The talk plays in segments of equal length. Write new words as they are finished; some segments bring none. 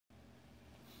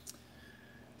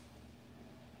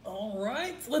All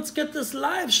right, let's get this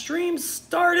live stream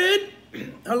started.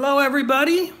 Hello,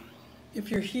 everybody.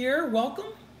 If you're here,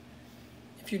 welcome.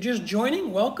 If you're just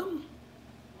joining, welcome.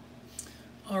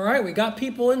 All right, we got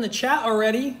people in the chat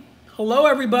already. Hello,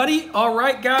 everybody. All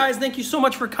right, guys, thank you so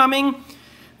much for coming.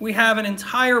 We have an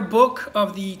entire book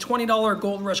of the $20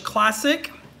 Gold Rush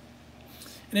Classic,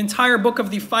 an entire book of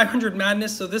the 500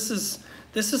 Madness. So this is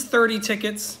 30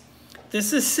 tickets.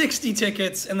 This is 60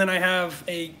 tickets, and then I have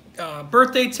a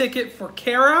birthday ticket for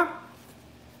Kara.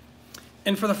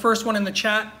 And for the first one in the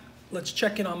chat, let's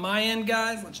check it on my end,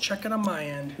 guys. Let's check it on my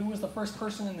end. Who was the first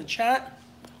person in the chat?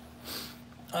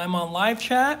 I'm on live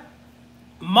chat.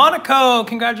 Monaco,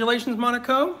 congratulations,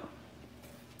 Monaco.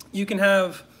 You can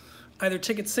have either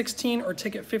ticket 16 or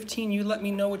ticket 15. You let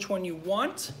me know which one you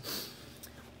want.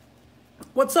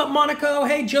 What's up, Monaco?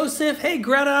 Hey, Joseph. Hey,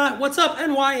 Greta. What's up,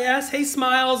 NYS? Hey,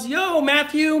 Smiles. Yo,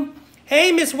 Matthew.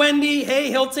 Hey, Miss Wendy.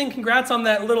 Hey, Hilton. Congrats on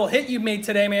that little hit you made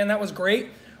today, man. That was great.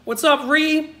 What's up,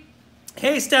 Ree?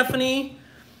 Hey, Stephanie.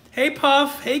 Hey,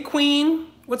 Puff. Hey, Queen.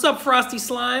 What's up, Frosty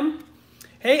Slime?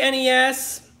 Hey,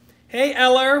 NES. Hey,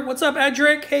 Eller. What's up,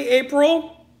 Edric? Hey,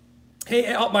 April.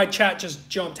 Hey, oh, my chat just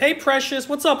jumped. Hey, Precious.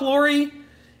 What's up, Lori?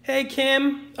 Hey,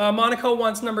 Kim. Monaco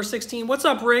wants number 16. What's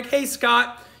up, Rick? Hey,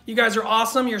 Scott. You guys are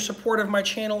awesome. Your support of my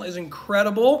channel is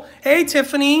incredible. Hey,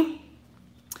 Tiffany.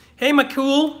 Hey,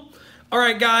 McCool. All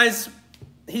right, guys.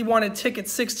 He wanted ticket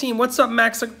 16. What's up,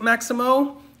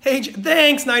 Maximo? Hey,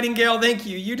 thanks, Nightingale. Thank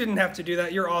you. You didn't have to do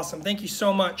that. You're awesome. Thank you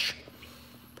so much.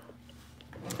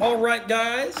 All right,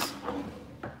 guys.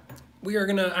 We are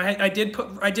gonna. I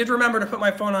did remember to put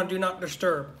my phone on Do Not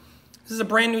Disturb. This is a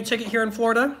brand new ticket here in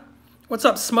Florida. What's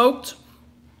up, Smoked?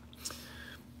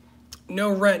 No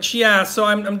wrench. Yeah, so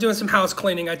I'm doing some house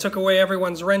cleaning. I took away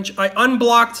everyone's wrench. I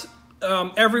unblocked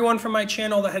everyone from my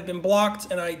channel that had been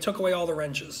blocked, and I took away all the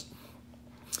wrenches.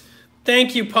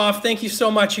 Thank you, Puff. Thank you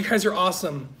so much. You guys are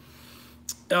awesome.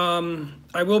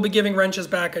 I will be giving wrenches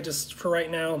back. For right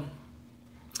now.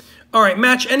 All right,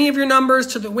 match any of your numbers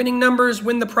to the winning numbers.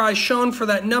 Win the prize shown for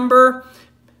that number.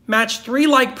 Match 3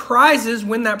 like prizes,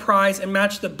 win that prize, and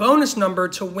match the bonus number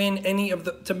to win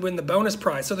the bonus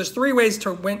prize. So there's 3 ways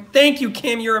to win. Thank you,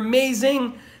 Kim. You're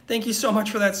amazing. Thank you so much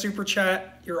for that super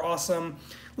chat. You're awesome.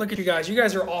 Look at you guys. You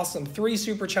guys are awesome. 3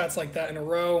 super chats like that in a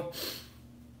row.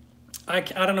 I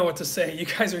don't know what to say. You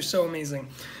guys are so amazing.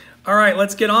 All right,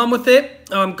 let's get on with it.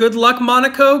 Good luck,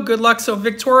 Monaco. Good luck. So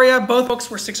Victoria, both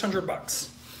books were $600.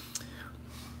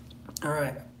 All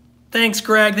right. Thanks,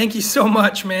 Greg. Thank you so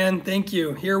much, man. Thank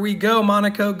you. Here we go,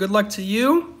 Monaco. Good luck to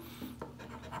you.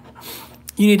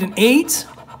 You need an 8,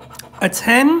 a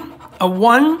 10, a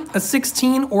 1, a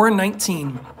 16, or a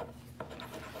 19.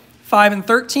 5 and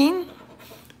 13.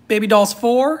 Baby Dolls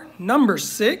 4. Number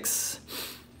 6.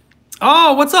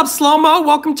 Oh, what's up, Slow-Mo?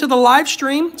 Welcome to the live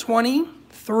stream.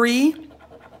 23.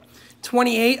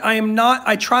 28.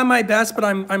 I try my best, but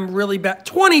I'm really bad.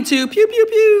 22. Pew, pew,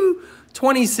 pew.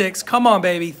 26, come on,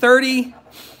 baby. 30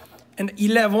 and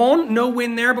 11, no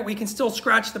win there, but we can still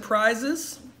scratch the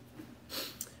prizes.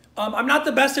 I'm not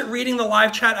the best at reading the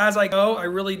live chat as I go. I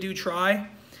really do try.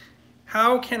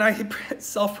 How can I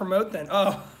self-promote then?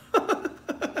 Oh,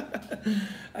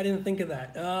 I didn't think of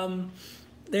that.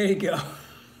 There you go.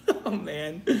 Oh,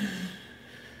 man.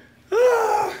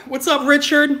 What's up,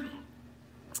 Richard?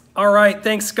 All right,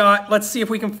 thanks, Scott. Let's see if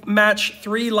we can match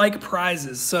 3 like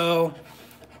prizes. So...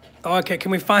 okay, can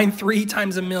we find 3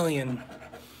 times a million?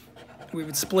 We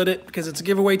would split it, because it's a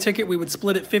giveaway ticket, we would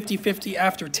split it 50-50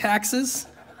 after taxes.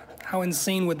 How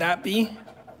insane would that be?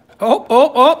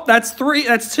 Oh, that's 3,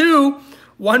 that's 2.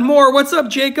 1 more, what's up,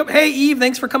 Jacob? Hey, Eve,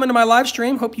 thanks for coming to my live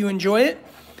stream. Hope you enjoy it.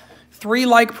 3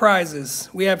 like prizes.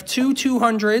 We have 2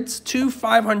 200s, 2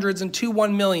 500s, and 2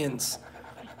 1 millions.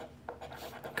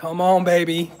 Come on,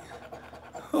 baby.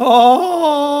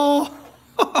 Oh!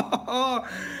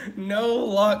 No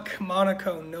luck,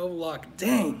 Monaco, no luck.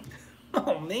 Dang.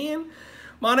 Oh, man.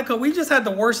 Monaco, we just had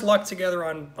the worst luck together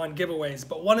on giveaways.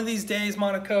 But one of these days,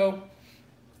 Monaco,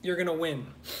 you're going to win.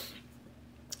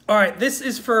 All right, this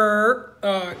is for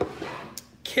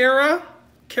Kara.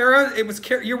 Kara,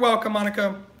 you're welcome,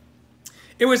 Monaco.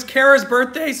 It was Kara's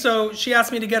birthday, so she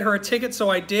asked me to get her a ticket, so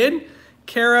I did.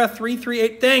 Kara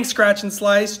 338. Thanks, Scratch and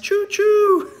Slice.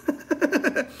 Choo-choo.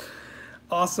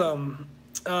 Awesome.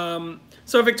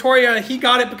 So Victoria, he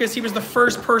got it because he was the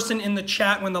first person in the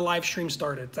chat when the live stream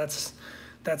started. That's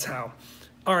how.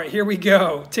 All right, here we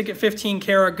go. Ticket 15,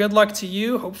 Kara. Good luck to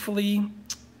you. Hopefully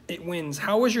it wins.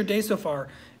 How was your day so far?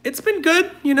 It's been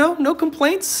good, no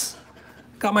complaints.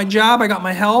 Got my job, I got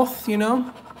my health,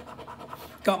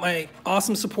 Got my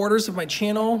awesome supporters of my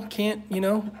channel.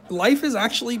 Life is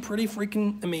actually pretty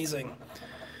freaking amazing.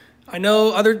 I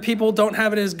know other people don't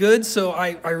have it as good, so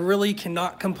I really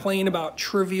cannot complain about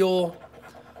trivial,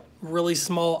 really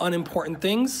small, unimportant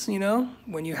things, you know?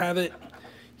 When you have it,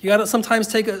 you gotta sometimes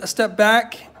take a step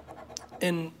back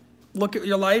and look at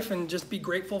your life and just be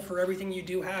grateful for everything you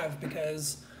do have,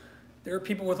 because there are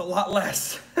people with a lot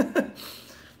less.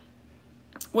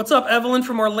 What's up, Evelyn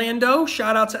from Orlando?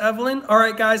 Shout out to Evelyn. All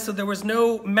right, guys, so there was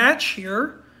no match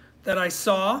here that I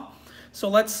saw. So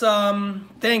let's,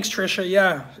 thanks, Trisha.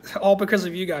 Yeah, all because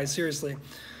of you guys, seriously.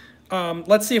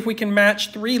 Let's see if we can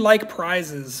match 3 like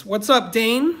prizes. What's up,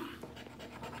 Dane?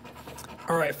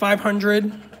 All right,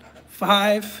 500,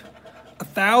 5,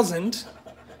 1,000,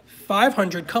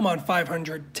 500, come on,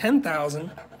 500,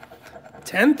 10,000,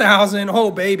 10,000,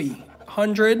 oh, baby,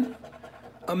 100,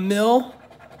 a mil,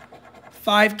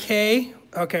 5K.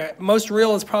 Okay, most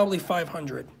real is probably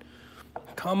 500.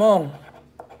 Come on.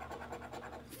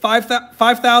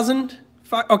 5,000?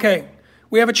 Okay,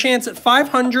 we have a chance at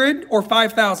 500 or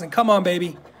 5,000. Come on,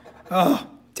 baby. Oh,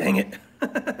 dang it.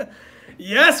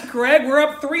 Yes, Greg, we're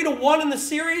up 3-1 in the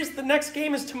series. The next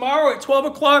game is tomorrow at 12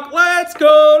 o'clock. Let's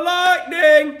go,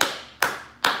 Lightning.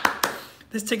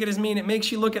 This ticket is mean. It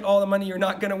makes you look at all the money you're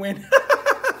not going to win.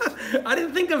 I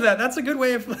didn't think of that. That's a good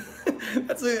way of,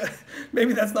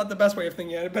 maybe that's not the best way of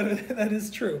thinking at it, but that is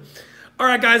true. All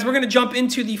right, guys, we're going to jump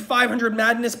into the 500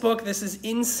 Madness book. This is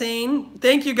insane.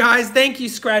 Thank you, guys. Thank you,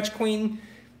 Scratch Queen.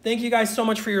 Thank you guys so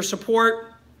much for your support.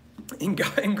 In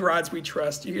Gods we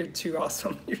trust. You're too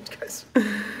awesome. You guys.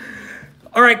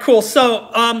 All right, cool. So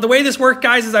the way this worked,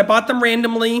 guys, is I bought them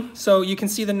randomly. So you can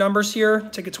see the numbers here.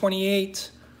 Ticket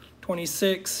 28,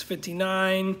 26,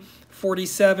 59,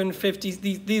 47, 50.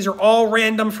 These are all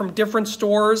random from different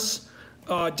stores,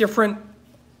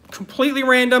 completely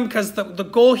random, because the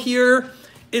goal here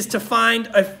is to find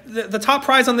the top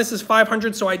prize on this is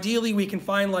 500. So ideally we can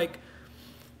find like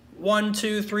 1,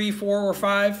 2, 3, 4, or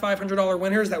 5 $500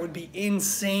 winners. That would be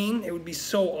insane. It would be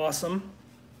so awesome.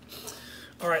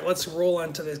 All right, let's roll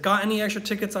into this. Got any extra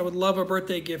tickets? I would love a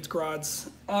birthday gift, Grods.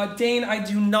 Dane, I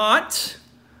do not.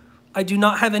 I do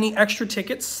not have any extra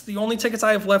tickets. The only tickets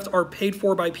I have left are paid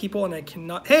for by people, and I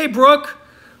cannot. Hey, Brooke,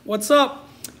 what's up?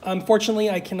 Unfortunately,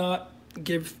 I cannot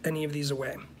give any of these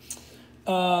away.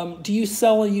 Do you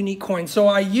sell a unique coin? So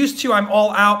I used to. I'm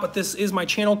all out, but this is my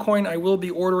channel coin. I will be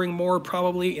ordering more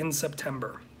probably in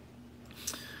September.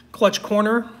 Clutch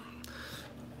Corner.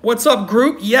 What's up,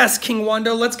 group? Yes, King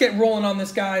Wando. Let's get rolling on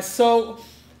this, guys. So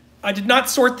I did not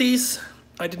sort these.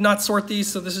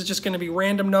 So this is just going to be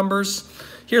random numbers.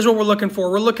 Here's what we're looking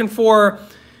for. We're looking for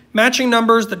matching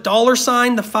numbers, the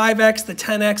 $, the 5X, the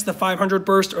 10X, the 500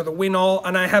 burst, or the win all.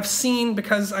 And I have seen,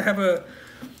 because I have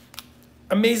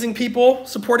amazing people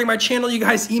supporting my channel, you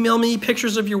guys email me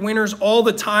pictures of your winners all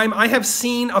the time. I have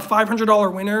seen a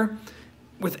 $500 winner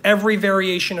with every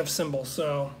variation of symbol.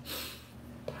 So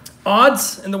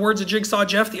odds, in the words of Jigsaw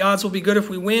Jeff, the odds will be good if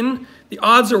we win. The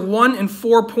odds are 1 in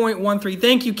 4.13.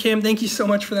 Thank you, Kim. Thank you so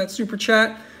much for that super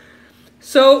chat.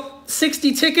 So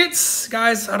 60 tickets.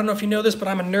 Guys, I don't know if you know this, but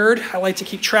I'm a nerd. I like to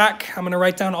keep track. I'm going to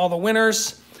write down all the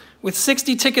winners. With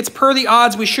 60 tickets per the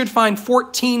odds, we should find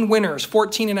 14 winners,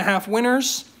 14 and a half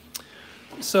winners.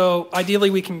 So ideally,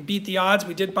 we can beat the odds.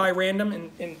 We did buy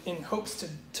random in hopes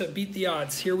to beat the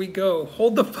odds. Here we go.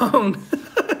 Hold the phone.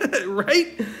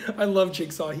 Right? I love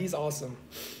Jigsaw. He's awesome.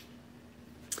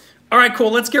 All right,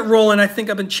 cool. Let's get rolling. I think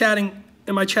I've been chatting.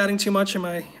 Am I chatting too much? Am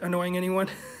I annoying anyone?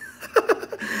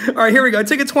 All right, here we go.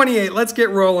 Ticket 28. Let's get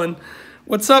rolling.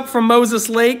 What's up from Moses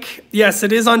Lake? Yes,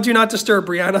 it is on Do Not Disturb,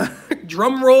 Brianna.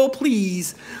 Drum roll,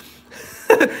 please.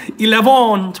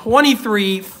 11,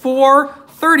 23, 4,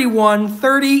 31,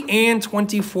 30, and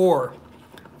 24.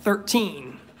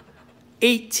 13,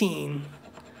 18,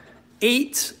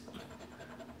 8,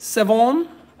 7,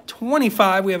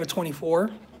 25. We have a 24.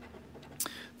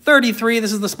 33,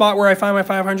 this is the spot where I find my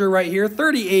 500 right here.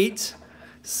 38,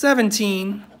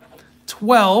 17,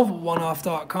 12,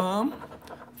 oneoff.com.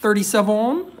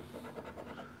 37,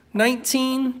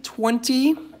 19,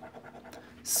 20,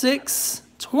 6,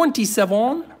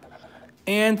 27,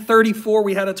 and 34.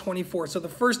 We had a 24. So the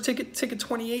first ticket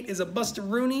 28, is a Buster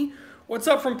Rooney. What's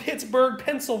up from Pittsburgh,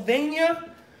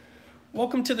 Pennsylvania?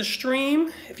 Welcome to the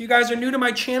stream. If you guys are new to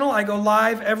my channel, I go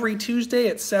live every Tuesday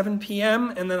at 7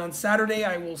 p.m. And then on Saturday,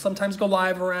 I will sometimes go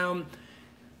live around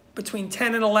between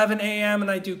 10 and 11 a.m. And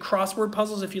I do crossword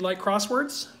puzzles if you like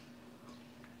crosswords.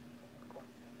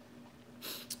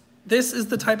 This is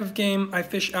the type of game I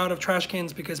fish out of trash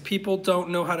cans because people don't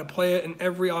know how to play it, and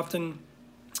every often...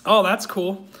 Oh, that's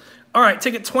cool. All right,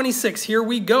 ticket 26. Here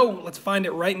we go. Let's find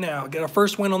it right now. Get our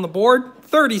first win on the board.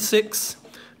 36.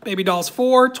 Baby Dolls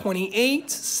 4. 28.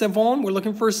 7. We're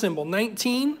looking for a symbol.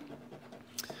 19.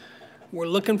 We're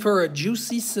looking for a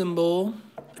juicy symbol,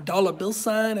 a dollar bill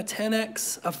sign, a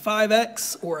 10X, a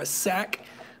 5X, or a sack.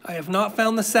 I have not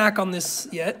found the sack on this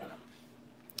yet,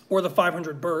 or the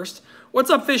 500 burst. What's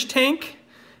up, Fish Tank?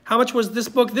 How much was this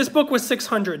book? This book was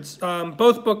 600s.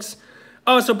 Both books.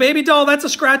 Oh, so Baby Doll, that's a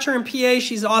scratcher in PA.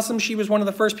 She's awesome. She was one of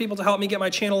the first people to help me get my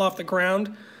channel off the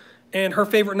ground. And her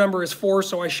favorite number is 4,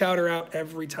 so I shout her out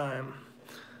every time.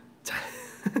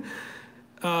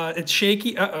 It's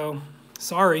shaky. Uh-oh.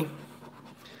 Sorry.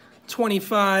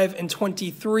 25 and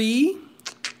 23.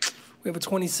 We have a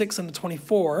 26 and a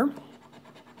 24.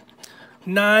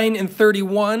 9 and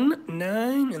 31.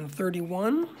 9 and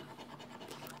 31.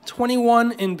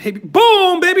 21 and baby.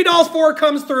 Boom! Baby Dolls 4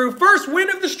 comes through. First win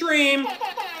of the stream.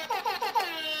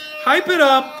 Hype it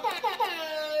up.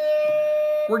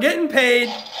 We're getting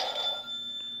paid.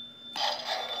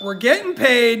 We're getting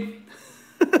paid.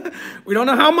 We don't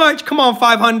know how much. Come on,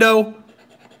 500.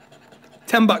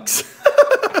 10 bucks.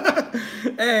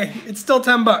 Hey, it's still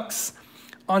 10 bucks.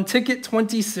 On ticket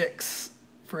 26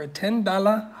 for a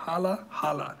 $10 holla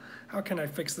holla. How can I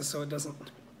fix this so it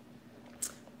doesn't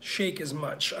shake as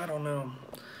much? I don't know.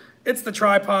 It's the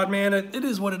tripod, man. It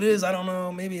is what it is. I don't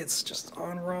know. Maybe it's just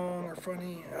on wrong or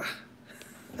funny.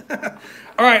 All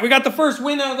right, we got the first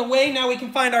win out of the way. Now we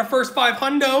can find our first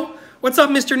 500. What's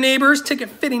up, Mr. Neighbors? Ticket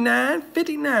 59.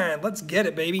 59. Let's get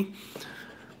it, baby.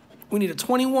 We need a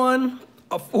 21,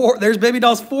 a 4. There's Baby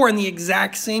Dolls 4 in the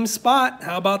exact same spot.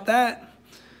 How about that?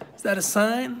 Is that a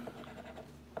sign?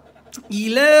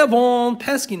 11.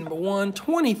 Pesky number 1.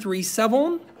 23,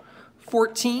 7.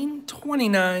 14,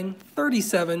 29,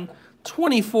 37,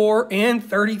 24, and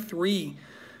 33.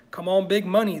 Come on, big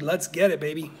money. Let's get it,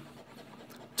 baby.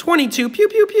 22, pew,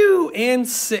 pew, pew, and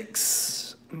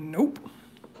 6. Nope.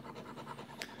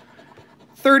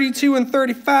 32 and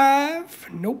 35.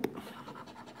 Nope.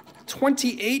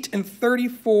 28 and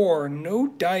 34. No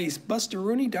dice.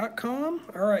 Busterooney.com.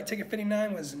 All right, ticket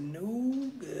 59 was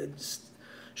no good.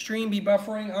 Stream be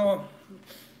buffering. Oh,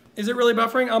 is it really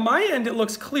buffering? On my end, it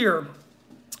looks clear.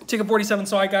 Ticket 47.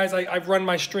 So, I've run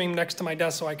my stream next to my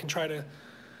desk so I can try to,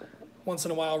 once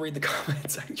in a while, read the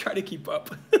comments. I try to keep up.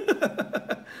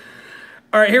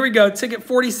 All right, here we go. Ticket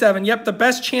 47. Yep, the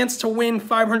best chance to win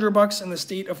 500 bucks in the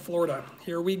state of Florida.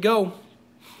 Here we go.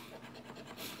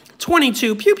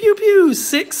 22. Pew, pew, pew.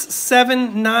 6,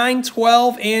 7, 9,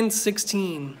 12, and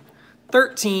 16.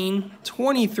 13,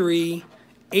 23,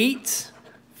 8,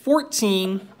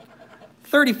 14,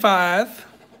 35,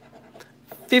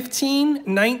 15,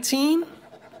 19,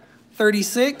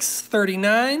 36,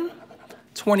 39,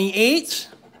 28,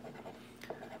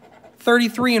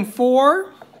 33 and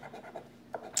 4,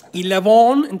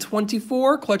 11 and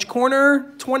 24, clutch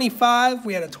corner, 25,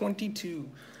 we had a 22.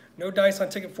 No dice on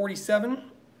ticket 47.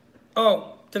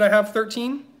 Oh, did I have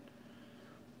 13?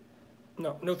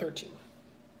 No, no 13.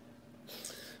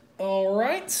 All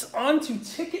right, on to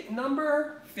ticket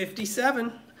number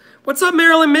 57. What's up,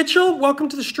 Marilyn Mitchell? Welcome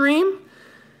to the stream.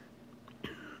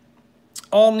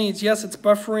 All needs. Yes, it's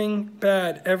buffering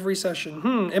bad every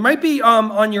session. It might be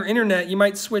on your internet. You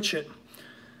might switch it.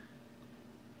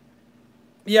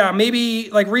 Yeah, maybe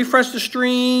like refresh the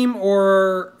stream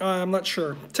or I'm not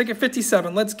sure. Ticket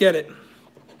 57. Let's get it.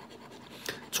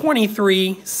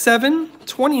 23, 7,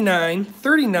 29,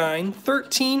 39,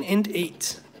 13, and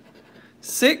 8.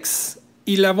 6,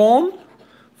 11,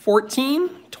 14,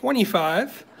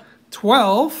 25,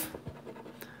 12,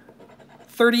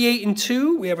 38 and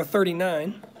 2, we have a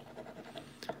 39.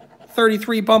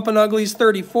 33, Bumpin' Uglies,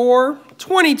 34.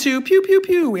 22, pew, pew,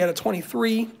 pew, we had a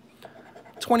 23.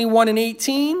 21 and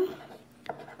 18.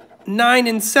 9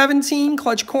 and 17,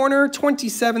 clutch corner.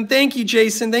 27, thank you,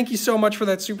 Jason. Thank you so much for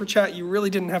that super chat. You really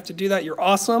didn't have to do that. You're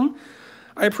awesome.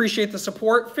 I appreciate the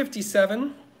support.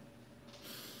 57.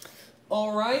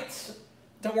 All right.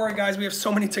 Don't worry, guys. We have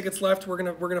so many tickets left. We're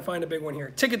gonna find a big one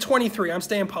here. Ticket 23. I'm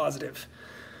staying positive.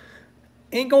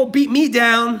 Ain't gonna beat me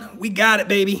down. We got it,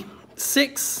 baby.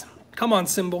 6. Come on,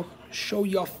 symbol. Show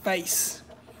your face.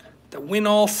 The win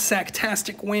all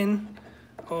sacktastic win.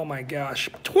 Oh my gosh.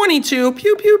 22.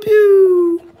 Pew, pew,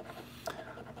 pew.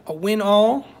 A win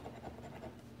all.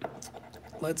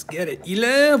 Let's get it.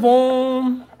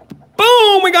 11.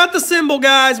 Boom! We got the symbol,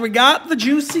 guys. We got the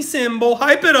juicy symbol.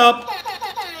 Hype it up.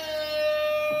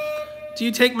 Do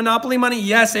you take Monopoly money?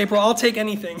 Yes, April. I'll take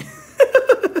anything.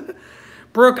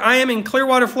 Brooke, I am in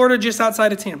Clearwater, Florida, just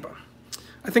outside of Tampa.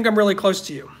 I think I'm really close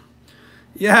to you.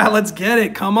 Yeah, let's get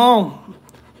it. Come on.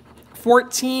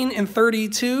 14 and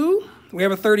 32. We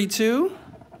have a 32.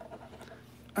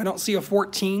 I don't see a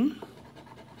 14.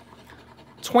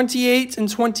 28 and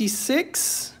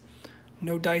 26.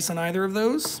 No dice on either of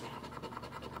those.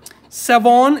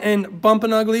 7 and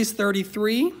Bumpin' Uglies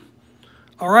 33.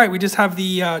 All right, we just have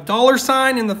the dollar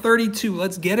sign and the 32.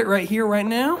 Let's get it right here, right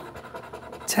now.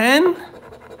 10,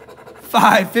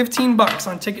 5, 15 bucks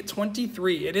on ticket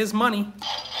 23. It is money.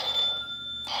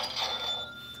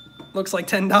 Looks like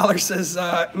 $10, says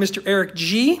Mr. Eric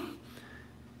G.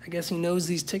 I guess he knows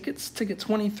these tickets. Ticket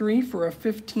 23 for a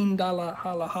 $15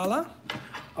 holla holla.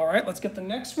 All right, let's get the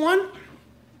next one.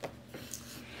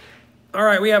 All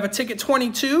right, we have a ticket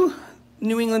 22.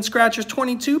 New England Scratchers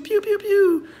 22. Pew, pew,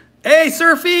 pew. Hey,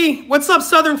 Surfy. What's up,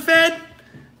 Southern Fed?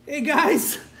 Hey,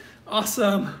 guys.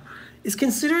 Awesome. Is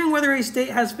considering whether a state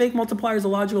has fake multipliers a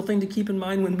logical thing to keep in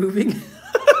mind when moving?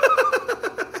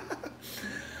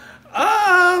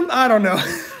 I don't know.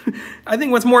 I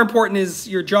think what's more important is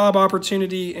your job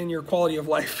opportunity and your quality of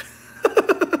life.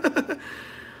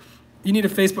 You need a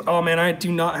Facebook. Oh, man, I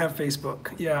do not have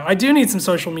Facebook. Yeah, I do need some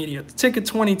social media. Ticket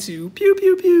 22. Pew,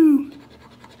 pew, pew.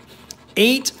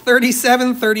 8,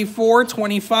 37, 34,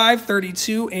 25,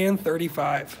 32, and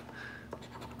 35.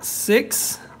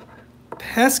 6,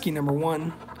 pesky number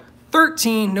 1.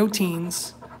 13, no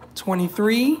teens.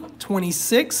 23,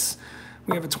 26,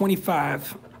 we have a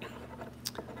 25.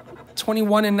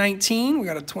 21 and 19, we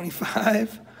got a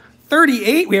 25.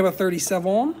 38, we have a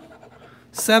 37.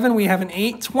 7, we have an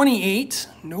 8. 28,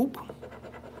 nope.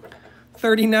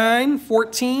 39,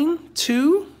 14,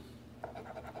 2.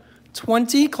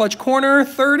 20, clutch corner.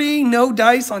 30, no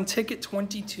dice on ticket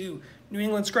 22. New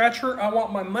England Scratcher, I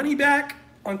want my money back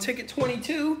on ticket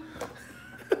 22.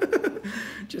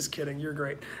 Just kidding, you're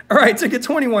great. All right, ticket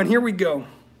 21, here we go.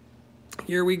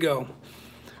 Here we go.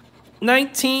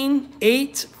 19,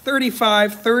 8,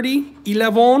 35, 30,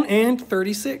 11, and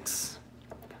 36.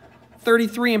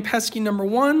 33 and pesky number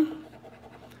 1.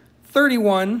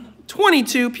 31,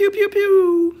 22, pew, pew,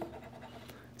 pew.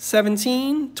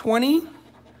 17, 20.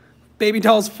 Baby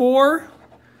Dolls 4.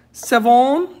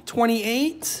 7,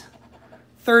 28.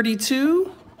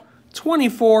 32,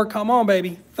 24, come on,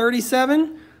 baby.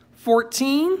 37,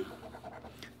 14.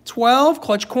 12,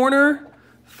 clutch corner.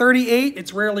 38,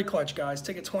 it's rarely clutch, guys.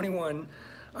 Ticket 21.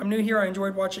 I'm new here. I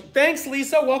enjoyed watching. Thanks,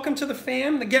 Lisa. Welcome to the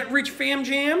fam, the Get Rich Fam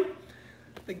Jam.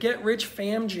 The Get Rich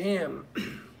Fam Jam.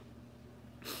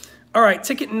 All right,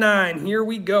 ticket 9. Here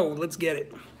we go. Let's get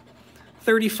it.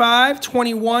 35,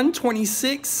 21,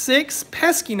 26, 6,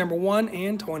 pesky number 1,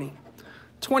 and 20.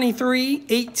 23,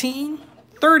 18,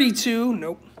 32,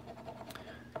 nope.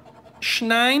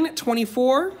 9,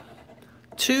 24,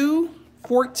 2,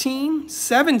 14,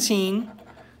 17,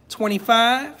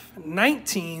 25,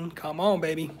 19, come on,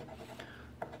 baby.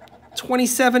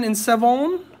 27 and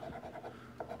 7,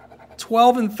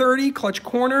 12 and 30, clutch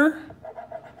corner.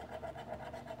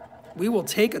 We will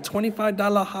take a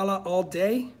 $25 holla all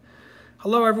day.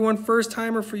 Hello, everyone. First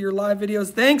timer for your live videos.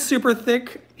 Thanks, Super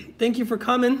Thick. Thank you for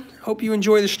coming. Hope you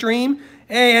enjoy the stream.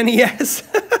 Hey, NES.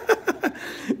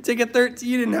 Ticket 13.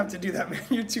 You didn't have to do that, man.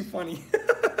 You're too funny.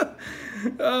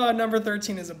 Oh, number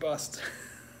 13 is a bust.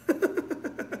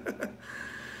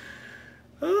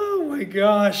 Oh my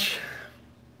gosh.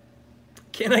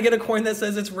 Can I get a coin that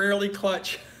says it's rarely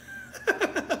clutch?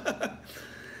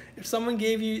 If someone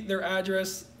gave you their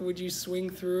address, would you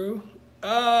swing through?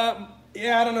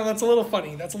 Yeah, I don't know. That's a little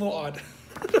funny. That's a little odd.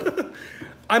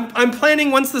 I'm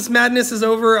planning, once this madness is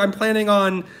over, I'm planning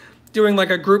on doing like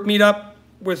a group meetup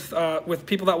with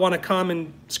people that want to come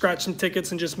and scratch some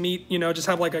tickets and just meet, you know, just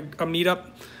have like a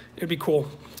meetup. It'd be cool.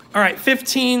 All right,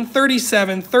 15,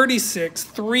 37, 36,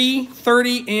 3,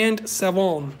 30, and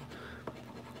 7.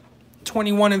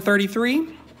 21 and 33.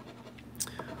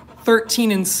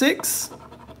 13 and 6.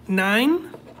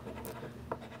 9.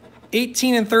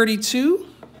 18 and 32.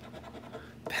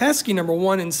 Pesky number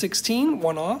 1 and 16.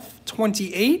 1 off.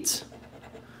 28.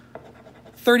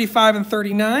 35 and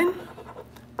 39.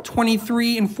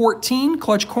 23 and 14.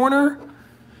 Clutch corner.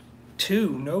 2.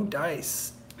 No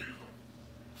dice.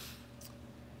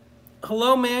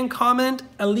 Hello, man. Comment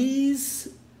Elise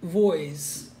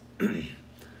voice.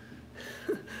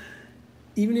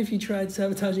 Even if you tried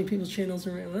sabotaging people's channels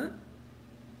or what?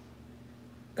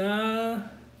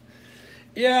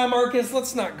 Yeah, Marcus,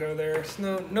 let's not go there. It's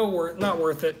not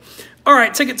worth it. All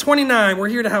right, ticket 29. We're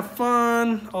here to have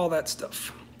fun, all that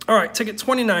stuff. All right, ticket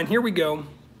 29. Here we go.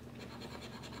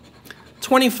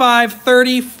 25,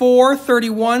 34,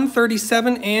 31,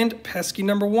 37, and pesky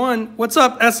number 1. What's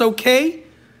up, SOK?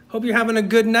 Hope you're having a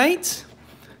good night.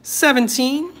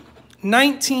 17,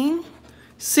 19,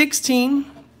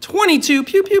 16, 22,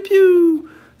 pew, pew, pew.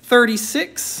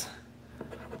 36,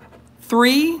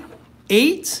 3,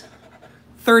 8,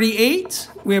 38,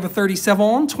 we have a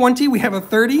 37, 20, we have a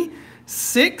 30,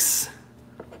 6,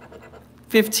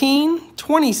 15,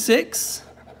 26,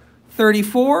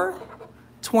 34,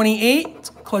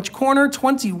 28, clutch corner,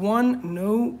 21,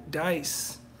 no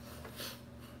dice.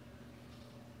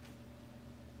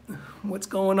 What's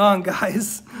going on,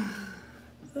 guys?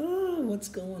 Oh, what's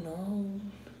going on?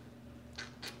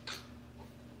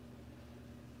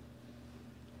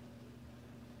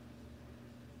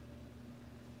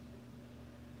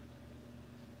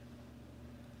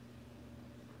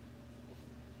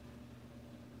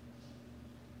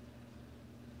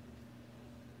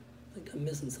 I think I'm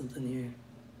missing something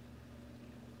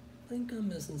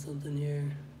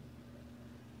here.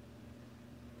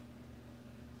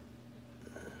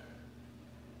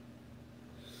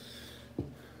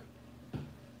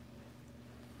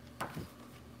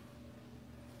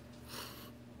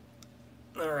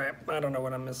 All right, I don't know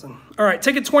what I'm missing. All right,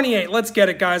 ticket 28. Let's get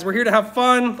it, guys. We're here to have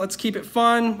fun. Let's keep it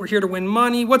fun. We're here to win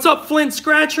money. What's up, Flint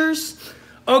Scratchers?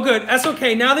 Oh, good. That's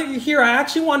okay. Now that you're here, I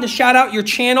actually wanted to shout out your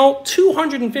channel.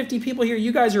 250 people here.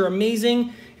 You guys are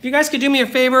amazing. If you guys could do me a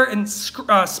favor and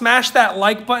smash that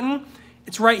like button.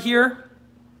 It's right here.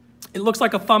 It looks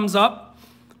like a thumbs up.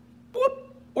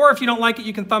 Boop. Or if you don't like it,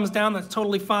 you can thumbs down. That's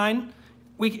totally fine.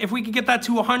 If we could get that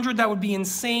to 100, that would be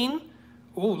insane.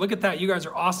 Oh, look at that. You guys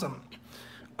are awesome.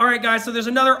 All right, guys, so there's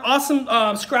another awesome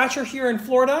scratcher here in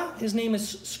Florida. His name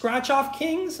is Scratch Off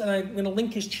Kings, and I'm going to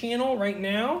link his channel right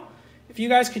now. If you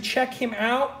guys could check him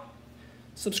out,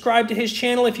 subscribe to his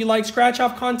channel if you like scratch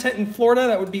off content in Florida,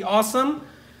 that would be awesome.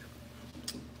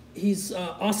 He's an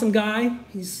awesome guy.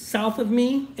 He's south of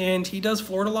me, and he does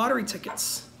Florida lottery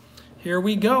tickets. Here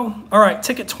we go. All right,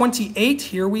 ticket 28.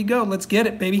 Here we go. Let's get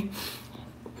it, baby.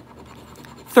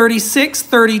 36,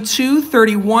 32,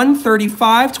 31,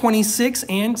 35, 26,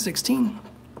 and 16.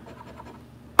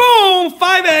 Boom!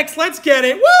 5X. Let's get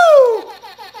it. Woo!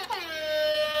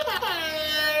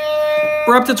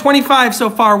 We're up to 25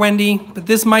 so far, Wendy, but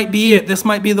this might be it. This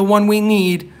might be the one we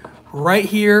need right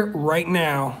here, right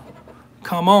now.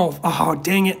 Come on. Oh,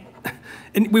 dang it.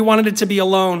 And we wanted it to be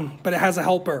alone, but it has a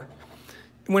helper.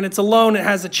 When it's alone, it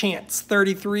has a chance.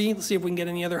 33. Let's see if we can get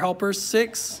any other helpers.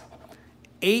 6,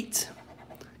 8,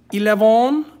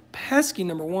 11, pesky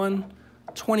number 1,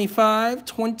 25,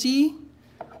 20,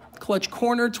 clutch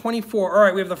corner, 24. All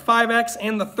right, we have the 5X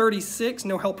and the 36.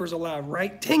 No helpers allowed,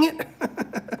 right? Dang it.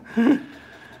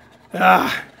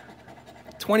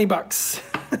 20 bucks.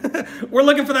 We're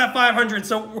looking for that 500,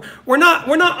 so we're not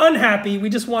unhappy. We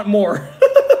just want more.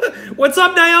 What's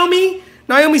up, Naomi?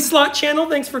 Naomi Slot Channel,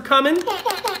 thanks for coming.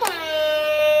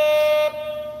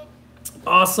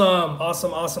 Awesome,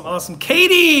 awesome, awesome, awesome.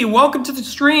 Katie, welcome to the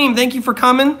stream. Thank you for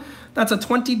coming. That's a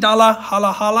 $20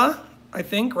 hala hala, I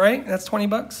think, right? That's 20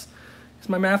 bucks. Is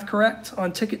my math correct?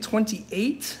 On ticket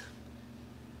 28.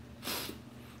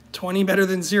 20 better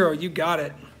than 0. You got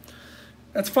it.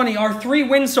 That's funny. Our 3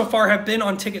 wins so far have been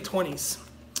on ticket 20s.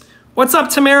 What's up,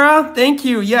 Tamara? Thank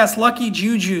you. Yes, Lucky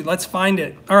Juju. Let's find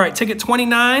it. All right, ticket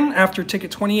 29 after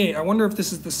ticket 28. I wonder if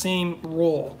this is the same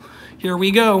roll. Here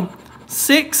we go.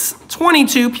 6,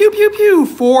 22, pew, pew, pew,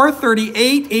 4,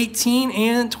 38, 18,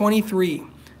 and 23.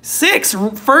 6,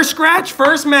 first scratch,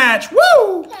 first match.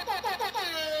 Woo!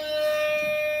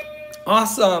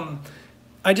 Awesome.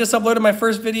 I just uploaded my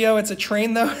first video. It's a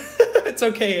train, though. It's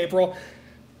okay, April.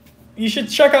 You should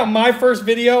check out my first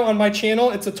video on my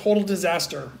channel. It's a total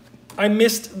disaster. I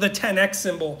missed the 10X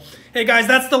symbol. Hey, guys,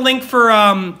 that's the link for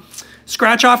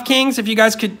Scratch Off Kings. If you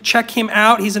guys could check him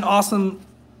out. He's an awesome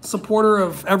supporter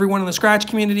of everyone in the Scratch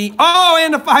community. Oh,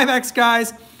 and a 5X,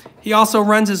 guys. He also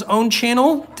runs his own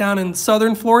channel down in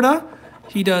southern Florida.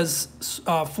 He does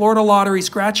Florida Lottery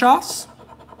Scratch Offs.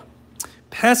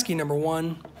 Pesky number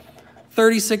 1.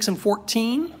 36 and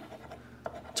 14.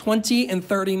 20 and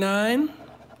 39.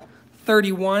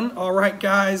 31. All right,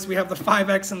 guys. We have the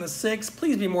 5X and the 6.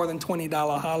 Please be more than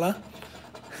 $20 holla.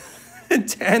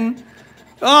 10.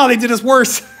 Oh, they did us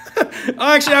worse. Oh,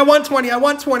 actually, I want 20. I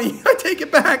want 20. I take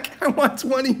it back. I want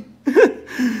 20.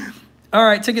 All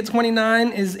right, ticket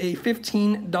 29 is a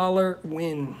 $15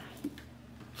 win.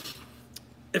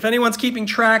 If anyone's keeping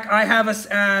track, I have us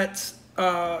at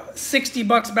 60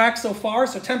 bucks back so far,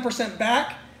 so 10%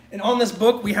 back. And on this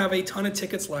book, we have a ton of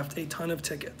tickets left, a ton of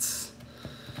tickets.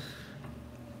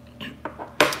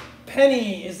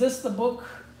 Penny, is this the book?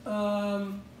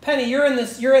 Penny, you're in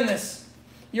this. You're in this.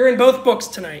 You're in both books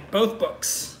tonight, both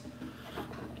books.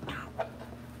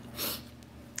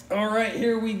 All right,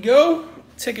 here we go.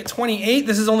 Ticket 28.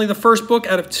 This is only the first book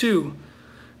out of 2.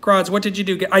 Grods, what did you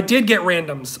do? I did get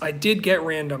randoms. I did get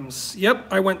randoms. Yep,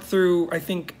 I went through, I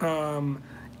think,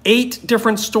 8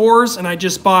 different stores, and I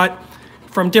just bought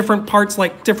from different parts,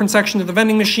 like different sections of the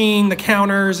vending machine, the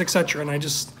counters, etc. And I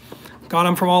just Got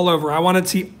them from all over. I wanted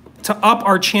to up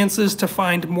our chances to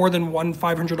find more than one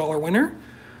 $500 winner.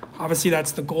 Obviously,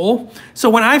 that's the goal. So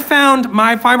when I found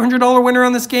my $500 winner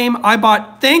on this game, I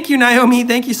bought, thank you, Naomi,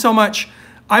 thank you so much.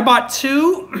 I bought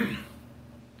 2.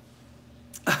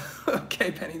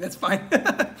 Okay, Penny, that's fine.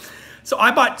 So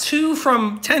I bought 2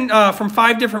 from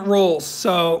 5 different rolls.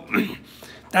 So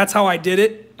that's how I did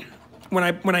it when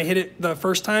I hit it the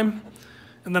first time.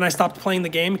 And then I stopped playing the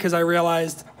game because I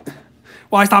realized,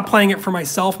 well, I stopped playing it for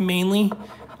myself mainly.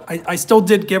 I still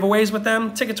did giveaways with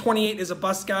them. Ticket 28 is a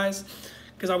bust, guys,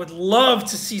 because I would love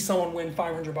to see someone win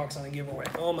 $500 on a giveaway.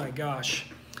 Oh my gosh.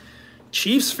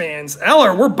 Chiefs fans.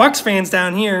 Eller, we're Bucks fans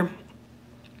down here.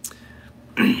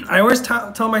 I always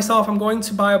tell myself I'm going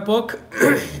to buy a book,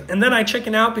 and then I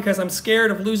chicken out because I'm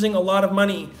scared of losing a lot of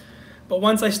money. But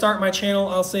once I start my channel,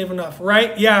 I'll save enough,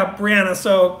 right? Yeah, Brianna,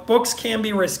 so books can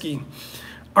be risky.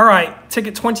 All right,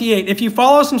 ticket 28. If you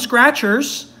follow some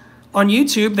scratchers on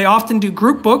YouTube, they often do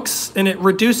group books, and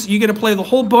you get to play the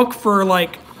whole book for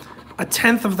like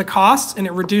 1/10 of the cost, and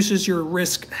it reduces your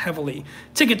risk heavily.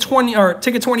 Ticket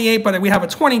 28, but we have a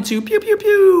 22. Pew, pew,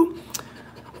 pew.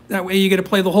 That way you get to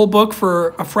play the whole book for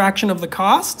a fraction of the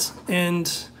cost,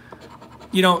 and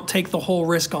you don't take the whole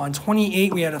risk on.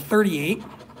 28, we had a 38.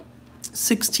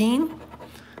 16,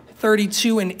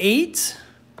 32 and 8.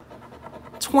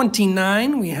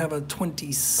 29, we have a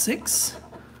 26.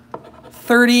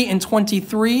 30 and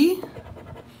 23.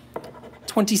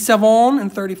 27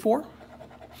 and 34.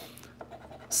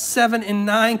 7 and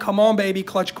 9, come on baby,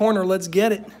 clutch corner, let's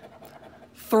get it.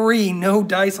 3, no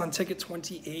dice on ticket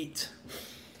 28.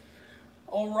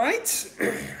 All right,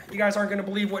 you guys aren't gonna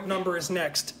believe what number is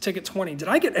next. Ticket 20, did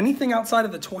I get anything outside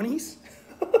of the 20s?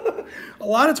 A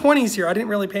lot of 20s here, I didn't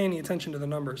really pay any attention to the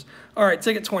numbers. All right,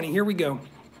 ticket 20, here we go.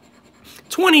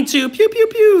 22, pew, pew,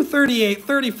 pew, 38,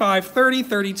 35, 30,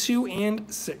 32,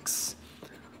 and 6.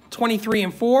 23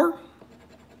 and 4.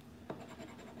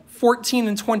 14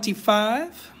 and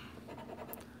 25.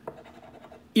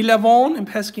 11 and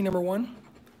pesky number 1.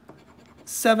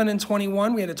 7 and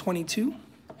 21, we had a 22.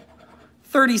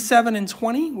 37 and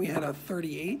 20, we had a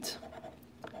 38.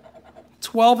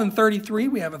 12 and 33,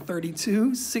 we have a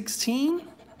 32. 16.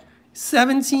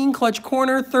 17, clutch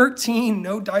corner. 13,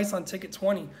 no dice on ticket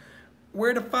 20.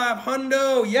 Where to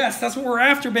 500? Yes, that's what we're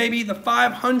after, baby. The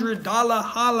 $500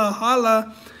 holla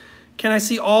holla. Can I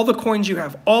see all the coins you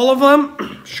have? All of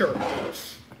them? Sure.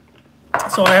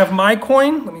 So I have my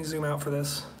coin. Let me zoom out for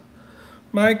this.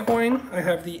 My coin. I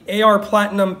have the AR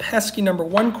Platinum pesky number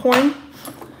 1 coin.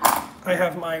 I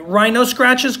have my Rhino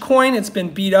Scratches coin. It's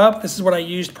been beat up. This is what I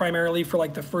used primarily for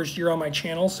like the first year on my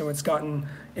channel, so it's gotten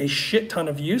a shit ton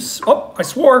of use. Oh, I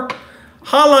swore.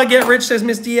 Holla, get rich, says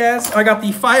Miss Diaz. I got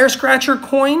the Fire Scratcher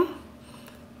coin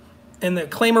and the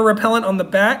Claimer Repellent on the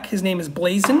back. His name is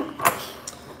Blazin.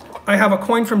 I have a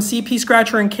coin from CP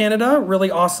Scratcher in Canada.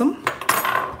 Really awesome.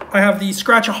 I have the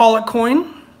Scratchaholic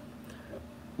coin.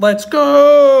 Let's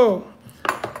go.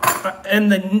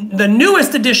 And the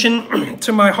newest addition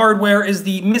to my hardware is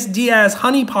the Miss Diaz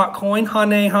Honey Pot coin.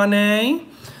 Honey, honey.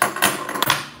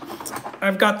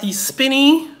 I've got the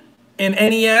Spinny and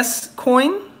NES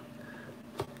coin.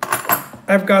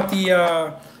 I've got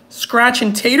the Scratch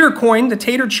and Tater coin, the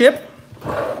Tater chip.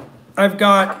 I've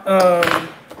got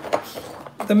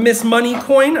the Miss Money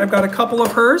coin. I've got a couple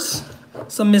of hers.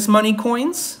 Some Miss Money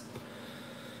coins.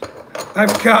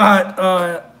 I've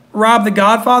got Rob the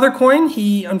Godfather coin.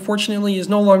 He unfortunately is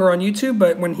no longer on YouTube,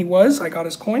 but when he was, I got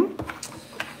his coin.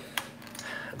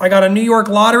 I got a New York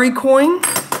Lottery coin.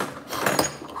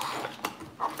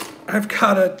 I've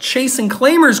got a Chasing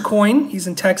Claimers coin. He's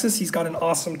in Texas. He's got an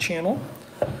awesome channel.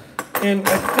 And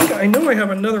I know I have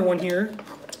another one here.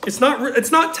 It's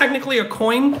not technically a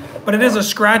coin, but it is a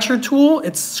scratcher tool.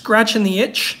 It's Scratching the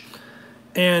Itch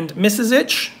and Mrs.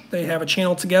 Itch. They have a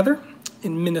channel together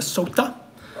in Minnesota.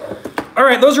 All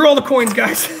right, those are all the coins,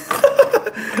 guys.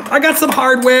 I got some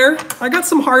hardware. I'm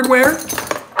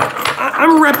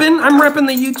repping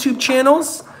the YouTube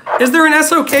channels. Is there an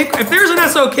SOK? If there's an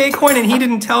SOK coin and he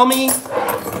didn't tell me,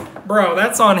 bro,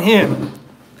 that's on him.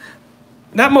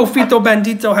 That Mofito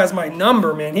Bandito has my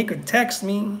number, man. He could text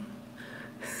me.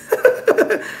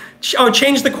 Oh,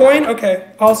 change the coin? Okay,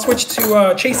 I'll switch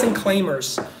to Chasing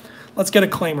Claimers. Let's get a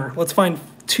claimer. Let's find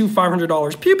 2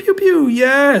 $500. Pew, pew, pew.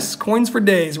 Yes, coins for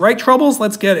days. Right, Troubles?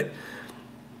 Let's get it.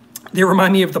 They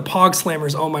remind me of the Pog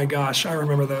Slammers. Oh my gosh, I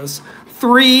remember those.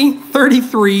 3,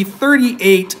 33,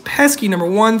 38, pesky number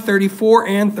 1, 34,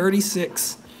 and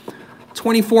 36.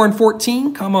 24 and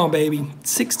 14, come on, baby.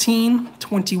 16,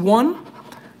 21,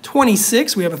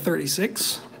 26, we have a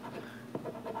 36.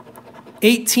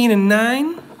 18 and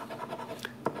 9.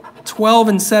 12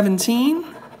 and 17,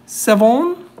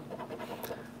 Savon.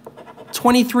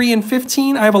 23 and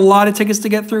 15, I have a lot of tickets to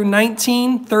get through.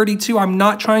 19, 32, I'm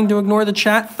not trying to ignore the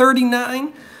chat.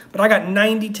 39, but I got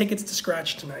 90 tickets to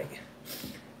scratch tonight.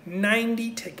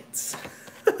 90 tickets.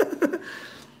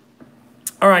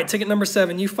 All right, ticket number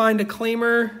 7. You find a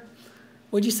claimer.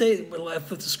 What'd you say?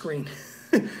 Left with the screen.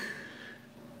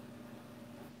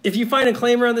 If you find a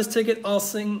claimer on this ticket, I'll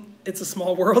sing It's a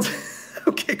Small World.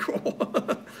 Okay,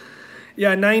 cool.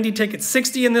 Yeah, 90 tickets.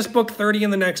 60 in this book, 30 in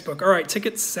the next book. All right,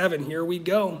 ticket 7. Here we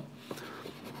go.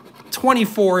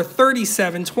 24,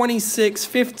 37, 26,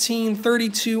 15,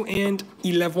 32, and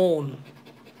 11.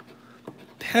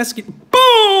 Pesky.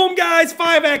 Boom, guys.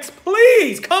 5X,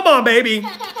 please. Come on, baby.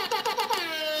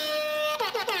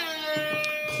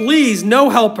 Please, no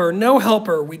helper. No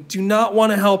helper. We do not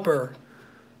want a helper.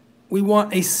 We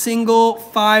want a single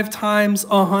 5 times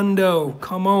a hundo.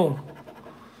 Come on.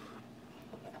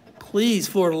 Please,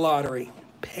 Florida Lottery,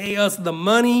 pay us the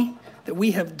money that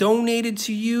we have donated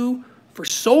to you for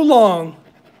so long.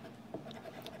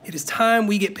 It is time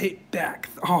we get paid back.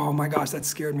 Oh my gosh, that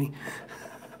scared me.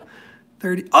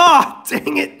 30. Oh,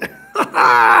 dang it.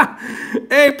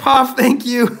 Hey, Puff, thank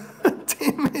you.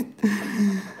 Damn it.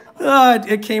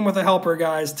 It came with a helper,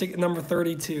 guys. Ticket number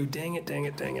 32. Dang it, dang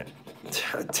it, dang it.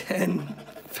 10,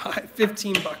 5,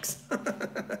 15 bucks.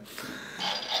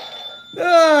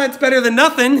 It's better than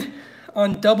nothing.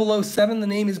 On 007, the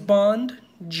name is Bond.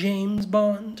 James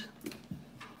Bond.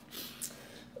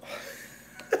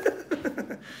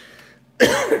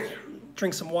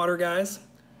 Drink some water, guys.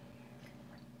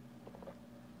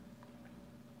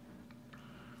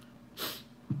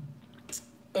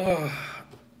 All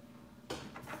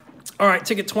right,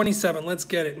 ticket 27. Let's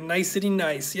get it. Nicety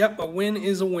nice. Yep, a win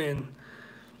is a win.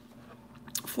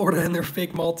 Florida and their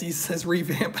fake Maltese, says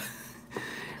Revamp.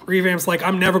 Revamp's like,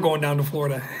 I'm never going down to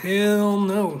Florida. Hell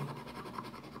no.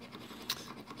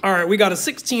 All right, we got a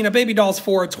 16, a Baby Dolls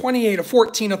 4, a 28, a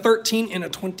 14, a 13, and a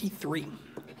 23.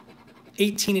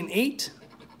 18 and 8.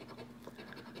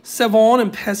 Savon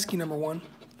and Pesky number 1.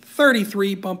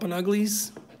 33, Bump and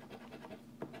Uglies.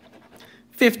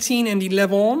 15 and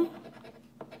 11.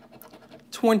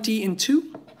 20 and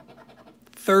 2.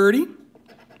 30.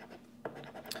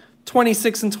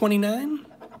 26 and 29.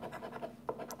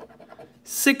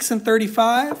 6 and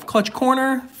 35, clutch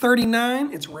corner,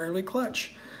 39. It's rarely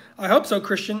clutch. I hope so,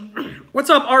 Christian. What's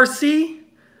up, RC?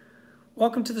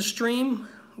 Welcome to the stream.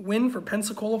 Win for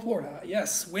Pensacola, Florida.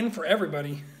 Yes, win for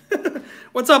everybody.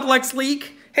 What's up, Lex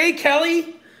Leak? Hey,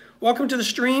 Kelly. Welcome to the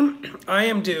stream. I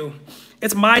am due.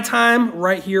 It's my time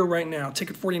right here, right now.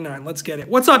 Ticket 49. Let's get it.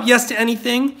 What's up, Yes to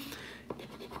Anything?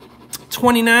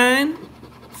 29,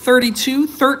 32,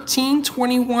 13,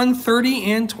 21,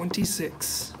 30, and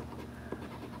 26.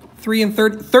 3 and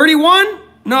 30. 31?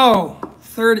 No.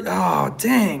 30. Oh,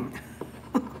 dang.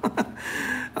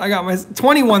 I got my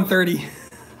 21, 30.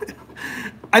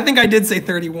 I think I did say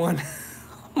 31.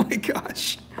 Oh my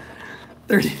gosh.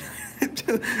 30.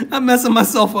 I'm messing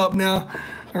myself up now.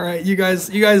 All right, you guys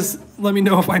let me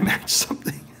know if I match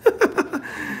something.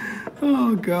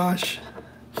 Oh gosh.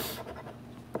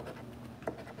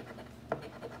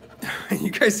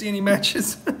 You guys see any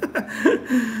matches?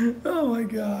 Oh my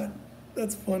God.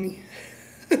 That's funny.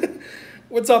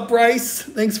 What's up, Bryce?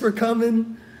 Thanks for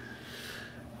coming.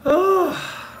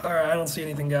 Oh, all right. I don't see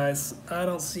anything, guys. I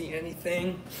don't see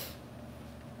anything.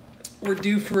 We're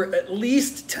due for at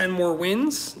least 10 more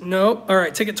wins. Nope. All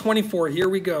right, ticket 24. Here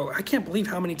we go. I can't believe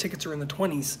how many tickets are in the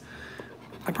 20s.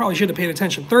 I probably should have paid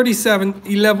attention. 37,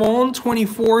 11,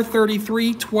 24,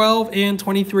 33, 12, and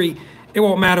 23. It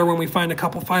won't matter when we find a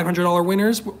couple $500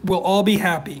 winners. We'll all be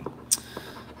happy.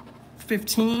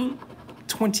 15.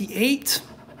 28,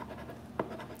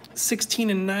 16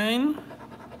 and 9,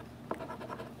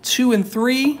 2 and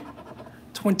 3,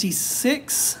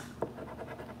 26,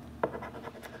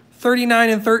 39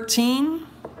 and 13,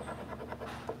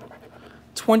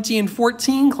 20 and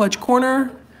 14, clutch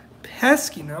corner,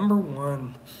 pesky number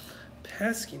 1.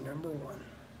 Pesky number 1.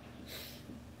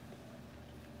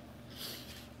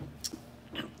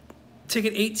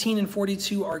 Ticket 18 and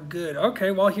 42 are good.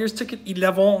 Okay, well, here's ticket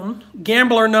 11.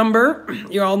 Gambler number.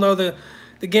 You all know the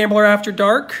Gambler After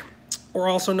Dark, or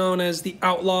also known as the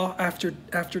Outlaw After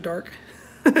Dark.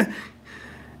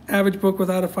 Average book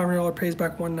without a $500 pays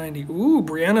back $190. Ooh,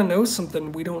 Brianna knows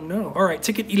something we don't know. All right,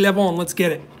 ticket 11. Let's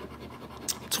get it.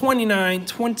 29,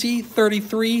 20,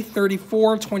 33,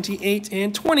 34, 28,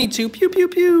 and 22. Pew, pew,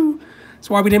 pew. That's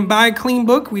why we didn't buy a clean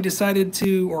book. We decided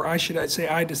to, or I should say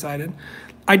I decided.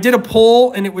 I did a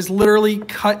poll, and it was literally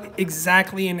cut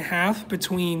exactly in half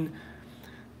between...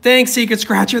 Thanks, Secret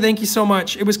Scratcher. Thank you so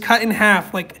much. It was cut in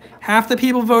half, like half the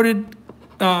people voted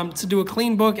to do a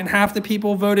clean book and half the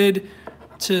people voted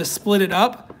to split it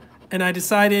up. And I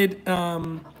decided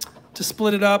to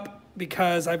split it up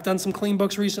because I've done some clean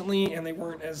books recently and they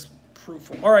weren't as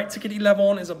fruitful. All right, ticket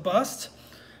 11 is a bust.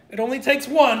 It only takes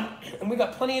one, and we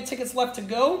got plenty of tickets left to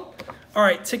go. All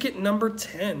right, ticket number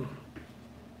 10.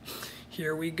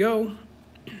 Here we go.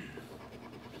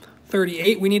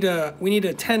 38. We need a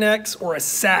 10X or a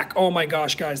sack. Oh my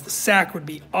gosh, guys, the sack would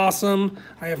be awesome.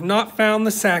 I have not found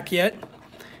the sack yet.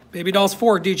 Baby Dolls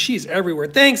 4, dude, she's everywhere.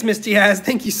 Thanks, Miss Diaz.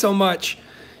 Thank you so much.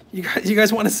 You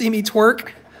guys want to see me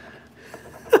twerk?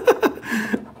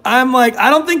 I'm like, I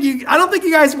don't think you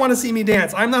guys want to see me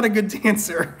dance. I'm not a good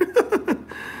dancer.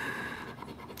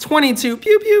 22,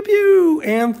 pew, pew, pew,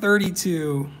 and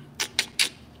 32.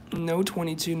 No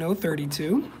 22, no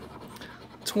 32.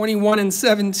 21 and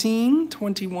 17,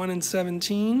 21 and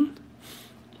 17.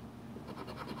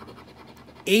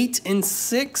 8 and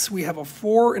 6, we have a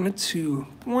 4 and a 2.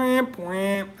 Whamp,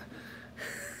 whamp.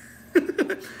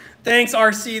 Thanks,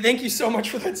 RC. Thank you so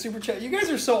much for that super chat. You guys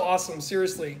are so awesome,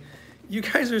 seriously. You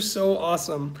guys are so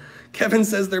awesome. Kevin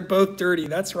says they're both dirty.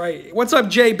 That's right. What's up,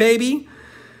 Jay, baby?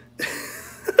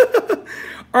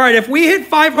 All right, if we hit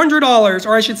 $500,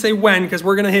 or I should say when, because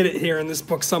we're going to hit it here in this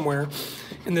book somewhere,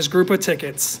 in this group of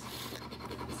tickets,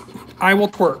 I will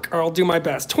twerk, or I'll do my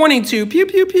best. 22, pew,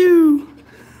 pew, pew.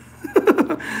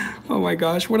 Oh my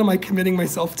gosh, what am I committing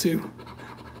myself to?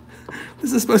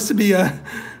 This is supposed to be a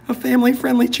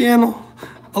family-friendly channel.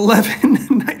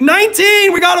 11,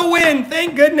 19, we got a win,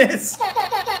 thank goodness.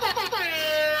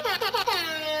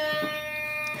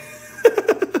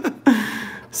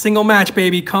 Single match,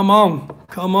 baby, come on,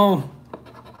 come on.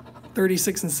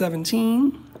 36 and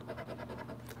 17.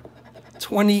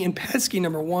 20 and pesky,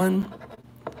 number 1.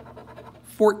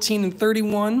 14 and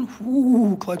 31,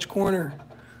 ooh, clutch corner.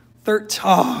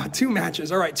 2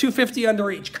 matches, all right, 250 under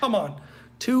each, come on.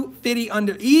 250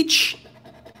 under each,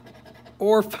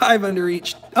 or 5 under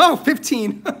each. Oh,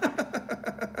 15.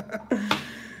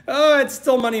 Oh, it's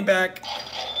still money back.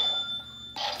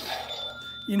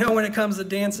 You know, when it comes to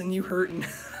dancing, you hurting.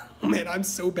 Man, I'm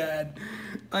so bad.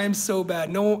 I am so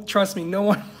bad. No, trust me, no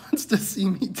one wants to see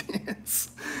me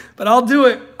dance. But I'll do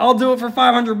it. I'll do it for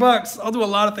 500 bucks. I'll do a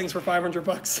lot of things for 500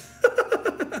 bucks.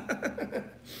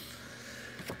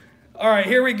 All right,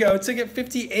 here we go. Ticket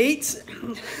 58.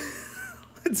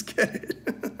 Let's get it.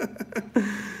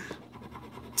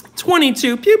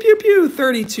 22, pew, pew, pew.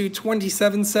 32,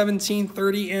 27, 17,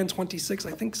 30, and 26.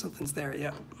 I think something's there,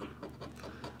 yeah.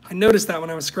 I noticed that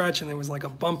when I was scratching, there was like a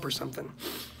bump or something.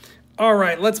 All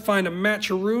right, let's find a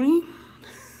match-a-rooney.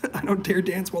 I don't dare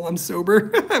dance while I'm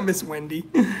sober. Miss Wendy.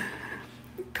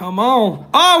 Come on.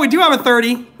 Oh, we do have a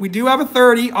 30. We do have a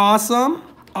 30. Awesome.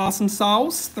 Awesome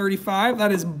sauce. 35.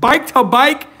 That is bike to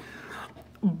bike.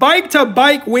 Bike to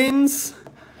bike wins.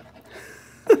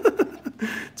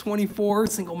 24,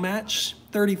 single match.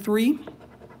 33.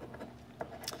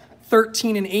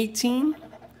 13 and 18.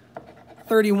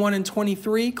 31 and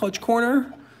 23. Clutch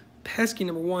corner. Pesky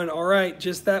number 1. All right,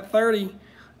 just that 30.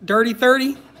 Dirty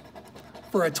 30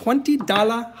 for a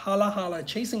 $20 holla holla.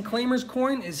 Chasing Claimers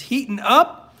coin is heating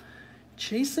up.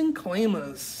 Chasing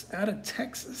Claimers out of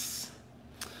Texas.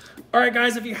 All right,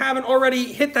 guys, if you haven't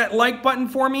already, hit that like button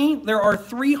for me. There are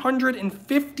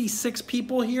 356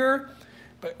 people here,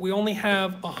 but we only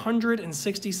have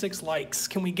 166 likes.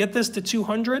 Can we get this to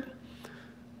 200?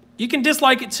 You can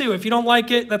dislike it too. If you don't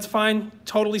like it, that's fine.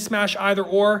 Totally smash either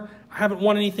or. I haven't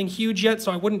won anything huge yet,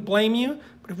 so I wouldn't blame you.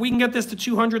 But if we can get this to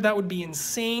 200, that would be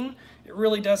insane. It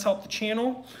really does help the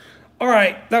channel. All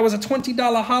right, that was a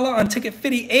 $20 holla on ticket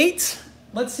 58.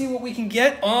 Let's see what we can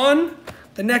get on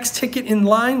the next ticket in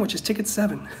line, which is ticket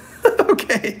 7.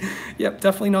 Okay, yep,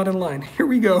 definitely not in line. Here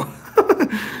we go.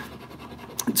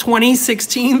 20,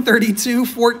 16, 32,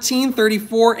 14,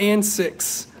 34, and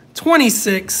 6.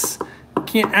 26.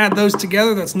 Can't add those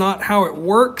together. That's not how it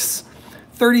works.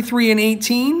 33 and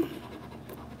 18.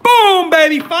 Boom,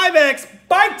 baby, 5X.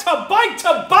 Bike to bike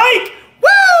to bike.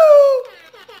 Woo!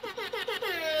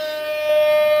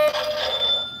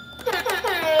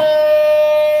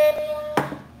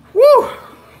 Woo!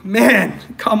 Man,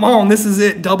 come on. This is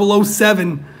it.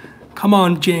 007. Come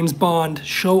on, James Bond.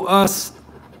 Show us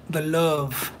the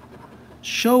love.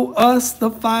 Show us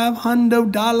the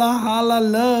 $500 holla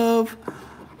love.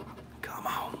 Come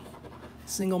on.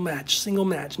 Single match, single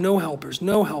match. No helpers,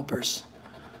 no helpers.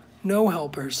 No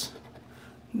helpers.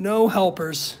 No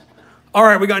helpers. All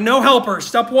right, we got no helpers.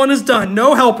 Step 1 is done.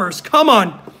 No helpers. Come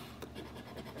on.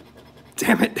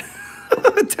 Damn it.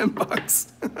 10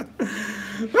 bucks.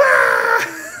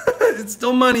 It's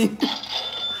still money.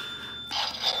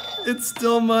 It's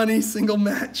still money. Single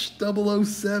match.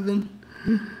 007.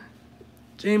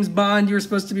 James Bond, you were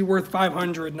supposed to be worth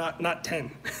 500, not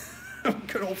 10.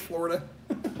 Good old Florida.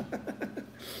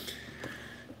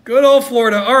 Good old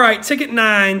Florida. All right, ticket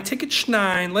 9. Ticket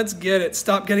 9. Let's get it.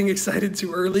 Stop getting excited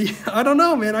too early. I don't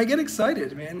know, man. I get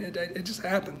excited, man. It just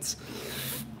happens.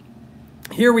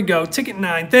 Here we go. Ticket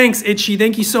 9. Thanks, Itchy.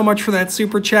 Thank you so much for that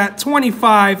super chat.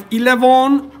 25,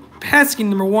 11, pesky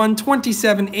number 1,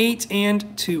 27, 8,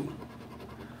 and 2.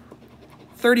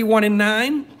 31 and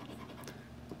 9.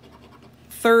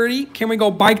 30. Can we go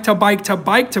bike to bike to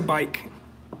bike to bike?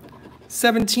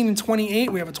 17 and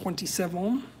 28. We have a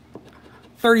 27.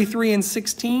 33 and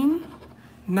 16.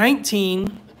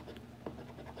 19.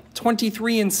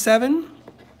 23 and 7.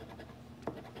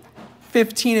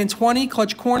 15 and 20.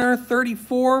 Clutch corner.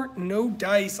 34. No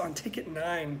dice on ticket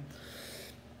 9.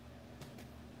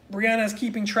 Brianna's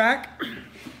keeping track.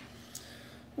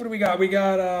 What do we got? We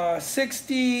got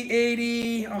 60,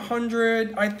 80,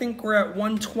 100. I think we're at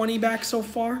 120 back so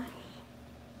far.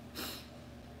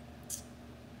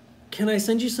 Can I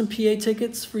send you some PA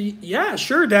tickets for you? Yeah,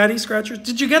 sure, Daddy Scratchers.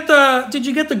 Did you get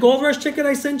the Gold Rush ticket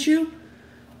I sent you?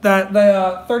 The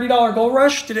 $30 Gold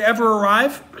Rush. Did it ever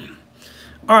arrive?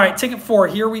 All right, ticket 4.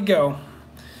 Here we go.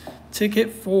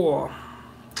 Ticket 4.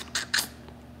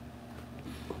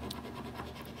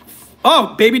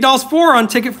 Oh, Baby Doll's 4 on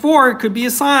ticket 4. It could be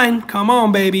a sign. Come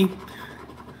on, baby.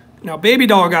 Now, Baby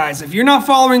Doll, guys, if you're not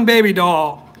following Baby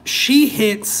Doll, she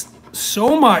hits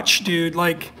so much, dude.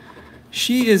 Like,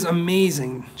 she is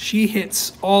amazing. She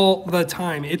hits all the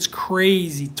time. It's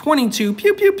crazy. 22.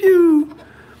 Pew, pew, pew.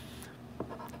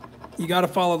 You got to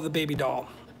follow the Baby Doll.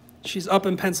 She's up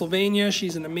in Pennsylvania.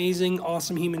 She's an amazing,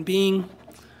 awesome human being.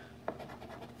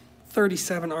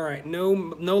 37. All right. No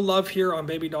love here on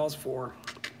Baby Doll's 4.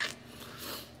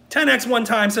 10x one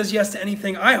time says yes to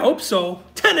anything. I hope so.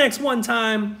 10x one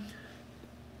time.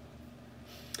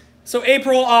 So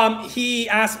April, he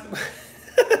asked.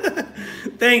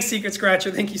 Thanks, Secret Scratcher.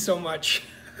 Thank you so much.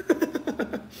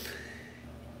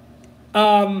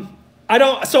 I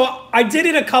did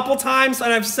it a couple times,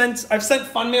 and I've sent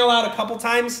fun mail out a couple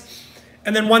times,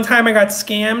 and then one time I got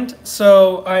scammed.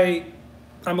 So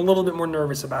I'm a little bit more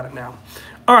nervous about it now.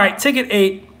 All right, ticket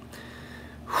 8.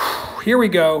 Here we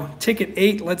go. Ticket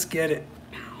 8, let's get it.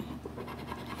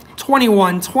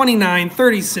 21, 29,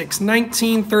 36,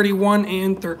 19, 31,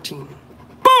 and 13.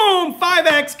 Boom!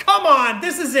 5x. Come on.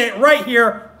 This is it. Right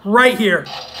here. Right here.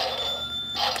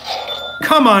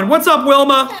 Come on. What's up,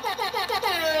 Wilma?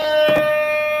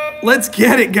 Let's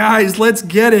get it, guys. Let's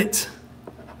get it.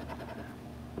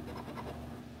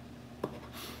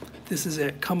 This is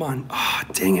it. Come on. Oh,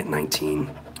 dang it,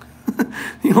 19.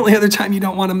 The only other time you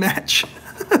don't want to match.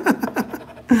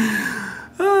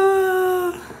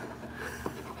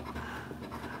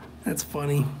 That's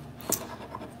funny.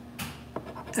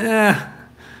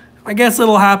 I guess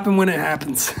it'll happen when it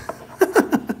happens.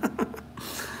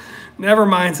 Never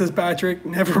mind, says Patrick.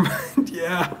 Never mind.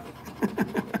 Yeah.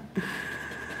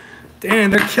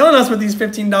 Damn, they're killing us with these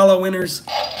 $15 winners.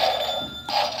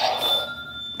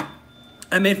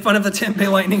 I made fun of the Tampa Bay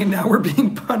Lightning and now we're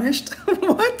being punished.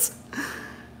 What?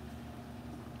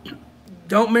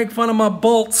 Don't make fun of my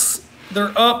Bolts.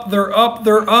 They're up, they're up,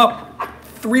 they're up.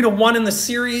 3-1 in the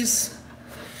series.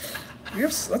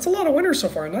 That's a lot of winners so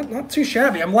far. Not too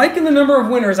shabby. I'm liking the number of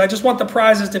winners. I just want the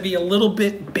prizes to be a little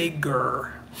bit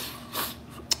bigger.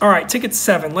 All right, ticket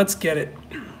 7. Let's get it.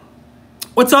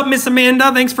 What's up, Miss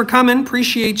Amanda? Thanks for coming.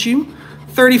 Appreciate you.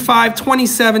 35,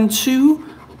 27, 2.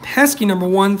 Pesky number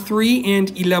 1, 3,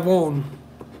 and 11.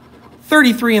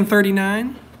 33 and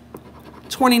 39.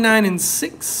 29 and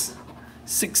 6.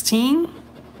 16.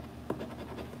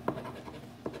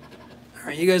 All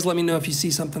right, you guys let me know if you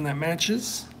see something that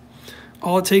matches.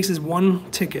 All it takes is one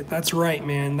ticket. That's right,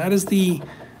 man. That is the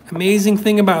amazing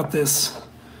thing about this.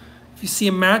 If you see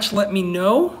a match, let me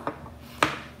know.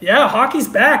 Yeah, hockey's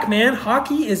back, man.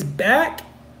 Hockey is back.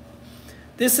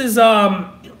 This is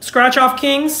Scratch Off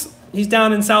Kings. He's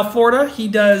down in South Florida. He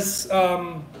does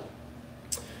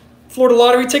Florida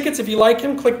lottery tickets. If you like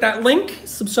him, click that link.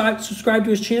 Subscribe to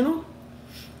his channel.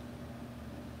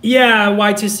 Yeah,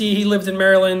 Y2C, he lived in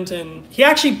Maryland, and he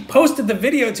actually posted the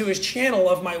video to his channel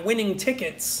of my winning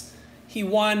tickets. He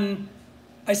won,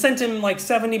 I sent him like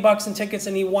 70 bucks in tickets,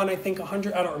 and he won, I think,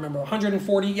 100, I don't remember,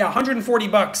 140, yeah, 140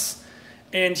 bucks,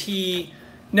 and he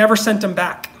never sent them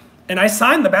back. And I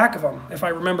signed the back of them, if I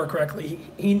remember correctly.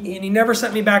 He never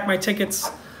sent me back my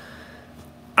tickets.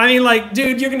 I mean, like,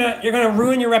 dude, you're gonna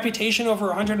ruin your reputation over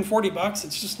 140 bucks.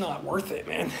 It's just not worth it,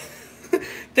 man.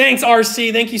 Thanks,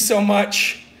 RC. Thank you so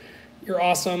much. You're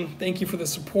awesome. Thank you for the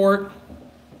support.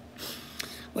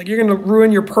 Like, you're going to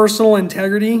ruin your personal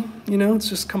integrity. You know, it's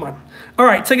just, come on. All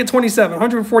right, ticket 27,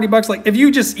 140 bucks. Like, if you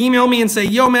just email me and say,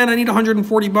 yo, man, I need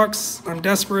 140 bucks. I'm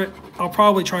desperate. I'll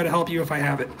probably try to help you if I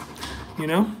have it, you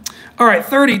know? All right,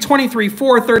 30, 23,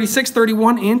 4, 36,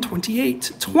 31, and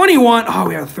 28. 21. Oh,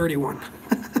 we have 31.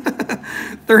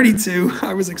 32.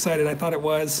 I was excited. I thought it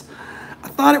was.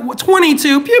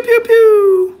 22. Pew, pew,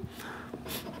 pew.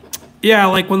 Yeah,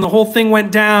 like when the whole thing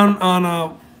went down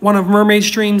on one of Mermaid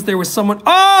streams, there was someone.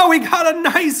 Oh, we got a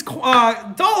nice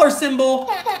dollar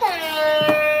symbol.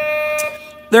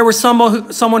 There was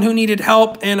someone who needed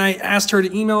help, and I asked her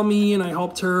to email me, and I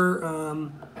helped her.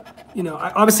 You know,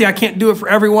 obviously I can't do it for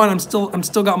everyone. I'm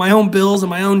still got my own bills and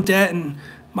my own debt and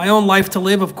my own life to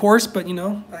live, of course. But you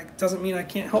know, that doesn't mean I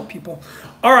can't help people.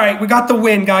 All right, we got the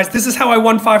win, guys. This is how I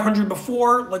won 500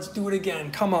 before. Let's do it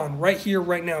again. Come on, right here,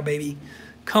 right now, baby.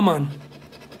 Come on.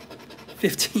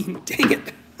 15. Dang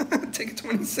it. Take it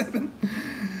 27.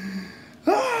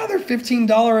 Ah, they're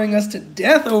 $15-ing us to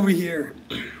death over here.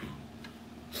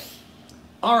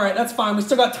 All right, that's fine. We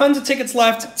still got tons of tickets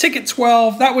left. Ticket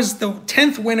 12, that was the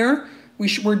 10th winner.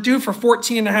 We're due for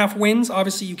 14.5 wins.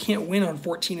 Obviously, you can't win on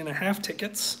 14.5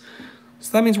 tickets.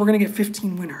 So that means we're going to get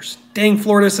 15 winners. Dang,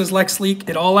 Florida, says Lex Leak.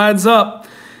 It all adds up.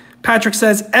 Patrick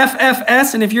says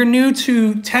FFS, and if you're new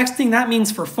to texting, that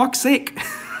means for fuck's sake.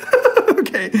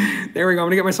 Okay, there we go. I'm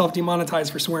going to get myself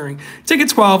demonetized for swearing. Ticket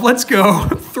 12, let's go.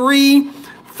 3,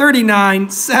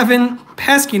 39, 7,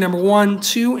 pesky number 1,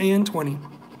 2, and 20.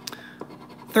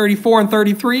 34 and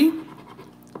 33,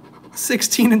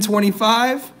 16 and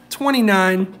 25,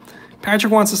 29.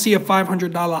 Patrick wants to see a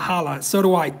 $500 holla. So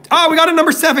do I. Oh, we got a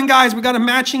number 7, guys. We got a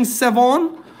matching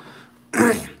 7.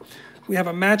 We have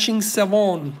a matching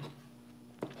 7.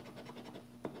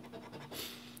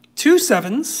 2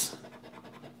 7s.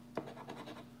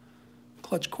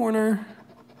 Clutch corner.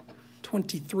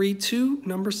 23, 2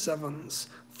 number 7s.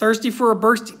 Thirsty for a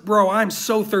bursty. Bro, I'm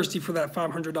so thirsty for that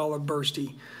 $500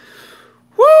 bursty.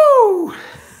 Woo!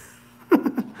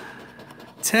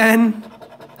 10,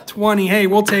 20. Hey,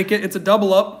 we'll take it. It's a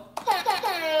double up.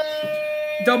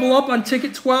 Double up on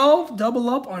ticket 12. Double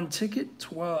up on ticket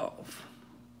 12.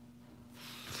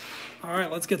 All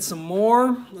right, let's get some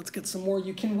more. Let's get some more.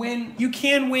 You can win. You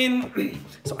can win.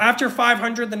 So after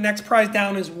 500, the next prize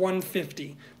down is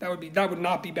 150. That would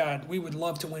not be bad. We would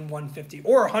love to win 150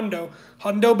 or a hundo.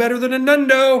 Hundo better than a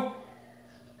nundo.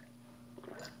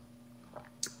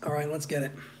 All right, let's get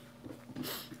it.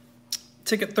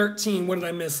 Ticket 13, what did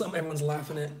I miss? Everyone's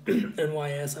laughing at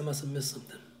NYS. I must have missed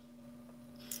something.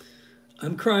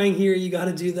 I'm crying here. You got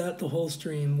to do that the whole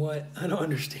stream. What? I don't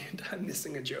understand. I'm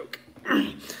missing a joke.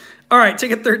 All right,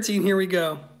 ticket 13, here we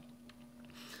go.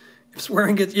 If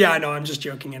swearing gets... Yeah, I know, I'm just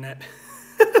joking in it.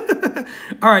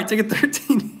 All right, ticket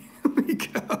 13, here we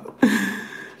go.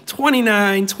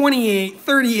 29, 28,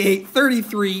 38,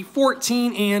 33,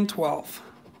 14, and 12.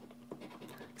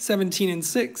 17 and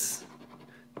 6,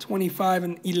 25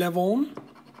 and 11,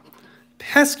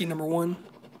 pesky number 1,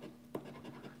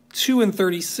 2 and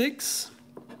 36,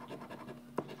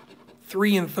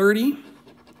 3 and 30,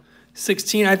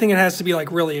 16. I think it has to be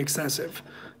like really excessive.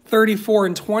 34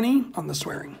 and 20 on the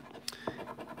swearing.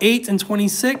 8 and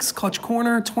 26, clutch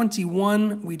corner.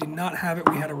 21, we did not have it.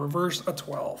 We had a reverse, a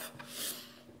 12.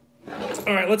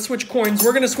 All right, let's switch coins.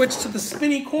 We're going to switch to the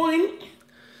spinny coin.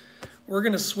 We're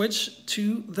going to switch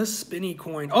to the spinny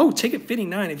coin. Oh, ticket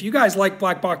 59. If you guys like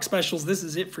black box specials, this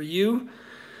is it for you.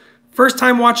 First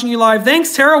time watching you live.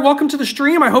 Thanks, Tara. Welcome to the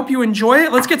stream. I hope you enjoy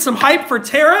it. Let's get some hype for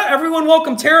Tara. Everyone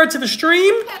welcome Tara to the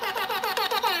stream.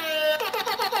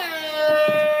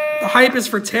 The hype is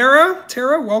for Tara.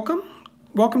 Tara, welcome.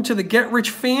 Welcome to the Get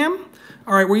Rich fam.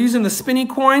 All right, we're using the spinny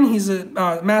coin. He's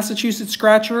a Massachusetts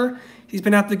scratcher. He's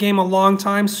been at the game a long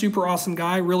time. Super awesome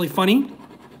guy. Really funny.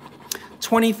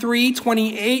 23,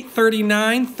 28,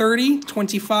 39, 30,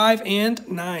 25, and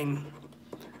 9.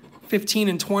 15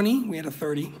 and 20, we had a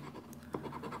 30.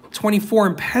 24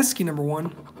 and pesky number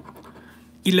 1.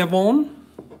 11.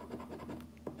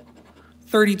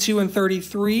 32 and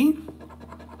 33.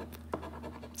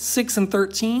 6 and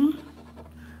 13.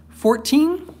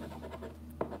 14.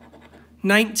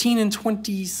 19 and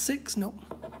 26, nope.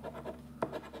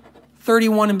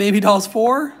 31 and Baby Dolls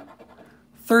 4.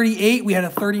 38, we had a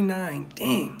 39.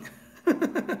 Dang.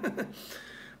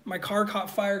 My car caught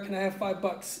fire. Can I have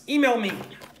 $5? Email me.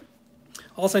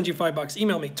 I'll send you $5.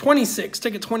 Email me. 26.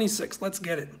 Ticket 26. Let's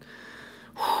get it.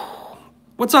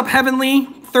 What's up, Heavenly?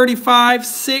 35,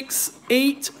 6,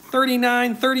 8,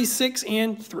 39, 36,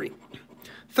 and 3.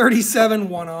 37,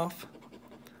 1 off.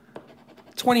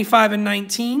 25 and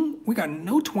 19. We got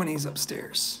no 20s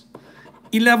upstairs.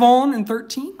 11 and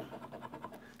 13.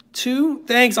 2.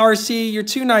 Thanks, RC. You're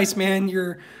too nice, man.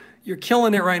 You're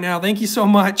killing it right now. Thank you so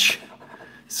much.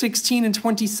 16 and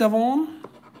 27.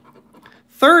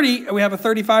 30. We have a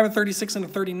 35, a 36, and a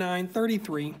 39.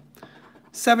 33.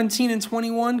 17 and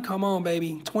 21. Come on,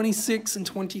 baby. 26 and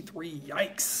 23.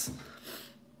 Yikes.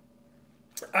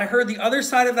 I heard the other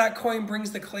side of that coin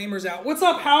brings the claimers out. What's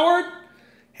up, Howard?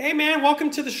 Hey, man. Welcome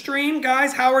to the stream,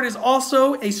 guys. Howard is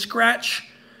also a scratch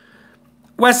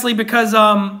Wesley because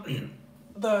on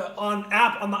the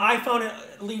iPhone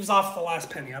it leaves off the last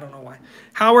penny. I don't know why.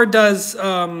 Howard does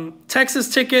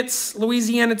Texas tickets,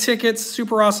 Louisiana tickets.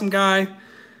 Super awesome guy.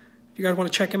 If you guys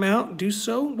want to check him out, do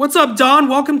so. What's up, Don?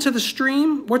 Welcome to the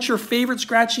stream. What's your favorite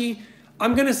scratchy?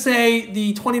 I'm gonna say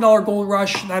the $20 Gold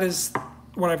Rush. That is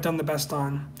what I've done the best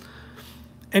on.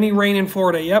 Any rain in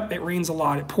Florida? Yep, it rains a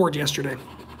lot. It poured yesterday.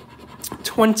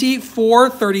 24,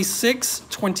 36,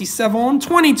 27,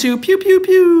 22. Pew, pew,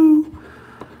 pew.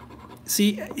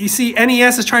 See, you see,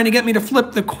 NES is trying to get me to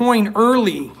flip the coin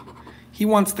early. He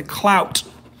wants the clout.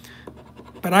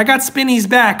 But I got Spinny's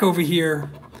back over here.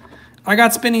 I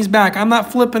got Spinny's back. I'm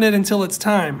not flipping it until it's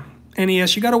time.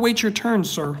 NES, you got to wait your turn,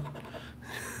 sir.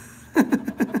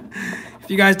 If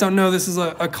you guys don't know, this is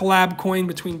a collab coin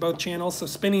between both channels. So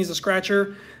Spinny's a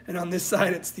scratcher, and on this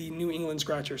side, it's the New England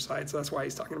scratcher side. So that's why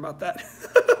he's talking about that.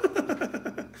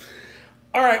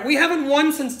 All right, we haven't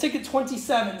won since ticket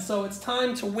 27, so it's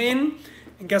time to win.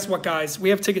 And guess what, guys? We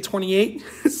have ticket 28.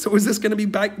 So is this going to be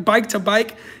bike to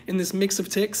bike in this mix of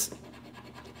ticks?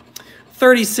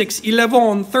 36,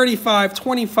 11, 35,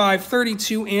 25,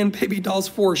 32, and Baby Dolls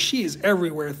 4. She is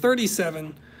everywhere.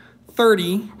 37,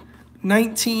 30,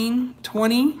 19,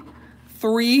 20,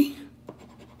 3,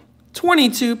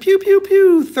 22, pew, pew,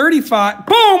 pew, 35.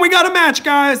 Boom, we got a match,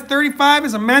 guys. 35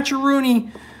 is a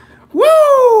match-a-rooney.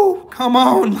 Woo! Come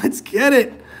on, let's get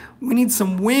it. We need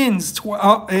some wins.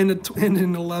 And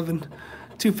an 11.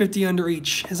 250 under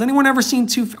each. Has anyone ever seen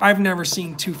I've never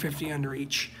seen 250 under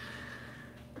each.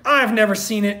 I've never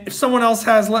seen it. If someone else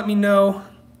has, let me know.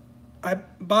 I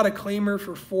bought a claimer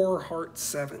for 4 heart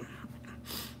 7.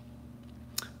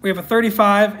 We have a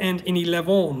 35 and an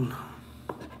 11.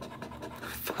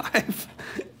 5.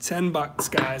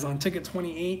 $10, guys, on ticket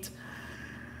 28.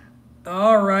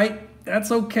 All right.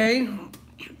 That's okay.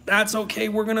 That's okay.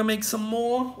 We're going to make some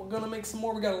more. We're going to make some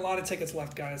more. We got a lot of tickets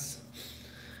left, guys.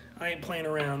 I ain't playing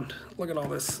around. Look at all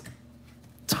this.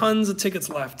 Tons of tickets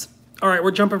left. All right,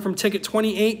 we're jumping from ticket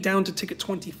 28 down to ticket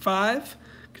 25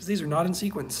 because these are not in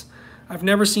sequence. I've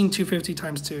never seen 250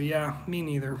 times 2. Yeah, me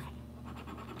neither.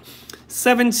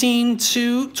 17,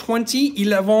 2, 20,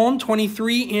 11,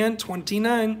 23, and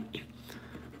 29.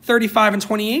 35 and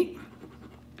 28.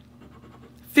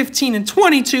 15 and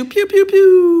 22. Pew, pew,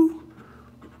 pew.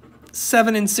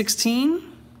 7 and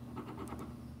 16.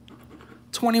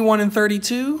 21 and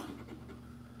 32.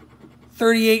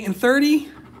 38 and 30.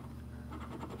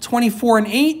 24 and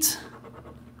 8.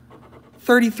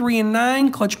 33 and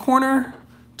 9. Clutch corner.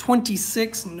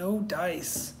 26. No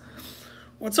dice.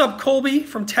 What's up, Colby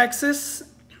from Texas?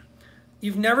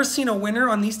 You've never seen a winner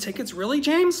on these tickets? Really,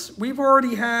 James? We've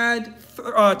already had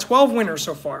 12 winners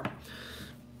so far.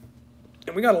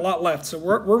 And we got a lot left, so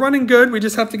we're running good. We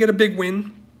just have to get a big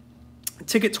win.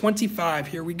 Ticket 25,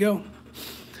 here we go.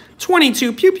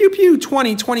 22, pew, pew, pew,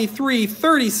 20, 23,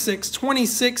 36,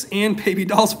 26, and Baby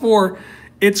Dolls 4.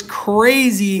 It's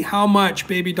crazy how much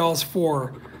Baby Dolls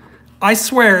 4. I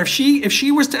swear, if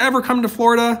she was to ever come to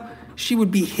Florida, she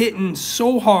would be hitting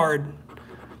so hard.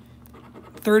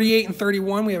 38 and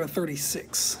 31, we have a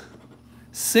 36.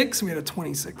 6, we had a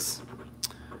 26.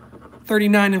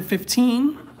 39 and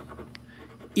 15.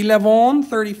 11,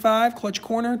 35, clutch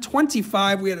corner.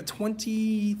 25, we had a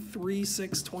 23,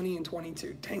 6, 20, and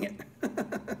 22. Dang it.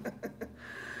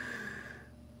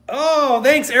 Oh,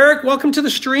 thanks, Eric. Welcome to the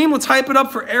stream. Let's hype it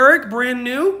up for Eric, brand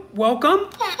new. Welcome.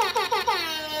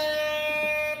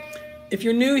 If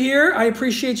you're new here, I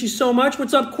appreciate you so much.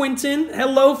 What's up, Quentin?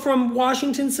 Hello from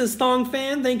Washington, says Thong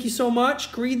Fan. Thank you so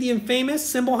much. Greed the Infamous,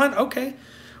 Symbol Hunt. Okay,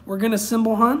 we're going to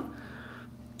Symbol Hunt.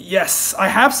 Yes, I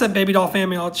have said Baby Doll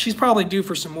Family. She's probably due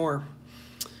for some more.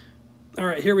 All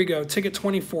right, here we go. Ticket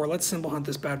 24. Let's Symbol Hunt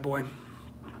this bad boy.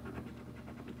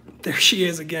 There she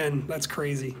is again. That's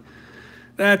crazy.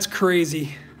 That's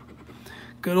crazy.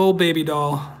 Good old Baby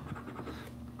Doll.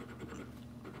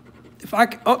 If I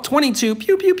 22,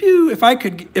 pew pew pew. If I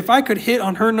could hit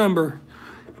on her number,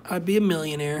 I'd be a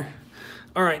millionaire.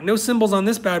 All right, no symbols on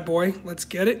this bad boy. Let's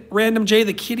get it. Random J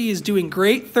the Kitty is doing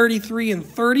great. 33 and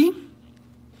 30.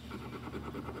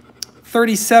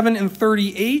 37 and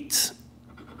 38.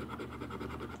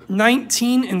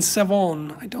 19 and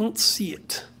 7. I don't see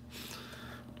it.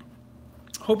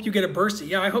 Hope you get a bursty.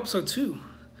 Yeah, I hope so too.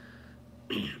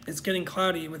 It's getting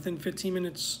cloudy. Within 15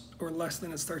 minutes or less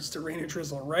than it starts to rain or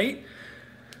drizzle, right?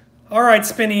 All right,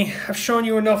 Spinny, I've shown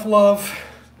you enough love.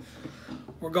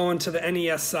 We're going to the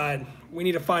NES side. We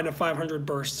need to find a 500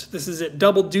 burst. This is it.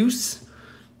 Double Deuce.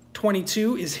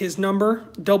 22 is his number.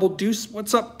 Double Deuce.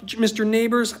 What's up, Mr.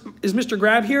 Neighbors? Is Mr.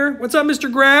 Grab here? What's up,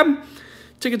 Mr. Grab?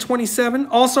 Ticket 27.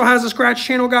 Also has a Scratch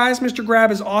channel, guys. Mr.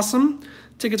 Grab is awesome.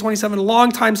 Ticket 27,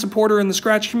 longtime supporter in the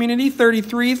Scratch community.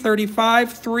 33,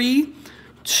 35, 3,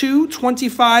 2,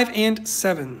 25, and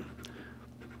 7.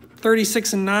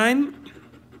 36 and 9.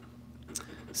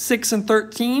 6 and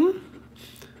 13.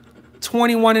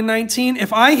 21 and 19.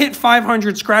 If I hit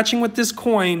 500 scratching with this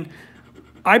coin,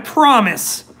 I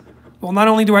promise, well, not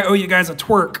only do I owe you guys a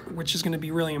twerk, which is going to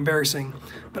be really embarrassing,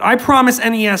 but I promise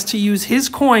NES to use his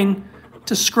coin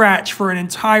to scratch for an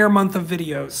entire month of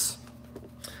videos.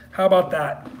 How about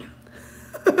that?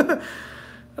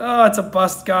 Oh, it's a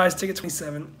bust, guys. Ticket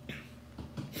 27.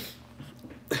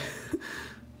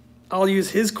 I'll use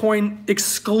his coin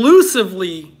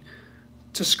exclusively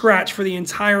to scratch for the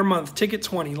entire month. Ticket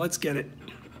 20. Let's get it.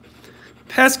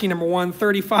 Pesky number 1,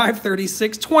 35,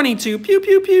 36, 22, pew,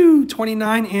 pew, pew,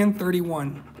 29 and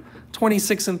 31.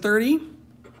 26 and 30.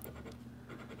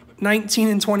 19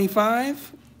 and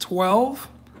 25. 12.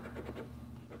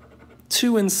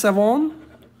 2 and 7.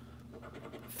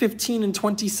 15 and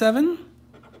 27.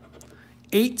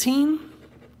 18.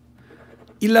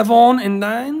 11 and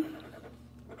 9.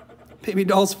 Baby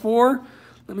Dolls 4.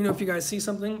 Let me know if you guys see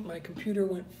something. My computer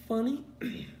went funny.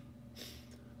 My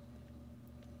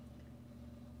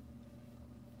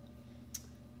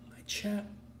chat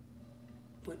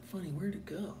went funny. Where'd it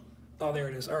go? Oh, there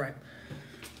it is. All right.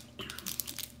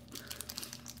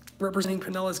 Representing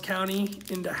Pinellas County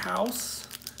in the house.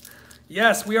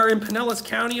 Yes, we are in Pinellas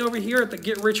County over here at the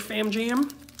Get Rich Fam Jam.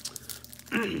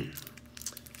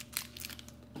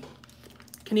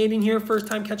 Canadian here, first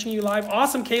time catching you live.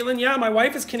 Awesome, Caitlin. Yeah, my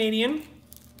wife is Canadian.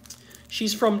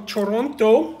 She's from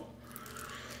Toronto.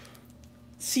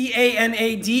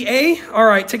 C-A-N-A-D-A. All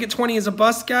right, ticket 20 is a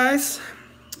bust, guys.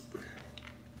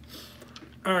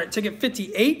 All right, ticket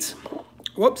 58.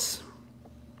 Whoops.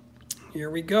 Here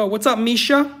we go. What's up,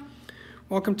 Misha?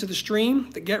 Welcome to the stream.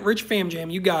 The Get Rich Fam Jam.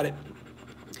 You got it.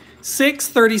 6,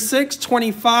 36,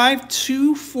 25,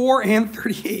 2, 4, and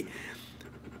 38.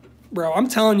 Bro, I'm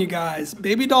telling you guys,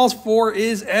 Baby Dolls 4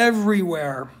 is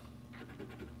everywhere.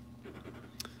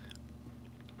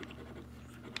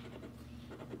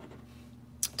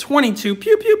 $22.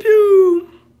 Pew, pew, pew.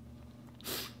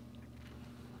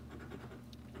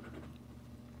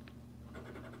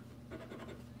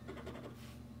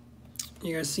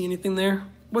 You guys see anything there?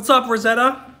 What's up,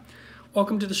 Rosetta?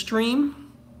 Welcome to the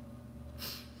stream.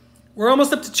 We're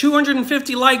almost up to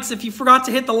 250 likes. If you forgot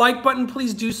to hit the like button,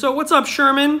 please do so. What's up,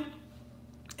 Sherman?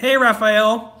 Hey,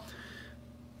 Raphael.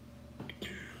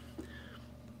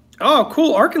 Oh,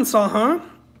 cool. Arkansas, huh?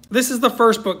 This is the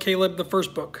first book, Caleb, the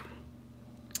first book.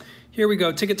 Here we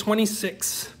go. Ticket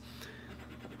 26.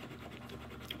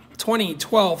 20,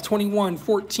 12, 21,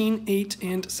 14, 8,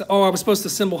 and... Oh, I was supposed to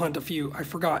symbol hunt a few. I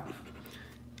forgot.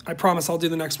 I promise I'll do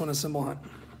the next one a symbol hunt.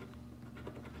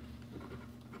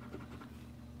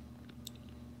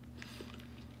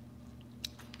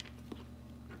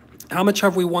 How much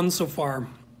have we won so far?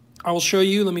 I will show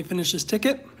you. Let me finish this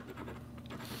ticket.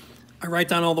 I write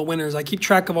down all the winners. I keep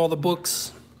track of all the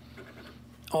books.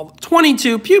 All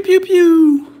 22. Pew, pew,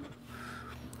 pew.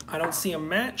 I don't see a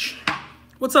match.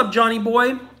 What's up, Johnny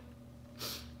boy?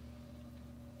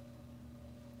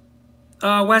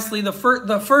 Wesley,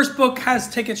 the first book has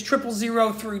tickets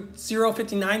 000 through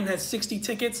 059 and has 60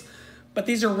 tickets, but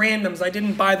these are randoms. I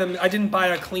didn't buy them. I didn't buy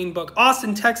a clean book.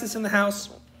 Austin, Texas in the house.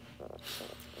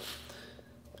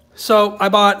 So I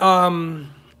bought,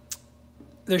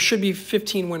 there should be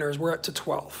 15 winners. We're up to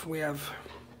 12. We have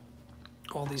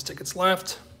all these tickets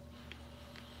left.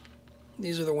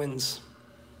 These are the wins.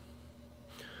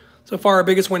 So far, our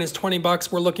biggest win is 20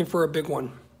 bucks. We're looking for a big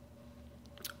one.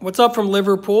 What's up from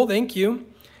Liverpool? Thank you.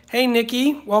 Hey,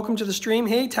 Nikki. Welcome to the stream.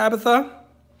 Hey, Tabitha.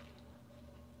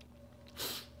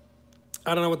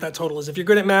 I don't know what that total is. If you're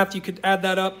good at math, you could add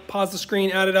that up. Pause the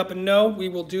screen, add it up, and no, we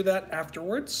will do that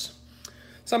afterwards.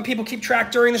 Some people keep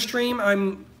track during the stream.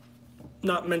 I'm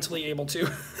not mentally able to.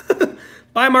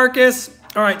 Bye, Marcus.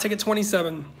 All right, ticket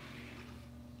 27.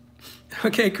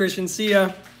 Okay, Christian, see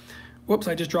ya. Whoops,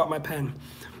 I just dropped my pen.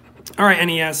 All right,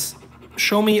 NES.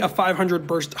 Show me a 500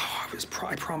 burst. Oh,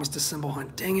 I promised a symbol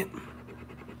hunt. Dang it.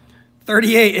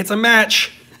 38. It's a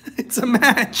match. It's a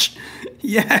match.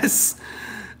 Yes.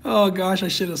 Oh, gosh, I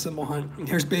should have symbol hunt.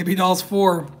 Here's Baby Dolls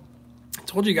 4. I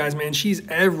told you guys, man, she's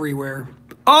everywhere.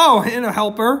 Oh, and a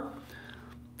helper.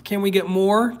 Can we get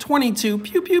more? 22.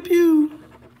 Pew, pew, pew.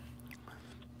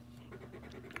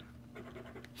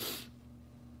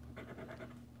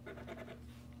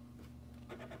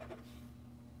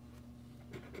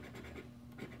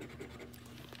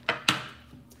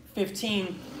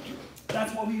 $15.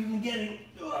 That's what we've been getting.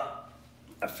 Ugh.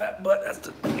 A fat butt has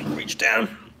to reach down.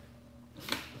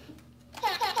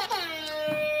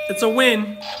 It's a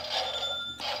win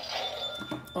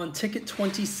on ticket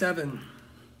 27.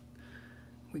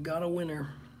 We got a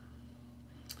winner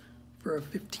for a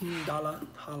 $15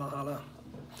 holla holla.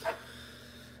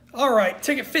 All right,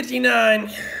 ticket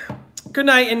 59. Good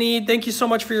night, Anid. Thank you so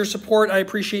much for your support. I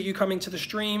appreciate you coming to the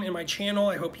stream and my channel.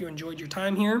 I hope you enjoyed your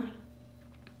time here.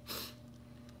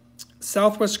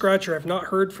 Southwest Scratcher, I've not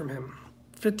heard from him.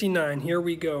 59, here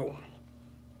we go.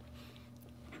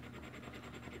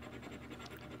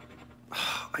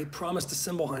 I promised a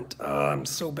symbol hunt. I'm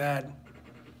so bad.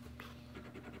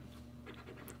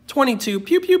 22,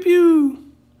 pew, pew,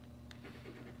 pew.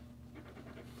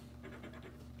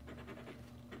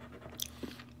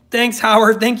 Thanks,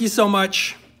 Howard. Thank you so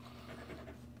much.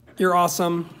 You're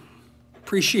awesome.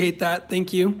 Appreciate that.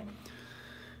 Thank you.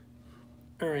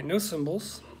 All right, no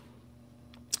symbols.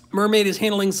 Mermaid is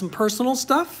handling some personal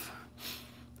stuff,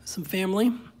 some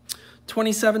family.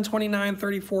 27, 29,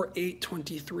 34, 8,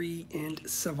 23, and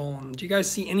 7. Do you guys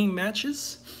see any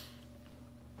matches?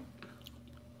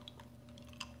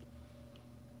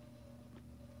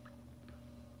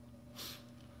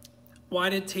 Why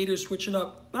did Tater switch it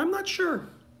up? I'm not sure.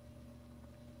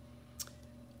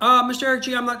 Mr. Eric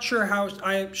G, I'm not sure how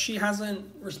she hasn't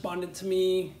responded to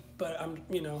me, but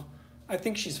I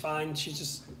think she's fine. She's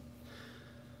just,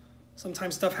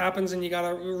 sometimes stuff happens and you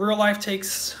gotta, real life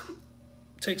takes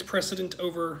precedent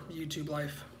over YouTube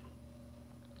life.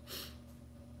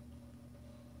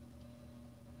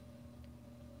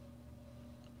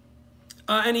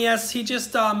 NES, he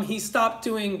just, he stopped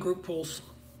doing group pools.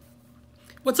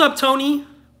 What's up, Tony?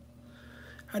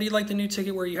 How do you like the new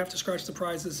ticket where you have to scratch the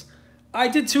prizes? I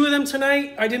did 2 of them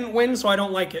tonight. I didn't win, so I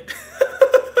don't like it.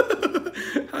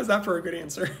 How's that for a good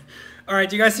answer? All right,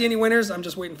 do you guys see any winners? I'm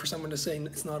just waiting for someone to say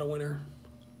it's not a winner.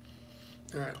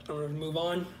 All right, I'm gonna move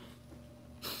on.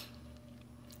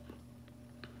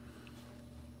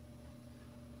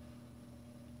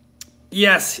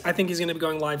 Yes, I think he's gonna be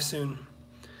going live soon.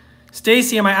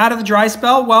 Stacy, am I out of the dry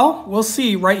spell? Well, we'll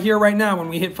see right here, right now, when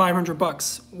we hit 500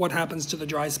 bucks, what happens to the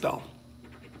dry spell.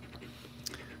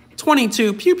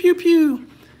 22, pew, pew, pew.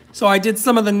 So I did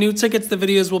some of the new tickets. The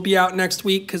videos will be out next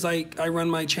week because I run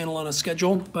my channel on a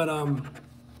schedule, but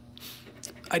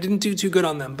I didn't do too good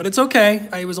on them, but it's okay.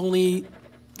 I was only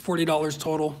 $40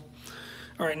 total.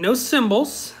 All right, no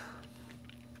symbols.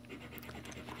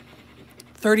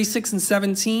 36 and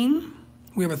 17.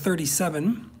 We have a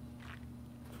 37.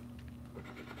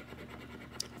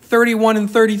 31 and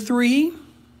 33.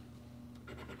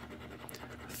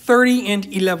 30 and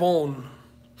 11.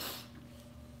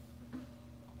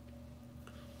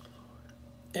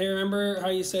 Hey, remember how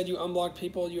you said you unblocked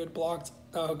people you had blocked?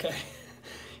 Oh, okay.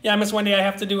 Yeah, Miss Wendy, I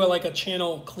have to do a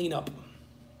channel cleanup.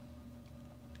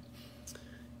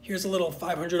 Here's a little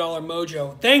 $500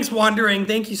 mojo. Thanks, Wandering.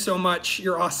 Thank you so much.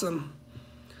 You're awesome.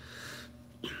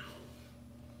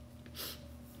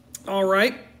 All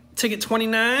right. Ticket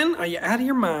 29. Are you out of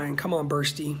your mind? Come on,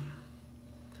 Bursty.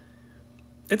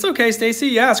 It's okay, Stacy.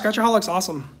 Yeah, Scratchaholic's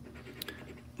awesome.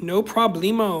 No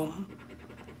problemo.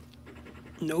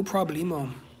 No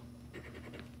problemo.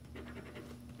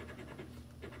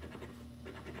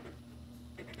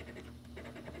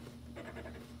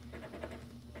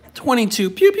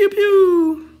 $22. Pew, pew,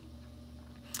 pew.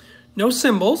 No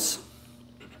symbols.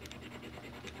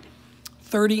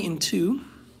 30 and 2.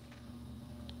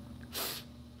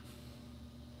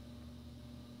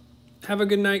 Have a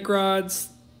good night, Grods.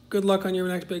 Good luck on your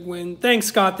next big win. Thanks,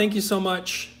 Scott. Thank you so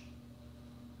much.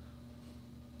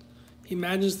 He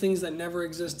imagines things that never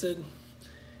existed.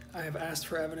 I have asked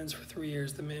for evidence for 3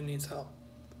 years. The man needs help.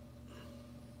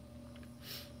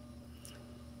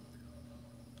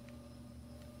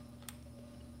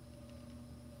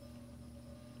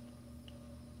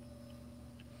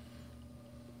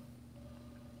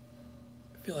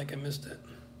 I feel like I missed it.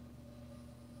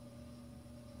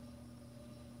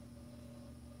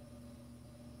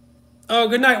 Oh,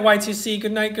 good night, Y2C.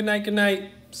 Good night, good night, good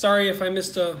night. Sorry if I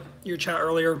missed your chat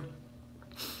earlier.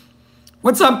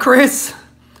 What's up, Chris?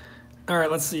 All right,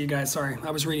 let's see you guys. Sorry,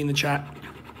 I was reading the chat.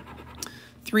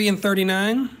 3 and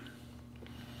 39.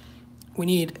 We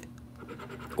need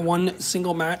one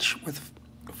single match with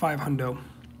 5 hundo.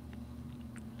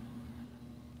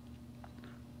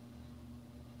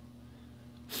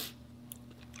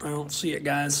 don't see it,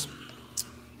 guys.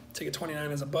 Ticket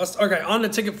 29 is a bust. Okay, on to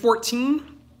ticket 14.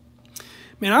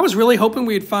 Man, I was really hoping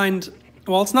we'd find...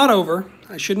 Well, it's not over.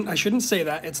 I shouldn't say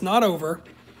that. It's not over.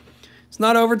 It's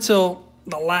not over till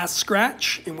the last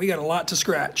scratch, and we got a lot to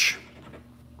scratch.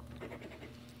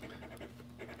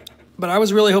 But I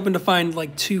was really hoping to find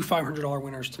like 2 $500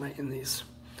 winners tonight in these.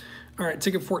 All right,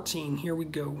 ticket 14. Here we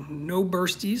go. No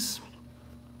bursties.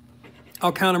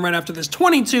 I'll count them right after this.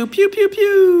 22. Pew, pew,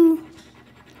 pew.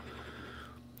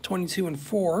 22 and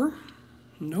 4.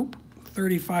 Nope.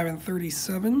 35 and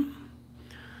 37.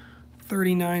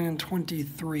 39 and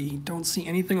 23. Don't see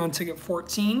anything on ticket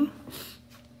 14.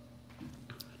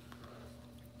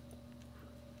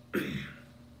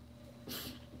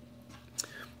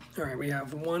 All right, we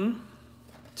have 1,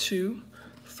 2,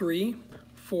 3,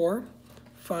 4,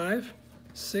 5,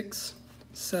 6,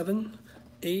 7,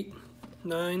 8,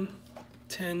 9,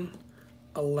 10,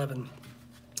 11.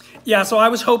 Yeah, so I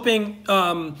was hoping,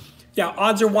 yeah,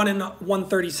 odds are 1 in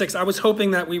 136. I was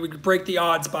hoping that we would break the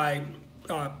odds by,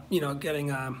 you know,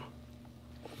 getting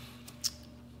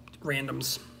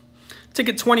randoms.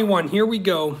 Ticket 21, here we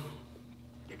go.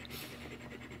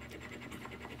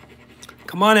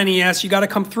 Come on, NES, you got to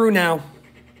come through now.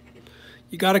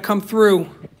 You got to come through.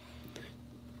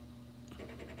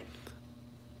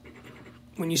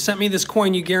 When you sent me this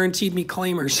coin, you guaranteed me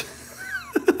claimers.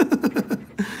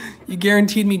 You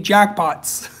guaranteed me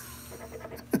jackpots.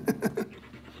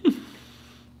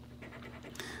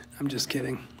 I'm just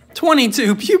kidding.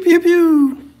 22, pew, pew,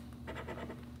 pew.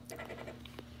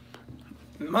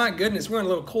 My goodness, we're on a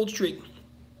little cold streak.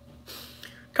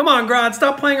 Come on, Grod,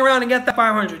 stop playing around and get that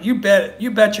 500. You bet it.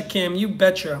 You betcha, Kim. You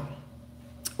betcha.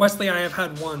 Wesley, I have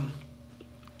had 1.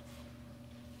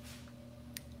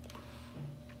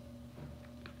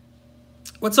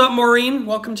 What's up, Maureen?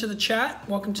 Welcome to the chat.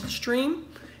 Welcome to the stream.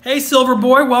 Hey, Silver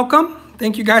Boy, welcome.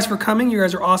 Thank you guys for coming. You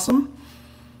guys are awesome.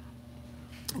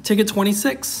 Ticket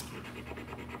 26.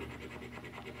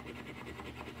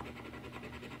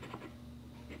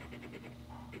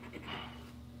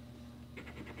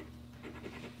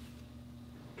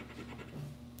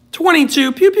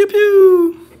 $22, pew, pew,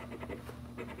 pew.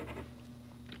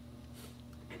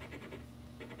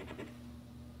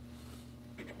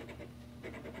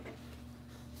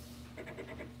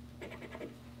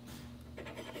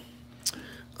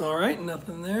 All right,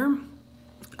 nothing there.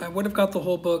 I would have got the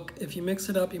whole book. If you mix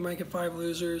it up, you might get 5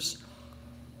 losers.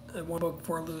 I have 1 book,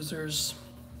 4 losers.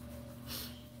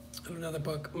 And another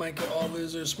book, might get all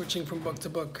losers, switching from book to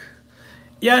book.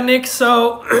 Yeah, Nick,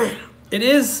 so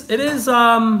it's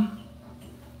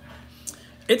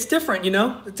different, you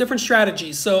know, different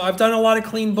strategies. So I've done a lot of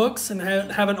clean books and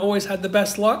haven't always had the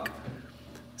best luck.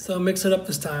 So mix it up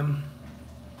this time.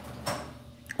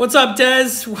 What's up,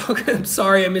 Dez? Welcome.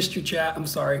 Sorry I missed your chat. I'm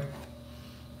sorry.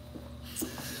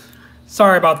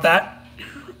 Sorry about that.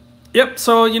 Yep,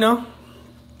 so, you know,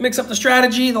 mix up the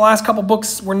strategy. The last couple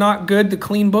books were not good, the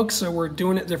clean books, so we're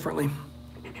doing it differently.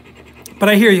 But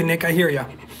I hear you, Nick. I hear you.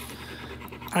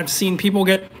 I've seen people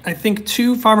get, I think,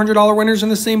 2 $500 winners in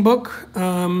the same book.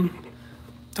 Don't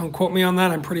quote me on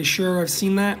that. I'm pretty sure I've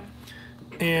seen that.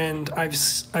 And I've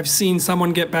seen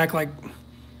someone get back like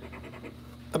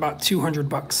about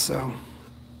 $200, so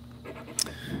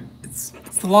it's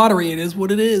the lottery. It is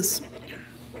what it is.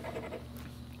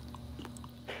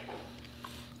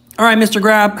 All right, Mr.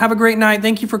 Grab, have a great night.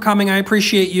 Thank you for coming. I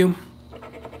appreciate you.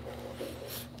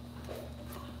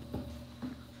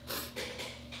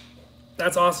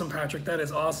 That's awesome, Patrick. That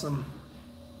is awesome.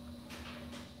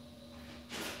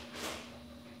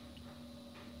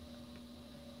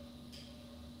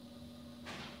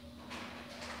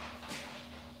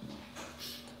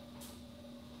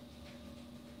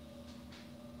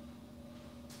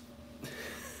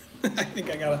 I think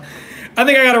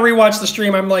I gotta rewatch the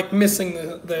stream. I'm like missing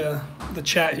the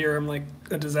chat here. I'm like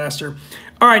a disaster.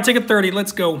 All right, take a 30.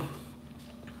 Let's go.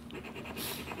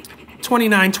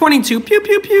 29, 22, pew,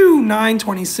 pew, pew. 9,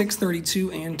 26,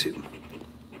 32, and 2.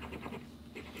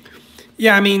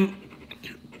 Yeah, I mean,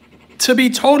 to be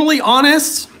totally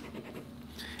honest,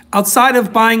 outside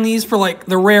of buying these for like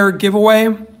the rare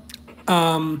giveaway,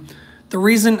 the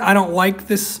reason I don't like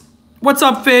this, what's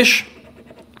up, Fish?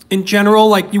 In general,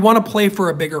 like, you want to play for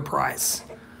a bigger prize.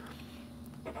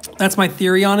 That's my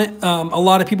theory on it. A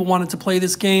lot of people wanted to play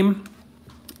this game.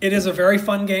 It is a very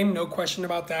fun game, no question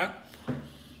about that.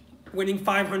 Winning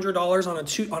 $500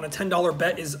 on a $10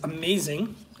 bet is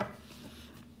amazing.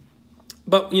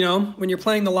 But, you know, when you're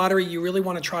playing the lottery, you really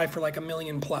want to try for like $1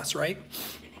 million plus, right?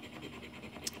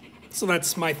 So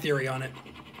that's my theory on it.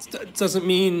 It doesn't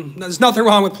mean, there's nothing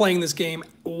wrong with playing this game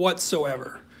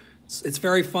whatsoever. It's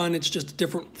very fun. It's just a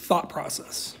different thought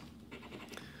process.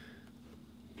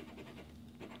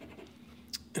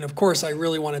 And of course, I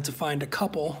really wanted to find a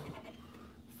couple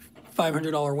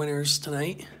 $500 winners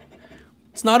tonight.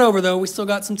 It's not over though. We still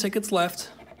got some tickets left.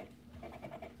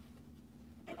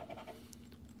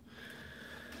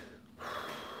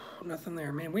 Nothing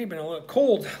there, man. We've been a little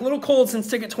cold since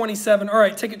ticket 27. All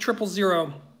right, ticket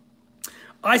 000.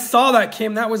 I saw that,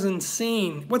 Kim. That was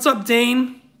insane. What's up,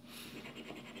 Dane?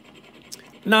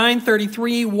 9,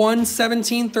 33, 1,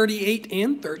 17, 38,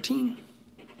 and 13.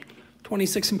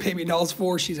 26 and baby dolls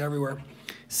 4. She's everywhere.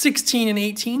 16 and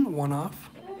 18. 1 off.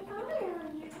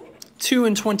 2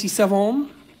 and 27.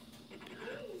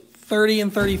 30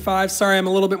 and 35. Sorry, I'm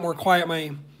a little bit more quiet.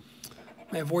 My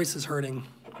voice is hurting.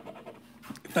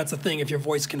 If that's a thing, if your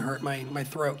voice can hurt my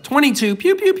throat. 22.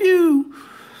 Pew, pew, pew.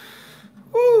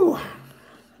 Woo.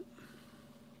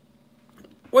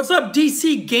 What's up,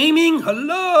 DC Gaming?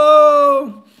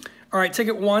 Hello. All right,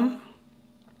 ticket 1.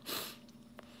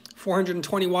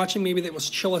 420 watching. Maybe that was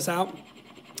chill us out.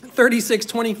 36,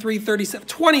 23, 37,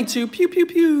 22. Pew, pew,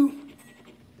 pew.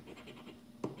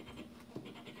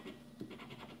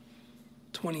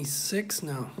 26?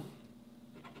 No.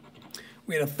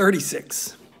 We had a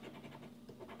 36.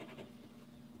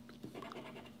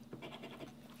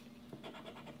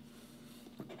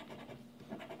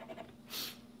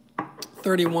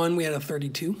 31, we had a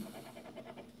 32.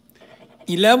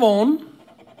 11,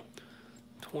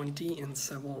 20, and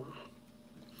 7.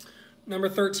 Number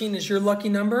 13 is your lucky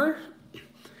number.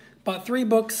 Bought 3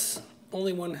 books,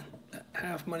 only won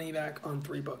half money back on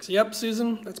 3 books. Yep,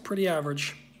 Susan, that's pretty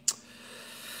average.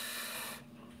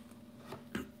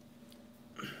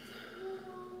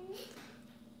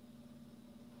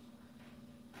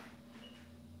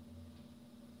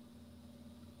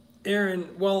 Aaron,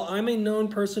 well, I'm a known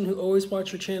person who always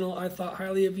watched your channel. I thought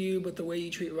highly of you, but the way you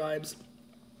treat vibes.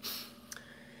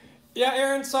 Yeah,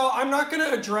 Aaron, so I'm not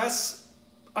gonna address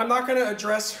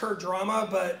her drama,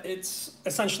 but it's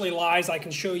essentially lies. I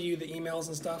can show you the emails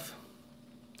and stuff.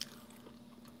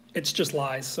 It's just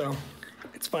lies, so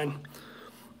it's fine.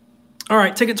 All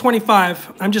right, ticket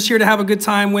 25. I'm just here to have a good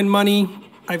time, win money.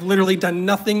 I've literally done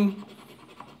nothing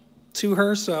to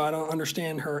her, so I don't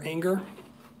understand her anger.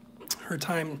 Her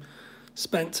time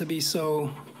spent to be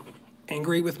so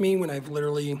angry with me when I've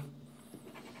literally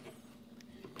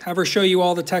have her show you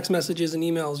all the text messages and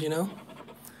emails, you know?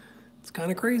 It's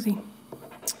kind of crazy.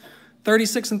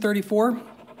 36 and 34.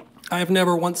 I have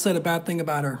never once said a bad thing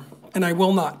about her, and I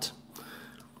will not.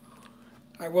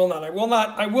 I will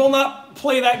not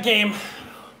play that game.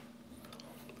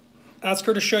 Ask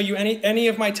her to show you any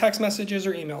of my text messages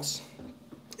or emails,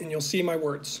 and you'll see my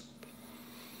words.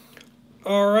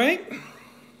 All right.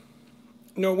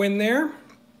 No win there.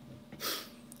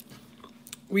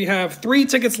 We have 3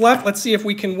 tickets left. Let's see if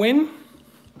we can win.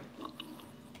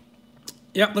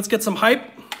 Yep, let's get some hype.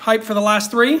 Hype for the last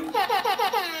 3.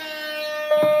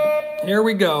 Here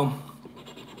we go.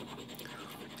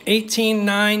 18,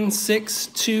 9, 6,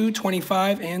 2,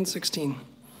 25, and 16.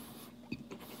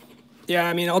 Yeah,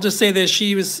 I mean, I'll just say this.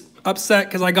 She was upset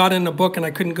because I got in a book and I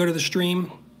couldn't go to the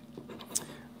stream.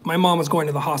 My mom was going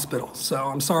to the hospital, so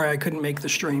I'm sorry I couldn't make the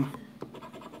stream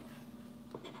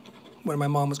when my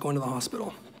mom was going to the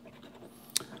hospital.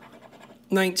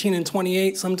 19 and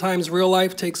 28, sometimes real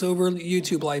life takes over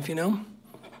YouTube life, you know?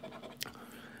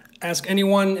 Ask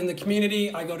anyone in the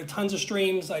community. I go to tons of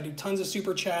streams. I do tons of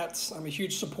super chats. I'm a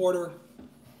huge supporter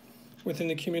within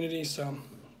the community, so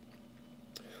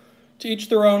to each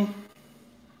their own.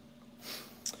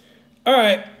 All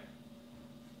right.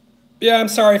 Yeah, I'm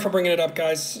sorry for bringing it up,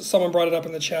 guys. Someone brought it up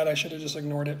in the chat. I should have just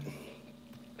ignored it.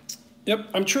 Yep,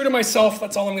 I'm true to myself.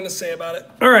 That's all I'm going to say about it.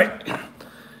 All right.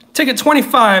 Ticket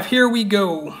 25. Here we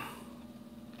go.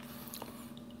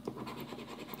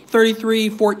 33,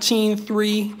 14,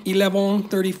 3, 11,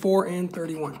 34, and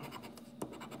 31.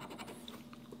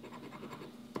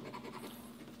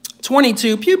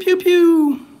 22. Pew, pew,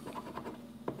 pew.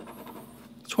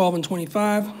 12 and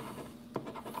 25.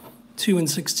 2 and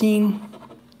 16.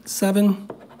 7,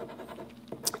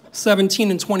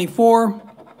 17 and 24,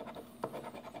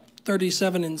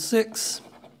 37 and 6,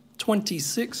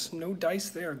 26, no dice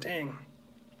there, dang.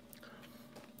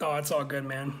 Oh, it's all good,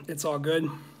 man. It's all good.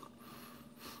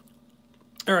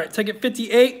 All right, ticket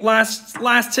 58,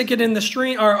 last ticket in the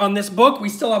stream, or on this book. We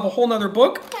still have a whole nother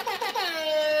book.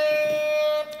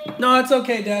 No, it's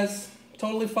okay, Des.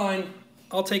 Totally fine.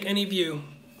 I'll take any view.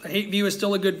 A hate view is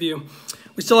still a good view.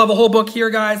 We still have a whole book here,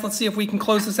 guys. Let's see if we can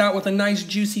close this out with a nice,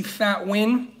 juicy, fat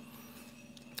win.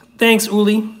 Thanks,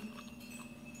 Uli.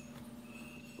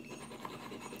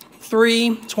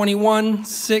 3, 21,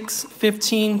 6,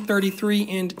 15, 33,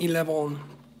 and 11.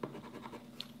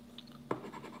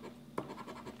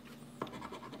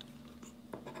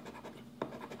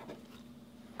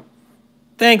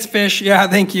 Thanks, Fish. Yeah,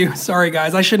 thank you. Sorry,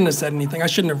 guys. I shouldn't have said anything. I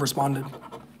shouldn't have responded.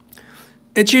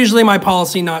 It's usually my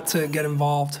policy not to get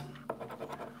involved.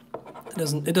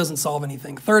 It doesn't solve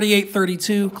anything.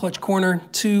 38-32, clutch corner,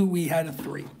 2, we had a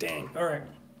 3. Dang, all right.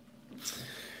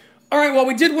 All right, well,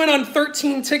 we did win on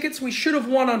 13 tickets. We should have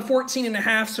won on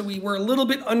 14.5, so we were a little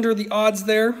bit under the odds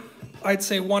there. I'd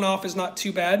say 1 off is not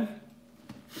too bad.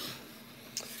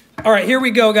 All right, here we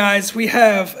go, guys. We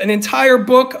have an entire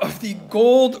book of the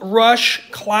Gold Rush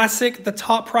Classic. The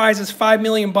top prize is $5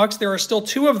 million. There are still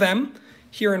 2 of them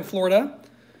here in Florida.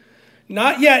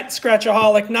 Not yet,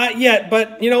 Scratchaholic, not yet.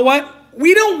 But you know what?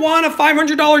 We don't want a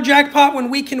 $500 jackpot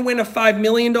when we can win a $5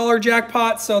 million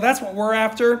jackpot. So that's what we're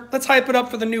after. Let's hype it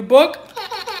up for the new book.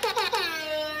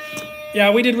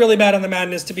 Yeah, we did really bad on the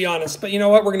madness, to be honest. But you know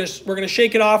what? We're gonna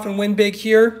shake it off and win big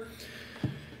here.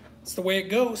 It's the way it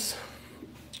goes.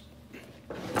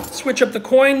 Switch up the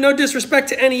coin. No disrespect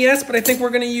to NES, but I think we're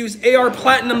gonna use AR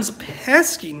Platinum's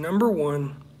pesky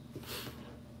 #1.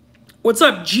 What's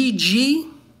up,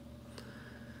 GG?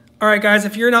 All right, guys,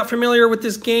 if you're not familiar with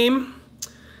this game,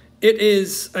 it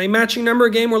is a matching number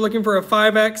game. We're looking for a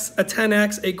 5X, a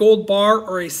 10X, a gold bar,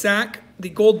 or a sack. The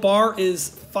gold bar is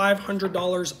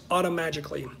 $500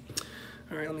 automatically.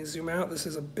 All right, let me zoom out. This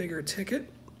is a bigger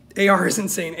ticket. AR is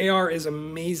insane. AR is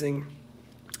amazing.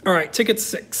 All right, ticket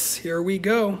 6. Here we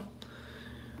go.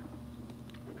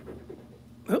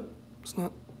 Oh,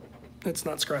 it's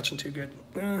not scratching too good.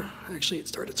 Actually, it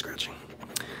started scratching.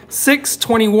 6,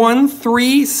 21,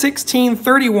 3, 16,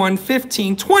 31,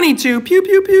 15, 22, pew,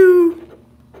 pew, pew.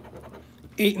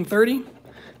 8 and 30.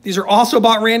 These are also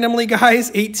bought randomly, guys.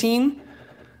 18.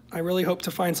 I really hope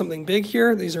to find something big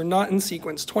here. These are not in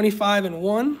sequence. 25 and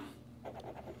 1.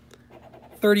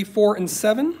 34 and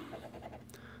 7.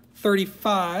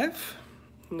 35.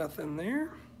 Nothing there.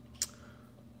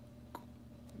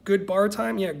 Good bar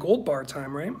time. Yeah, gold bar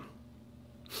time, right?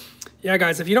 Yeah,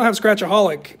 guys, if you don't have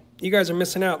Scratchaholic, you guys are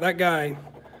missing out. That guy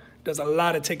does a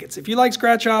lot of tickets. If you like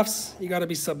scratch-offs, you got to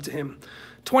be subbed to him.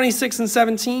 26 and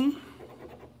 17.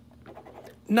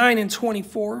 9 and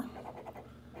 24.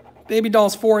 Baby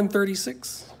Dolls 4 and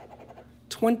 36.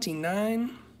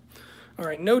 29. All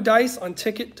right, no dice on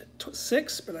ticket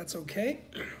 6, but that's okay.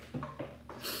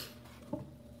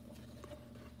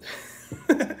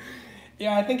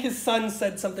 Yeah, I think his son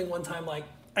said something one time like,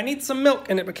 I need some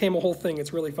milk, and it became a whole thing.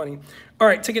 It's really funny. All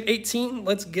right, ticket 18.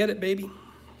 Let's get it, baby.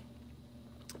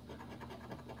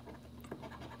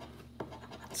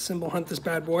 Symbol hunt this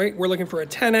bad boy. We're looking for a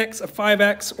 10X, a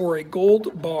 5X, or a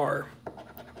gold bar.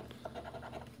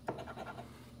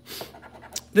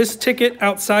 This ticket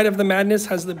outside of the madness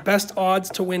has the best odds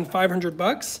to win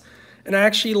 $500. And I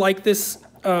actually like this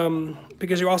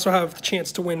because you also have the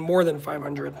chance to win more than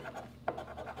 500.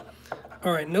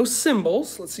 All right, no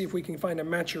symbols. Let's see if we can find a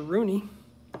match-a-rooney.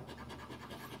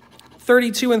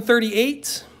 32 and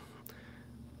 38.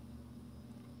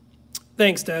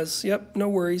 Thanks, Des. Yep, no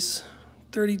worries.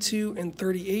 32 and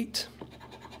 38.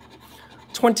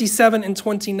 27 and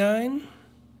 29.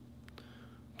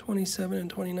 27 and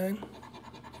 29.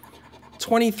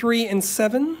 23 and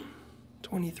 7.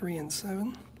 23 and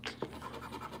 7.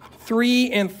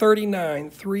 3 and 39.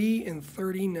 3 and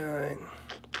 39.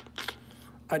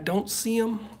 I don't see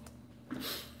them.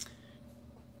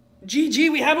 GG,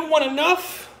 we haven't won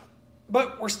enough,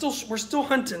 but we're still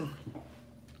hunting.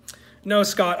 No,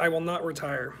 Scott, I will not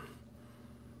retire.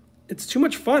 It's too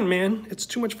much fun, man. It's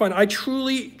too much fun. I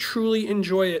truly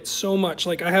enjoy it so much.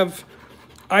 Like I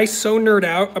so nerd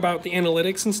out about the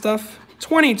analytics and stuff.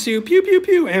 22, pew pew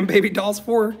pew, and Baby Dolls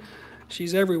 4.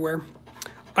 She's everywhere.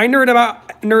 I nerd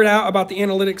out about the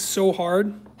analytics so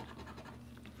hard.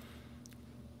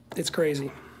 It's crazy.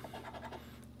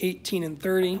 18 and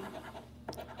 30,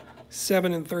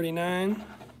 7 and 39,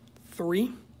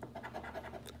 3,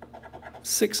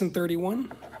 6 and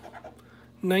 31,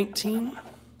 19,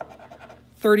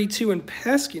 32 and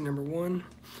pesky #1.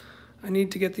 I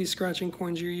need to get these scratching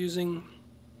coins you're using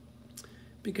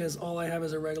because all I have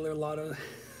is a regular lotto.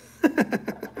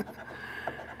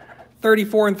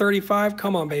 34 and 35,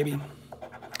 come on, baby.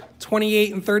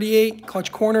 28 and 38,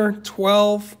 clutch corner,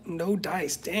 12, no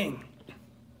dice, dang.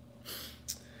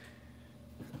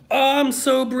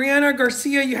 So Brianna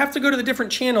Garcia, you have to go to the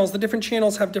different channels. The different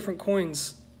channels have different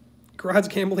coins. Garage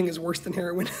gambling is worse than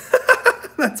heroin.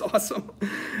 That's awesome.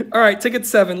 All right, ticket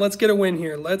 7. Let's get a win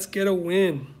here. Let's get a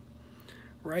win.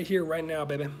 Right here, right now,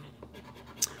 baby.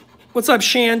 What's up,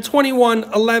 Shan? 21,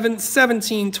 11,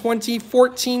 17, 20,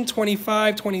 14,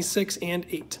 25, 26, and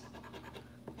 8.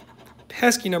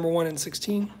 Pesky #1 and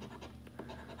 16.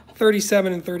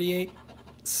 37 and 38.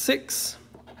 6.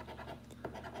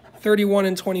 31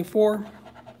 and 24.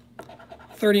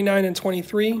 39 and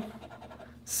 23,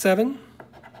 7,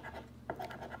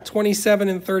 27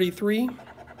 and 33,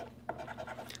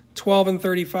 12 and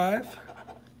 35.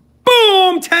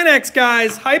 Boom! 10x,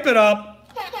 guys. Hype it up.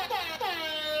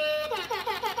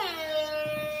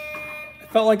 I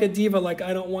felt like a diva, like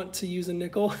I don't want to use a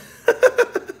nickel.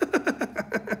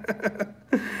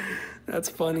 That's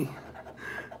funny.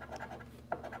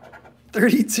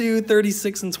 32,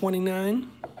 36, and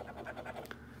 29.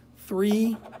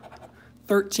 3,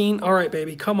 13. All right,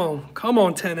 baby. Come on. Come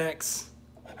on, 10x.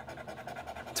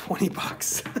 20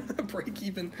 bucks. Break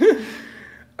even.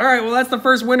 All right, well, that's the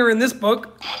first winner in this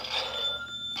book.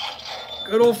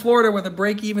 Good old Florida with a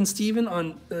break-even Steven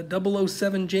on the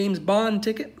 007 James Bond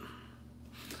ticket.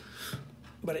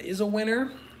 But it is a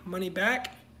winner. Money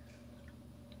back.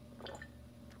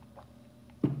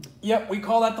 Yep, we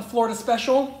call that the Florida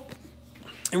special.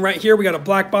 And right here, we got a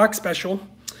black box special.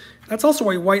 That's also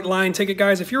a white line ticket,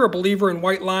 guys. If you're a believer in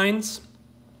white lines,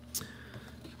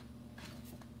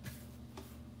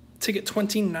 ticket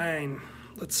 29.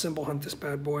 Let's symbol hunt this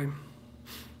bad boy.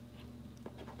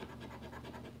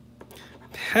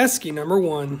 Pesky number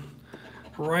 1,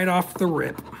 right off the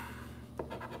rip.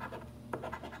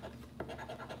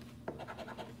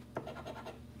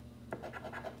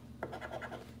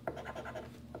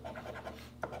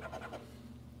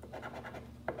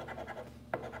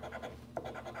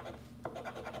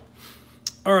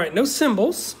 All right, no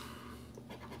symbols.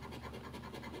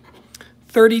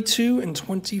 32 and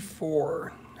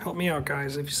 24. Help me out,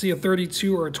 guys. If you see a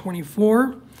 32 or a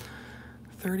 24,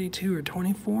 32 or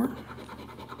 24,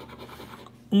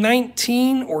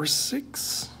 19 or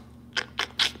 6,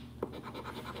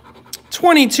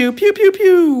 22, pew, pew,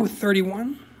 pew,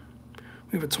 31.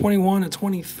 We have a 21, a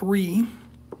 23,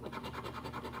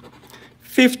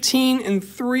 15 and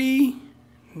 3,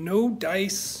 no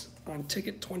dice on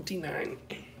ticket 29.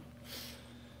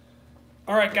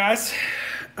 All right, guys.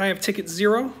 I have ticket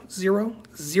 0, 0,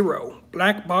 0.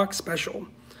 Black box special.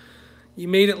 You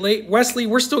made it late. Wesley,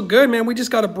 we're still good, man. We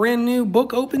just got a brand new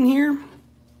book open here.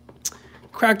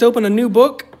 Cracked open a new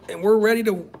book, and we're ready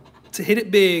to hit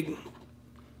it big.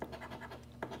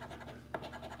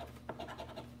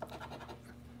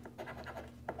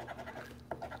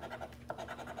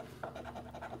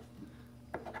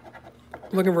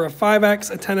 Looking for a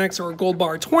 5x, a 10x, or a gold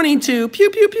bar. 22. Pew,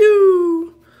 pew,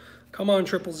 pew. Come on,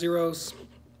 triple zeros.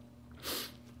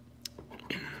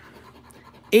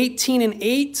 18 and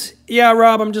 8. Yeah,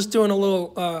 Rob, I'm just doing a little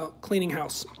cleaning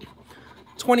house.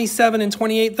 27 and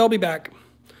 28. They'll be back.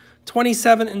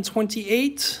 27 and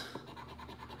 28.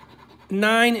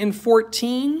 9 and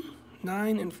 14.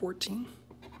 9 and 14.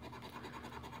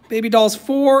 Baby dolls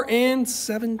 4 and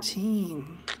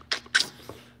 17.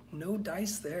 No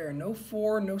dice there. No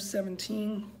 4, no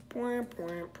 17.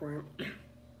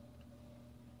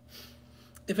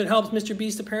 If it helps, Mr.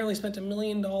 Beast apparently spent $1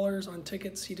 million on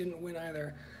tickets. He didn't win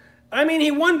either. I mean,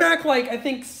 he won back like, I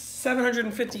think,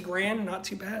 750 grand. Not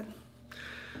too bad.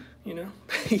 You know,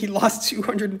 he lost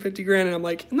 250 grand, and I'm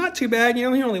like, not too bad. You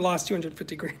know, he only lost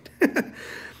 250 grand.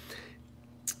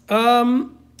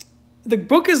 The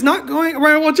book is not going,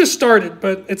 well, it just started,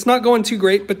 but it's not going too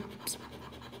great. But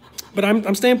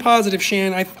I'm staying positive,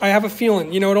 Shan. I have a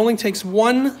feeling. You know, it only takes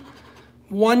one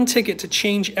ticket to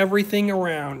change everything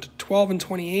around. 12 and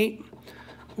 28.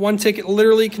 One ticket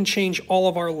literally can change all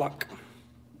of our luck.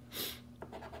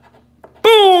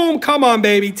 Boom! Come on,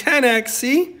 baby. 10x,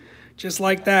 see? Just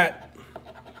like that.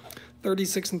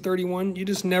 36 and 31. You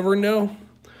just never know.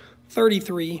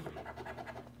 33.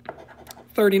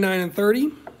 39 and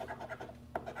 30.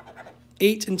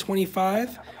 8 and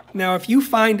 25. Now, if you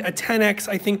find a 10x,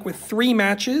 I think, with 3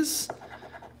 matches,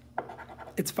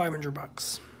 it's 500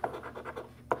 bucks.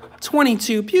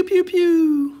 22, pew, pew,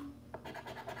 pew.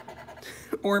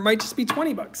 Or it might just be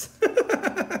 20 bucks.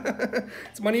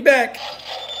 It's money back.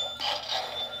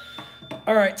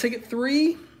 All right, ticket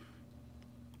 3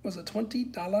 was a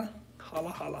 $20.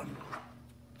 Holla, holla.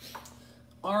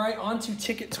 All right, on to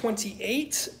ticket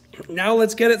 28. Now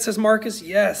let's get it, says Marcus.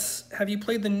 Yes. Have you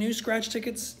played the new scratch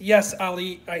tickets? Yes,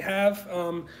 Ali, I have.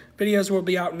 Videos will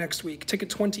be out next week.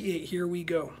 Ticket 28, here we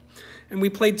go. And we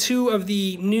played 2 of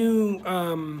the new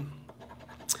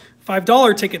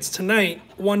 $5 tickets tonight.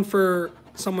 One for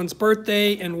someone's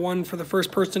birthday and one for the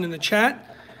first person in the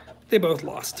chat. They both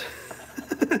lost.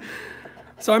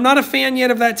 So I'm not a fan yet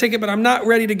of that ticket, but I'm not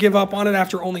ready to give up on it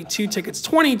after only 2 tickets.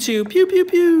 22, pew, pew,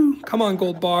 pew. Come on,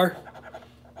 gold bar.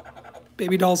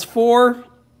 Baby dolls 4.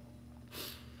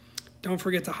 Don't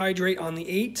forget to hydrate on the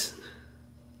 8.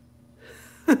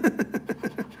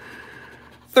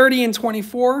 30 and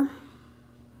 24.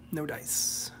 No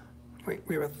dice. Wait,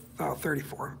 we have a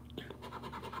 34.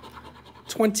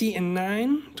 20 and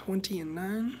 9. 20 and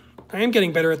 9. I am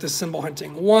getting better at this symbol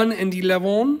hunting. 1 and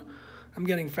 11. I'm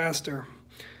getting faster.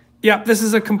 Yeah, this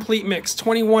is a complete mix.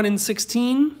 21 and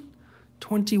 16.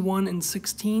 21 and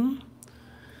 16.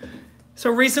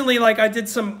 So recently, like, I did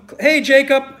some... Hey,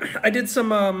 Jacob. I did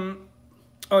some...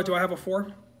 Oh, do I have a 4?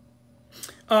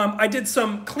 I did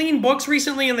some clean books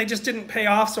recently, and they just didn't pay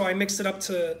off, so I mixed it up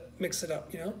to mix it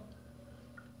up, you know?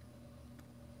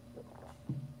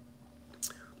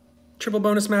 Triple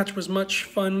bonus match was much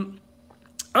fun.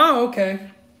 Oh, okay.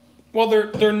 Well,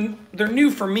 they're new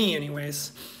for me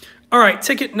anyways. All right,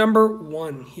 ticket number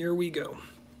 1. Here we go.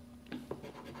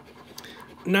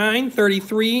 9,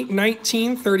 33,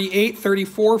 19, 38,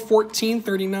 34, 14,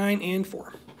 39, and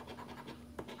 4.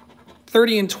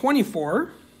 30 and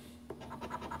 24.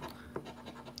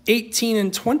 18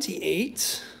 and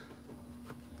 28.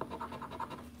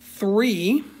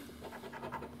 3.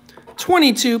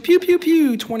 22, pew, pew,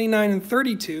 pew. 29 and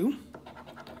 32.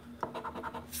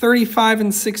 35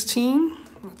 and 16.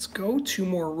 Let's go. 2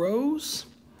 more rows.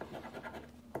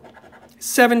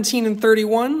 17 and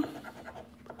 31.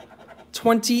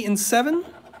 20 and 7.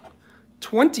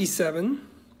 27.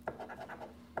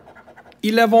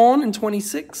 11 and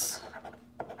 26.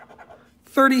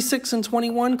 36 and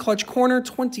 21. Clutch corner.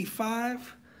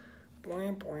 25.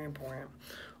 Blam, blam, blam.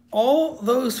 All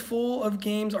those full of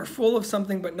games are full of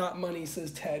something but not money,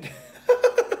 says Ted.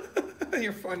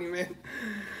 You're funny, man.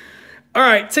 All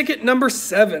right, ticket number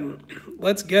 7.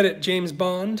 Let's get it, James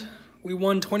Bond. We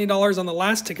won $20 on the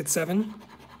last ticket 7.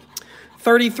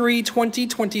 33, 20,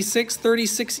 26,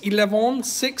 36, 11,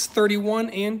 6, 31,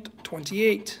 and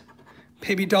 28.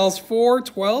 Baby dolls 4,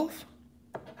 12.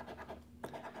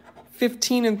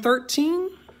 15 and 13.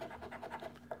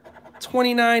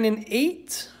 29 and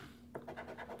 8.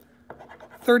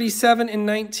 37 and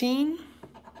 19.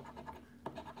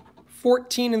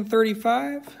 14 and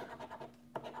 35.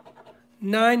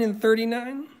 9 and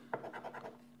 39.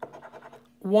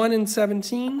 1 and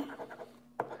 17.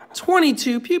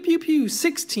 22, pew, pew, pew,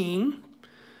 16.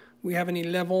 We have an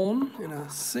 11 and a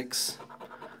 6.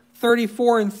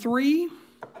 34 and 3.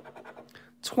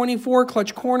 24,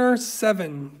 clutch corner,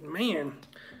 7. Man,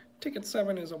 ticket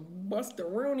 7 is a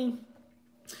busteroni.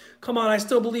 Come on, I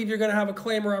still believe you're going to have a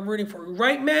claimer. I'm rooting for you.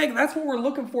 Right, Meg? That's what we're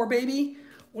looking for, baby.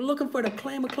 We're looking for the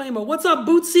claimer. What's up,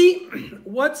 Bootsy?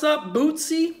 What's up,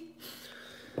 Bootsy?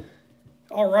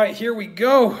 All right, here we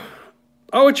go.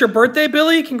 Oh, it's your birthday,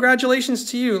 Billy? Congratulations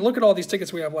to you. Look at all these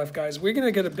tickets we have left, guys. We're going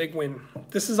to get a big win.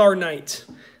 This is our night.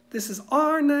 This is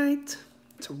our night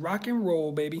to rock and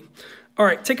roll, baby. All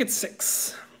right, ticket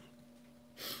 6.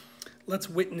 Let's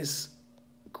witness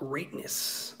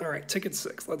greatness. All right, ticket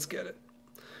 6. Let's get it.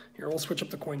 Here, we'll switch up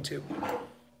the coin, too.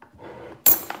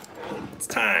 It's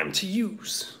time to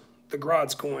use the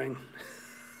Grods coin.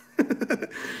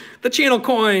 The channel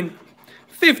coin.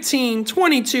 15,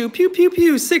 22, pew, pew,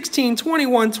 pew, 16,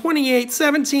 21, 28,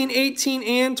 17, 18,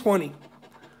 and 20.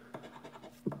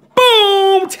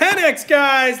 Boom! 10x,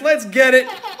 guys. Let's get it.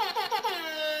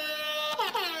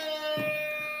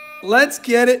 Let's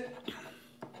get it.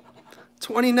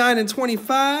 29 and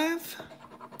 25.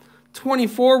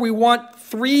 24. We want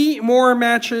 3 more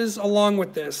matches along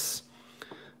with this.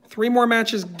 3 more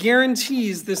matches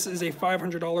guarantees this is a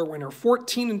 $500 winner.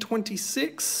 14 and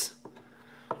 26.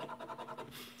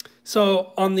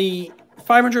 So on the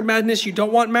 500 Madness, you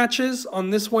don't want matches. On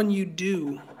this one, you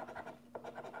do.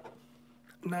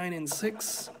 9 and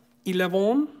 6.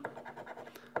 11.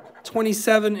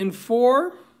 27 and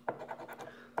 4.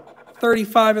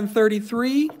 35 and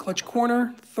 33. Clutch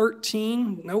corner.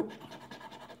 13. Nope.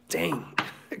 Dang.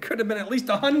 It could have been at least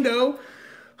a hundo.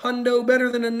 Hundo better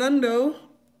than a nundo.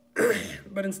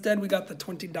 But instead, we got the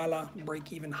 $20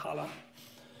 break-even holla.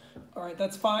 All right,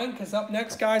 that's fine, because up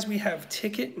next, guys, we have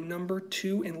ticket number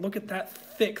 2. And look at that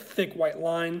thick, thick white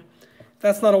line. If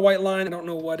that's not a white line, I don't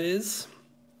know what is.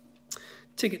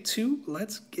 Ticket 2,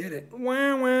 let's get it.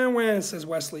 Wah, wah, wah, says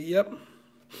Wesley. Yep.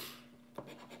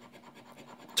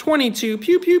 22,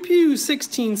 pew, pew, pew,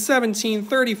 16, 17,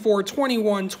 34,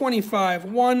 21, 25,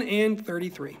 1, and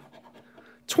 33.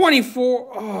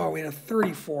 24, oh, we had a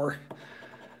 34.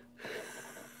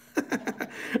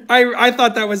 I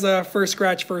thought that was a first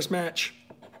scratch, first match.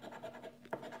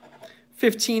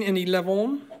 15 and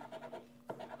 11.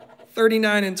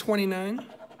 39 and 29.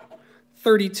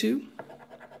 32.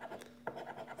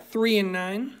 3 and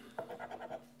 9.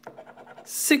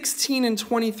 16 and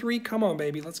 23. Come on,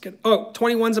 baby. Let's get... Oh,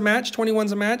 21's a match.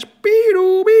 21's a match.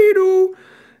 Beedoo, beedoo.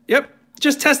 Yep.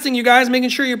 Just testing you guys, making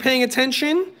sure you're paying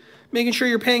attention. Making sure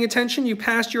you're paying attention. You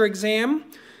passed your exam.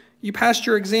 You passed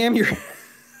your exam. You're...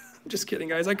 Just kidding,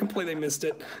 guys. I completely missed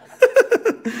it.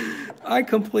 I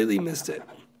completely missed it.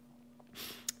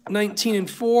 19 and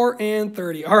 4 and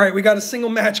 30. All right, we got a single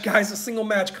match, guys. A single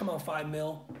match. Come on, 5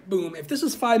 mil. Boom. If this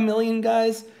was 5 million,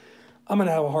 guys, I'm going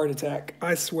to have a heart attack.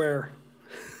 I swear.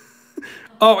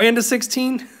 Oh, and a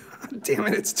 16? Damn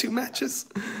it, it's 2 matches.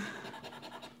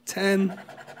 10.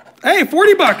 Hey,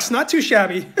 40 bucks. Not too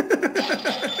shabby.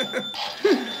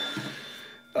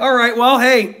 All right, well,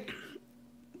 hey.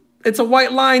 It's a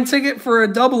white line ticket for a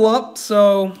double up,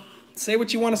 so say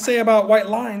what you want to say about white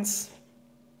lines.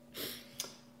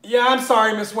 Yeah, I'm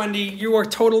sorry, Miss Wendy. You are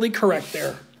totally correct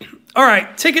there. All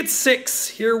right, ticket 6.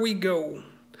 Here we go.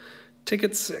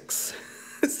 Ticket 6.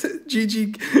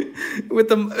 GG with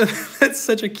them. That's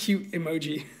such a cute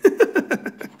emoji.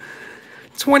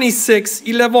 26,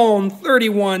 11,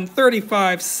 31,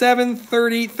 35, 7,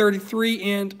 30, 33,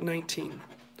 and 19.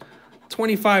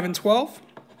 25 and 12.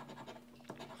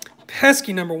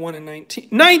 Pesky number 1 and 19.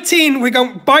 19, we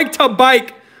go bike to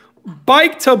bike.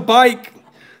 Bike to bike.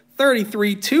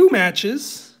 33, 2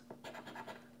 matches.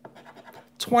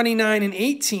 29 and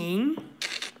 18.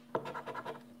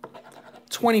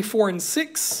 24 and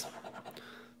 6.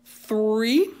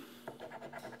 3.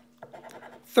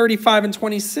 35 and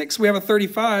 26. We have a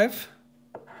 35.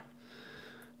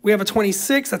 We have a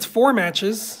 26. That's 4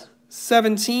 matches.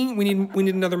 17. We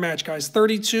need another match, guys.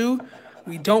 32.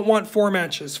 We don't want 4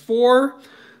 matches. 4.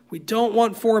 We don't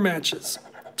want 4 matches.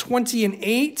 20 and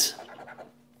 8.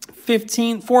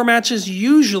 15. 4 matches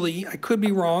usually, I could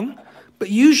be wrong, but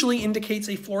usually indicates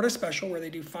a Florida special where they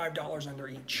do $5 under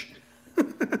each.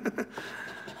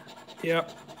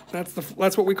 Yep,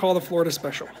 that's what we call the Florida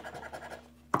special.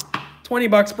 20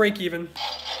 bucks break even.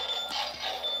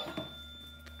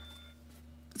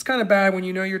 It's kind of bad when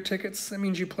you know your tickets. That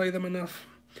means you play them enough.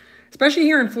 Especially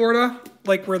here in Florida,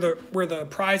 like where the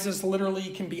prizes literally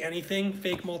can be anything,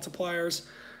 fake multipliers.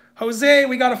 Jose,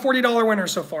 we got a $40 winner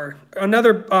so far.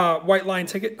 Another white line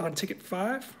ticket on ticket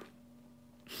 5.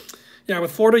 Yeah,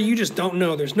 with Florida, you just don't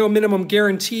know. There's no minimum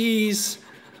guarantees.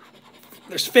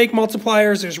 There's fake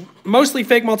multipliers. There's mostly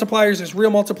fake multipliers. There's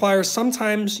real multipliers.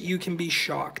 Sometimes you can be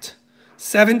shocked.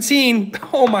 17.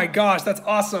 Oh my gosh, that's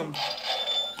awesome.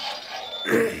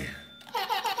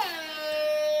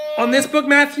 On this book,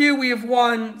 Matthew, we have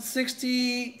won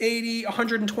 60, 80,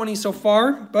 120 so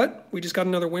far, but we just got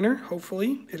another winner.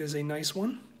 Hopefully, it is a nice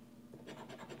one.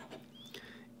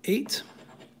 8,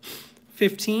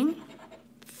 15,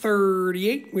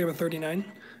 38. We have a 39.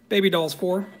 Baby dolls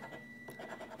 4.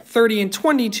 30 and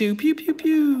 22. Pew, pew,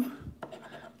 pew.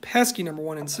 Pesky number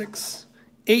 1 and 6.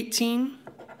 18.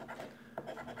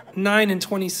 9 and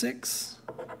 26.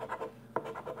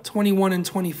 21 and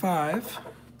 25.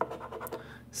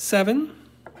 7.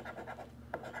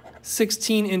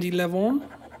 16 and 11.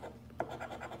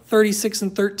 36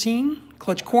 and 13.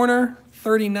 Clutch corner.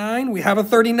 39. We have a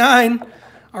 39.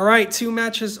 All right, 2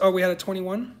 matches. Oh, we had a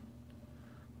 21.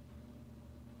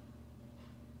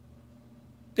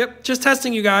 Yep, just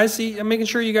testing you guys. See, I'm making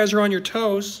sure you guys are on your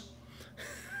toes.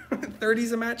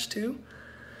 30's a match too.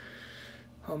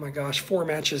 Oh my gosh, 4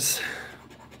 matches.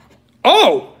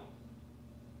 Oh!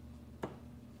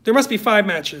 There must be 5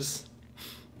 matches.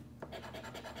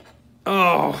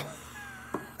 Oh.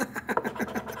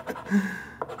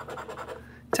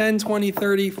 10, 20,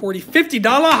 30, 40, $50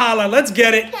 holla. Let's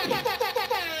get it.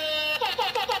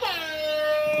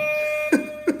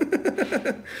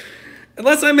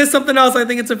 Unless I missed something else, I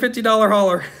think it's a $50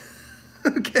 holler.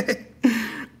 Okay.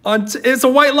 It's a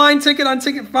white line ticket on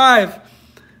ticket 5.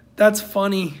 That's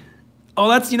funny. Oh,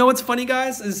 that's, you know what's funny,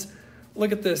 guys, is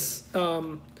look at this.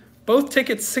 Both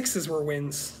ticket 6s were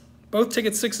wins. Both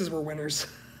ticket 6s were winners.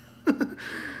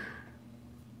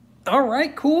 All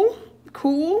right, cool.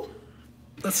 Cool.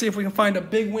 Let's see if we can find a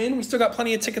big win. We still got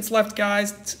plenty of tickets left,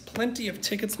 guys. Plenty of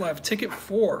tickets left. Ticket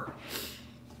 4.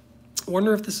 I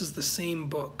wonder if this is the same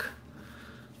book.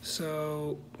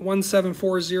 So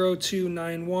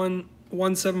 1740291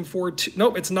 1742.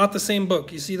 Nope, it's not the same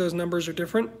book. You see those numbers are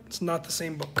different? It's not the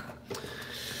same book.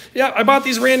 Yeah, I bought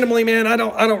these randomly, man. I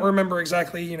don't remember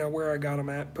exactly, you know, where I got them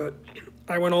at, but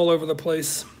I went all over the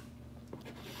place.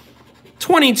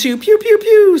 22, pew pew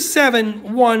pew,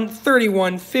 7, 1,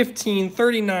 31, 15,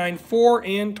 39, 4,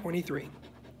 and 23.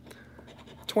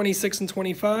 26 and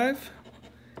 25.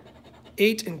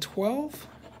 8 and 12.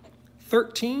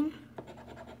 13.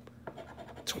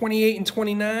 28 and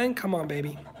 29. Come on,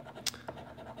 baby.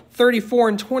 34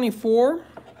 and 24.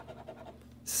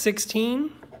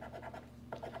 16.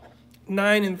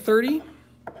 9 and 30.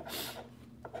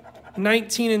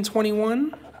 19 and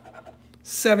 21.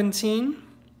 17.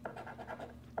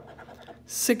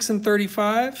 6 and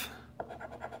 35.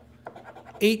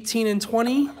 18 and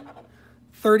 20.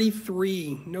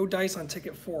 33. No dice on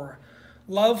ticket 4.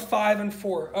 Love 5 and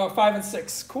 4. Oh, 5 and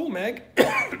 6. Cool, Meg.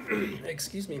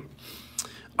 Excuse me.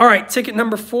 All right, ticket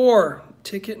number 4.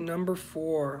 Ticket number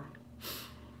 4.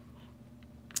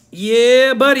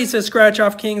 Yeah, buddy, says Scratch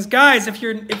Off Kings. Guys, if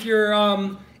you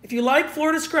like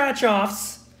Florida Scratch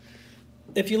Offs,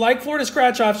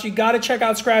 you got to check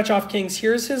out Scratch Off Kings.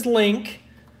 Here's his link.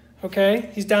 Okay,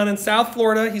 he's down in South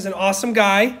Florida. He's an awesome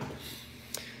guy.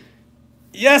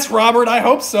 Yes, Robert, I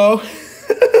hope so.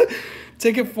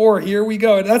 Ticket 4, here we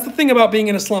go. That's the thing about being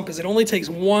in a slump, is it only takes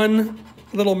one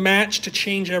little match to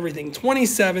change everything.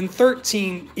 27,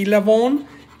 13, 11,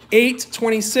 8,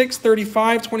 26,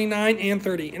 35, 29, and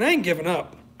 30. And I ain't giving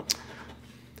up.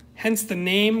 Hence the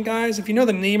name, guys. If you know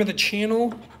the name of the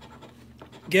channel,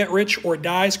 Get Rich or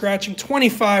Die Scratching.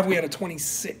 25, we had a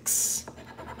 26.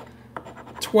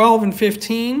 12 and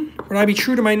 15. Would I be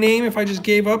true to my name if I just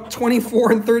gave up?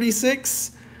 24 and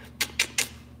 36.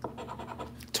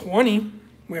 20,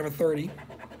 we have a 30.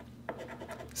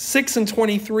 6 and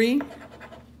 23.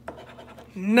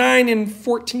 9 and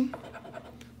 14.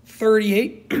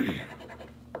 38.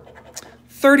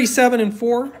 37 and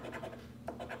 4.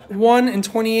 1 and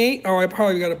 28. Oh, I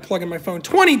probably got to plug in my phone.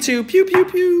 22. Pew, pew,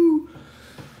 pew.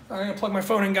 I'm going to plug my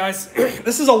phone in, guys.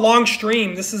 This is a long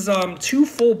stream. This is 2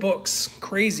 full books.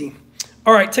 Crazy.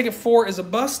 All right, ticket 4 is a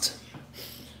bust.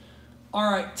 All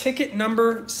right, ticket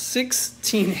number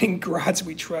 16. In Graz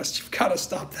we trust. You've got to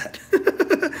stop that.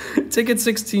 Ticket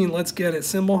 16. Let's get it.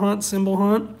 Symbol hunt, symbol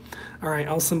hunt. All right,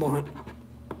 I'll symbol hunt.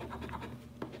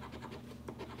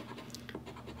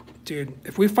 Dude,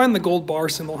 if we find the gold bar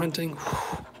symbol hunting,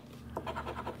 whew,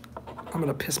 I'm going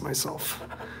to piss myself.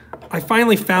 I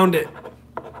finally found it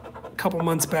a couple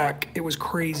months back. It was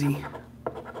crazy.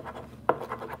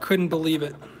 I couldn't believe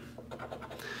it.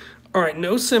 All right,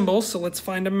 no symbols, so let's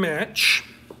find a match.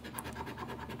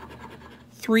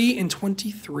 3 and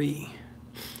 23.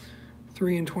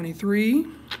 3 and 23.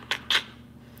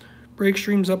 Break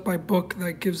streams up by book.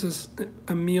 That gives us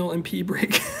a meal and pee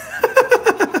break.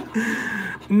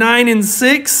 9 and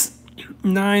 6.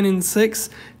 9 and 6.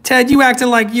 Ted, you acting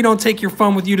like you don't take your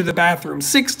phone with you to the bathroom.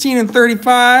 16 and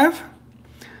 35.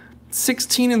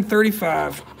 16 and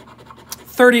 35.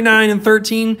 39 and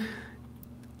 13.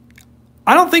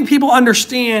 I don't think people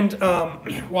understand,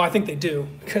 well, I think they do,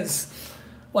 because,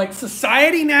 like,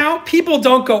 society now, people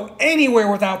don't go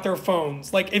anywhere without their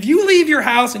phones. Like, if you leave your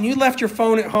house and you left your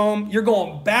phone at home, you're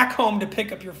going back home to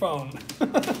pick up your phone.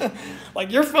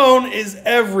 Like, your phone is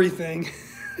everything.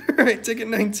 All right, ticket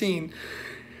 19.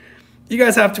 You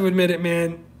guys have to admit it,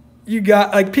 man. You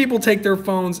got, like, people take their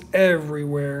phones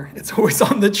everywhere. It's always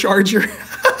on the charger.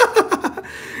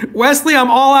 Wesley,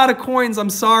 I'm all out of coins. I'm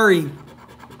sorry.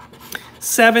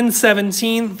 7,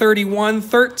 17, 31,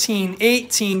 13,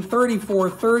 18, 34,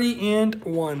 30, and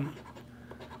 1.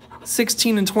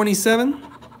 16 and 27.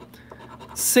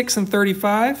 6 and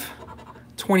 35.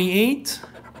 28.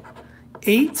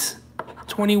 8.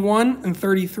 21 and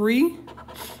 33.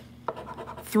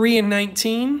 3 and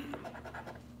 19.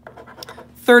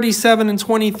 37 and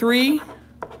 23.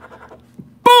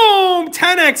 Boom!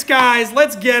 10x, guys.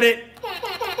 Let's get it.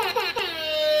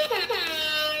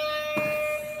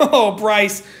 Oh,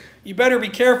 Bryce, you better be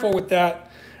careful with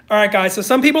that. All right, guys, so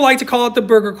some people like to call it the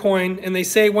burger coin, and they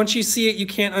say once you see it, you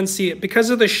can't unsee it. Because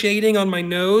of the shading on my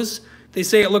nose, they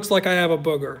say it looks like I have a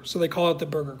booger, so they call it the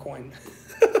burger coin.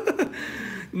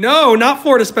 No, not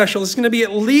Florida Special. It's going to be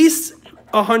at least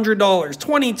 $100.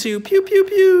 22, pew, pew,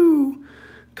 pew.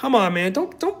 Come on, man.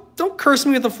 Don't curse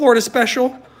me with the Florida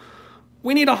Special.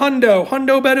 We need a hundo.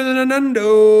 Hundo better than a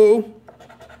nundo.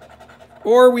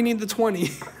 Or we need the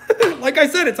 20. Like I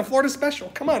said, it's a Florida Special.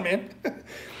 Come on, man.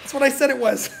 That's what I said it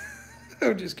was.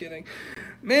 I'm just kidding.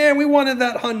 Man, we wanted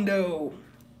that hundo.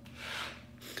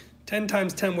 10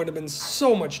 times 10 would have been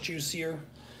so much juicier.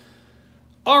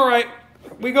 All right.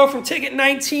 We go from ticket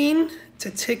 19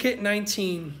 to ticket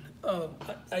 19. Oh,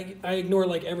 I ignore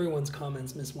like everyone's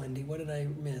comments, Miss Wendy. What did I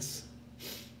miss?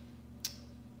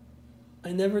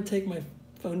 I never take my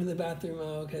phone to the bathroom.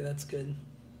 Oh, okay, that's good.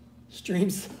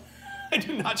 Streams. I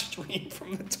do not stream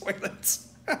from the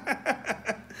toilets.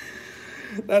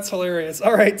 That's hilarious.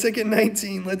 All right, ticket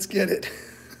 19. Let's get it.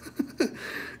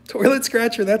 Toilet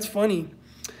scratcher. That's funny.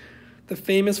 The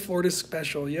famous Florida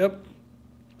Special. Yep.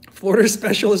 Florida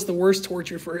Special is the worst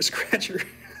torture for a scratcher.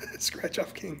 Scratch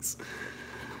Off Kings.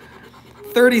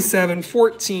 37,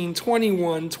 14,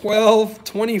 21, 12,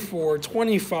 24,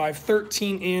 25,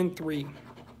 13, and 3.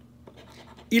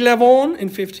 11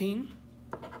 and 15.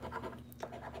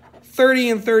 30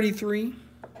 and 33.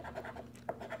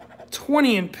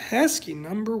 20 and pesky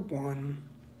number 1.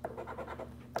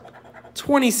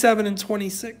 27 and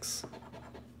 26,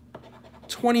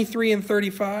 23 and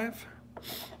 35,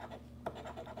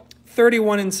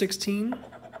 31 and 16,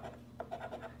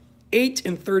 8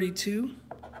 and 32,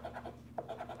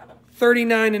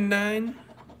 39 and 9,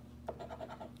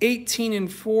 18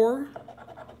 and 4,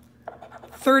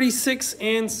 36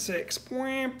 and 6.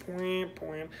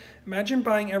 Imagine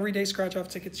buying everyday scratch-off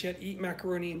tickets yet eat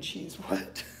macaroni and cheese.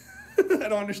 What? I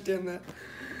don't understand that.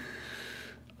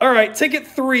 All right, ticket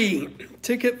 3.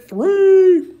 Ticket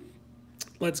 3.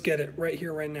 Let's get it right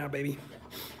here, right now, baby.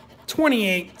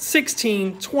 28,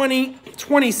 16, 20,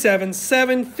 27,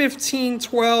 7, 15,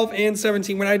 12, and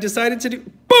 17. When I decided to do...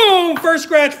 Boom! First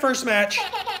scratch, first match.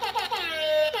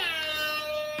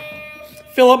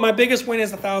 Philip, my biggest win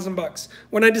is $1,000.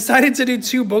 When I decided to do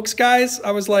 2 books, guys, I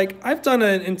was like, I've done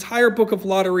an entire book of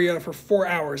Lotteria for 4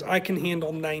 hours. I can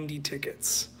handle 90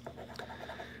 tickets.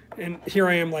 And here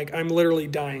I am, like, I'm literally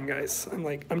dying, guys.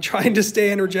 I'm trying to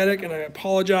stay energetic, and I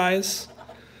apologize.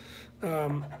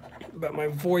 But my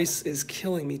voice is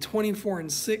killing me. 24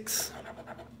 and 6.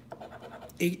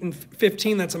 8 and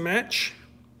 15, that's a match.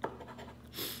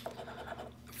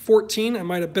 14, I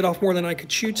might have bit off more than I could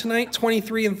chew tonight.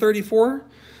 23 and 34.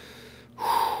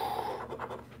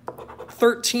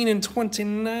 13 and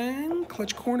 29.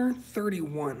 Clutch corner,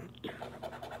 31.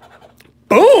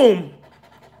 Boom!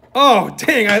 Oh,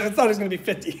 dang, I thought it was going to be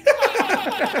 50.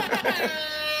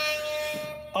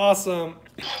 Awesome.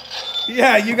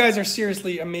 Yeah, you guys are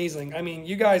seriously amazing. I mean,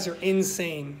 you guys are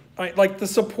insane. Like, the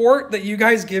support that you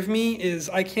guys give me is,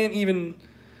 I can't even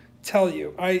tell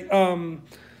you.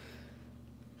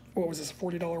 What was this, a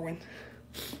 $40 win?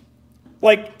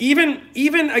 Like,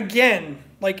 even again,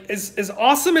 like, as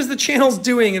awesome as the channel's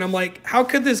doing, and I'm like, how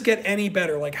could this get any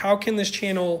better? Like, how can this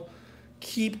channel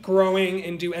keep growing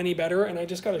and do any better? And I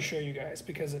just got to show you guys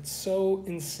because it's so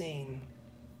insane.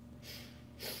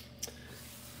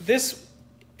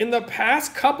 In the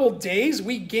past couple days,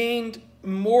 we gained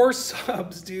more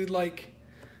subs, dude. Like,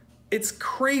 it's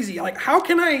crazy. Like, how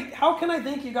can I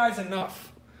thank you guys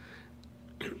enough?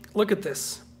 Look at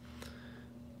this.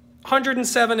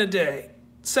 107 a day,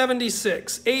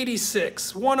 76,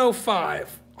 86,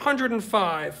 105,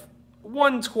 105,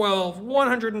 112,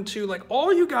 102. Like,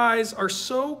 all you guys are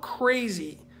so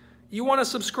crazy. You want to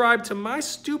subscribe to my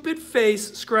stupid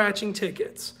face scratching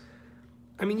tickets.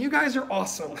 I mean, you guys are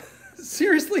awesome.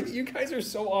 Seriously, you guys are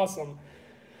so awesome.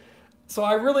 So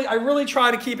I really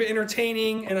try to keep it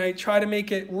entertaining, and I try to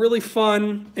make it really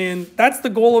fun. And that's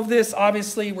the goal of this.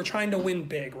 Obviously, we're trying to win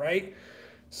big, right?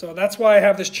 So that's why I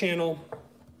have this channel,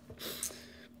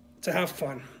 to have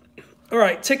fun. All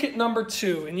right, ticket number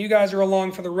 2. And you guys are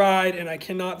along for the ride, and I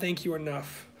cannot thank you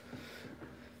enough.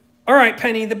 All right,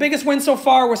 Penny, the biggest win so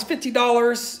far was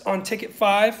 $50 on ticket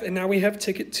 5, and now we have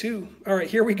ticket 2. All right,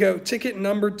 here we go. Ticket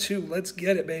number 2. Let's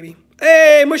get it, baby.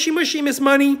 Hey, mushy, mushy, Miss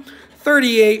Money.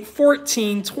 38,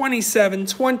 14, 27,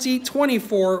 20,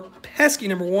 24, pesky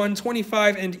number 1,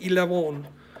 25, and 11.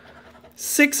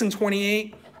 6 and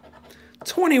 28,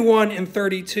 21 and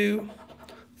 32,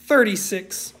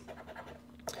 36,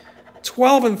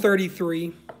 12 and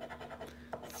 33,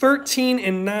 13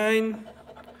 and 9,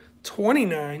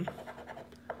 29,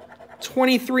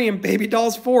 23 and Baby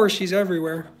Dolls 4, she's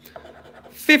everywhere,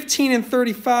 15 and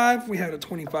 35, we had a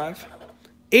 25,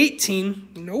 18,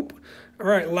 nope. All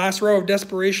right, last row of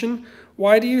desperation.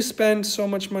 Why do you spend so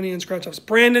much money in scratch-offs?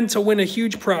 Brandon, to win a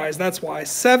huge prize, that's why.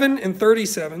 7 and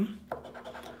 37,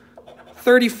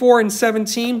 34 and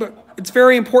 17, but it's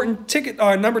very important. Ticket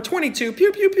number 22,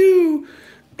 pew, pew, pew.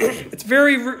 It's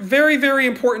very, very, very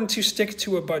important to stick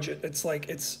to a budget. It's like,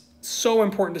 it's so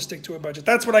important to stick to a budget.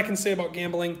 That's what I can say about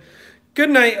gambling. Good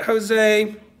night,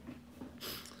 Jose.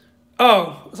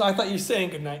 Oh, so I thought you were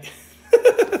saying good night.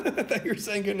 I thought you were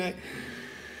saying good night.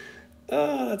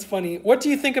 Oh, that's funny. What do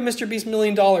you think of Mr. Beast $1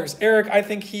 Million? Eric, I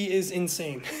think he is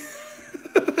insane.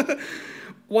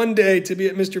 One day to be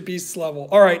at Mr. Beast's level.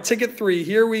 All right, ticket 3.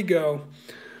 Here we go.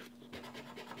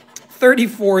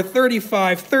 34,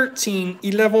 35, 13,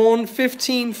 11,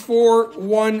 15, 4,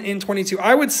 1, and 22.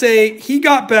 I would say he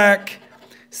got back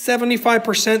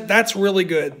 75%. That's really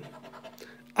good.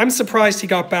 I'm surprised he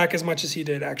got back as much as he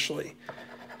did, actually.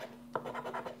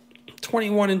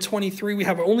 21 and 23. We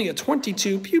have only a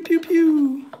 22. Pew, pew,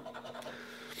 pew.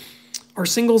 Our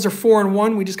singles are 4 and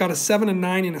 1. We just got a 7 and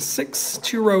 9 and a 6.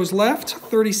 2 rows left.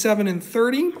 37 and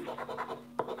 30.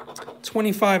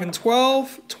 25 and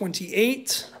 12.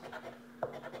 28.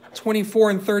 24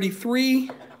 and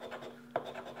 33.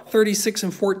 36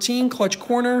 and 14. Clutch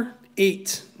corner.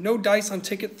 8. No dice on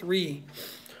ticket 3.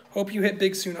 Hope you hit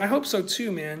big soon. I hope so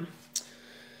too, man.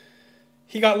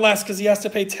 He got less because he has to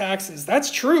pay taxes.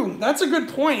 That's true. That's a good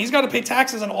point. He's got to pay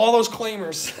taxes on all those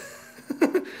claimers.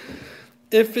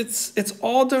 If it's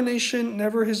all donation,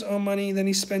 never his own money, then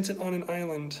he spent it on an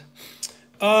island.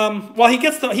 Well,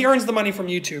 he earns the money from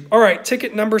YouTube. All right,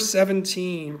 ticket number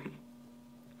 17.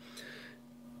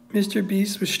 Mr.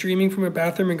 Beast was streaming from a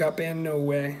bathroom and got banned. No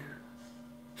way.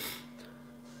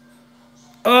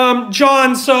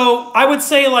 John, so I would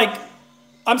say, like,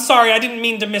 I'm sorry, I didn't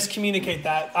mean to miscommunicate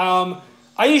that.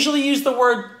 I usually use the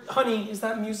word, honey, is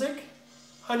that music?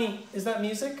 Honey, is that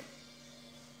music?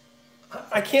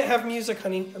 I can't have music,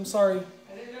 honey. I'm sorry.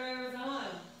 I didn't know it was on.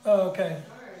 Oh, okay.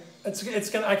 Sorry. It's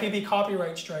gonna. I could be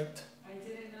copyright striked. I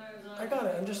didn't know it was on. I got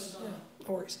it. I'm just. Yeah,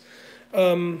 no worries.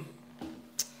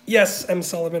 Yes, M.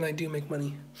 Sullivan. I do make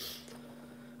money.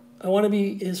 I want to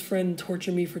be his friend and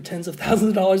torture me for tens of thousands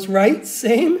of dollars. Right?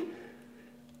 Same.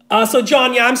 So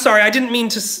John, yeah, I'm sorry. I didn't mean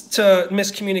to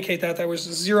miscommunicate that. There was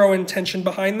zero intention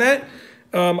behind that.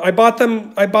 I bought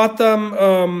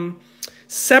them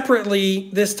separately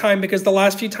this time because the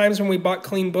last few times when we bought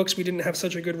clean books, we didn't have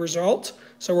such a good result.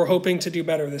 So we're hoping to do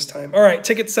better this time. All right,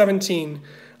 ticket 17.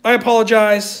 I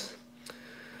apologize.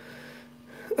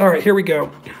 All right, here we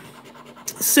go.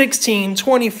 16,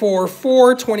 24,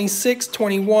 4, 26,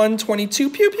 21, 22,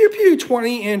 pew, pew, pew,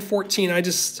 20, and 14.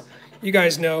 You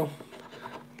guys know,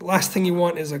 the last thing you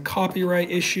want is a copyright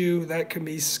issue. That can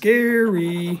be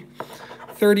scary.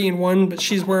 30 and 1, but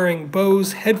she's wearing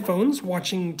Bose headphones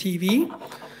watching TV.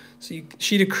 So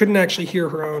she couldn't actually hear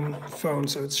her own phone,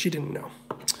 so she didn't know.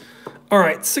 All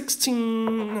right,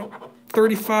 16,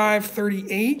 35,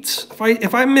 38.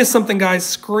 If I miss something, guys,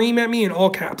 scream at me in all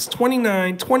caps.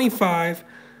 29, 25,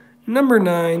 number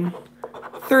 9,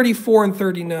 34 and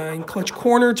 39. Clutch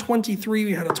corner, 23.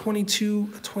 We had a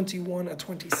 22, a 21, a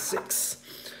 26.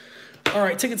 All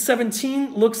right, ticket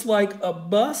 17 looks like a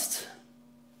bust.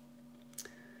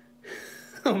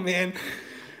 Oh, man.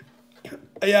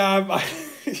 Yeah,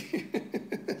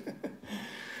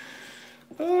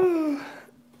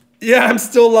 yeah, I'm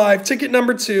still live. Ticket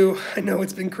number 2. I know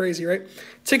it's been crazy, right?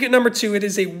 Ticket number 2. It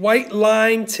is a white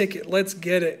line ticket. Let's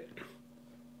get it.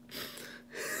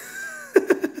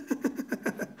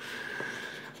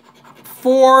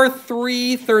 4,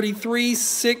 3, 33,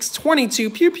 6, 22,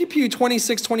 pew, pew, pew,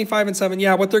 26, 25, and 7.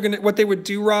 Yeah, what they would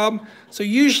do, Rob. So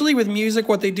usually with music,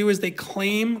 what they do is they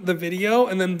claim the video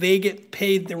and then they get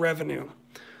paid the revenue,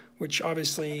 which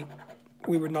obviously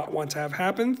we would not want to have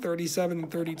happen. 37 and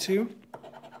 32,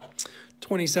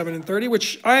 27 and 30,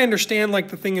 which I understand, like,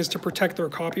 the thing is to protect their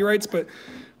copyrights, but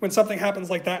when something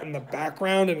happens like that in the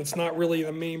background and it's not really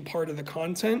the main part of the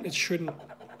content, it shouldn't,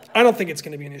 I don't think it's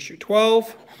going to be an issue.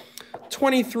 12,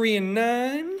 23 and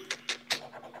 9.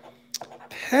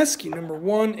 Pesky, number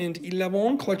 1 and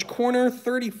 11. Clutch corner,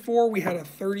 34. We had a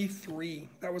 33.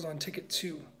 That was on ticket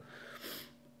 2.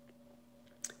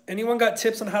 Anyone got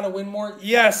tips on how to win more?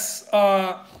 Yes.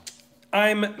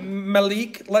 I'm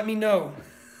Malik. Let me know.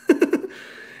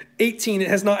 18. It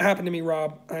has not happened to me,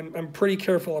 Rob. I'm pretty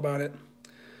careful about it.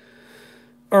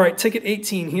 All right, ticket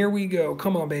 18. Here we go.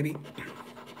 Come on, baby.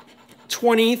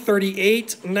 20,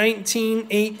 38, 19,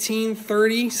 18,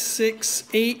 36,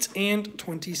 8, and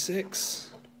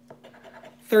 26.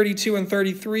 32 and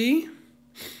 33.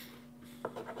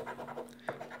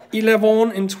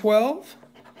 11 and 12.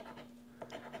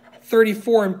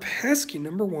 34 and pesky,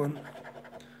 number 1.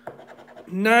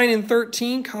 9 and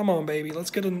 13. Come on, baby. Let's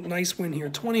get a nice win here.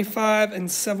 25 and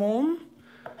 7.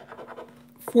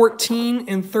 14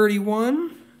 and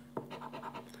 31.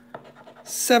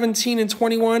 17 and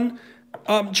 21.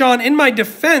 John, in my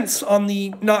defense on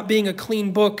the not being a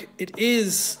clean book, it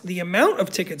is the amount of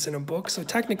tickets in a book. So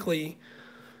technically,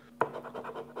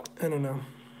 I don't know.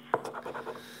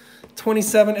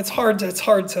 27. It's hard to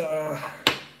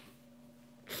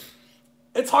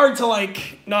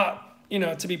like not,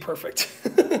 to be perfect.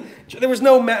 There was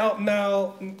no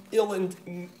ill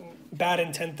and bad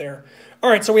intent there. All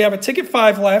right, so we have a ticket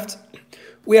 5 left.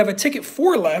 We have a ticket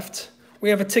 4 left. We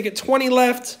have a ticket 20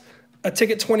 left, a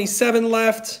ticket 27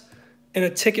 left, and a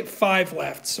ticket 5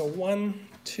 left. So 1,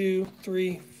 2,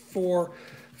 3, 4,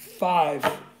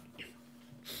 5.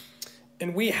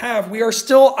 And we are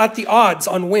still at the odds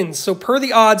on wins. So per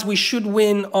the odds, we should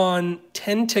win on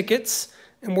 10 tickets,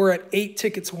 and we're at 8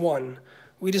 tickets won.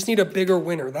 We just need a bigger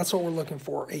winner. That's what we're looking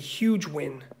for, a huge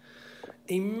win,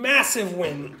 a massive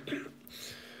win.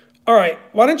 All right,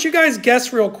 why don't you guys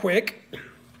guess real quick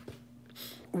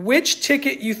which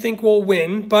ticket you think will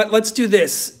win, but let's do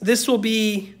this. This will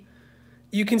be,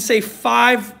 you can say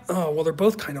 5. Oh, well, they're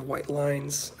both kind of white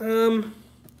lines. Dang,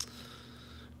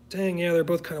 yeah, they're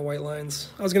both kind of white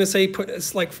lines. I was going to say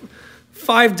it's like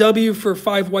 5W for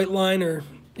 5 white line, or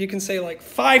you can say like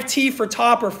 5T for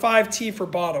top or 5T for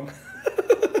bottom.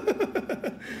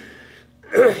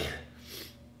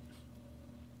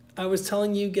 I was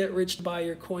telling you, get rich to buy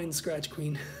your coin, Scratch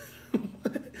Queen.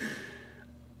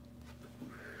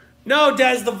 No,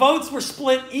 Des, the votes were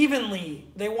split evenly.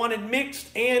 They wanted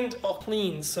mixed and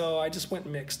clean, so I just went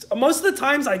mixed. Most of the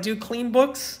times I do clean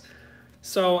books,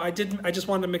 so I just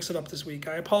wanted to mix it up this week.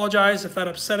 I apologize if that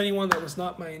upset anyone. That was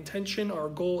not my intention. Our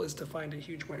goal is to find a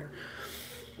huge winner.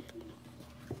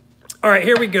 All right,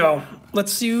 here we go.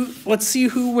 Let's see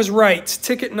who was right.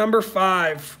 Ticket number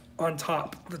 5 on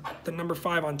top. The number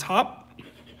 5 on top.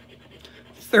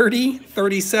 30,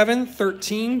 37,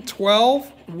 13,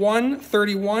 12, 1,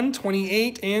 31,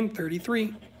 28, and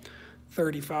 33.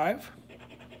 35.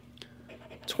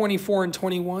 24 and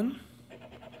 21.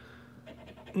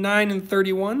 9 and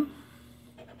 31.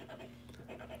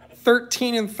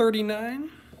 13 and 39.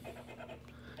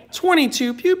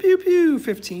 22, pew, pew, pew,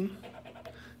 15.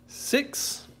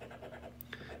 6.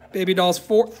 Baby dolls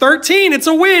 4. 13, it's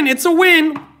a win, it's a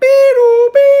win. Beedoo,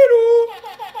 beedoo.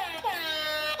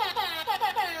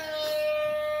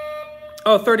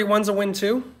 Oh, 31's a win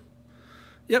too?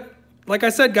 Yep. Like I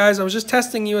said, guys, I was just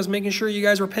testing you. I was making sure you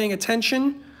guys were paying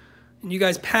attention. And you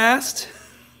guys passed.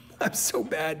 I'm so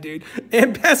bad, dude.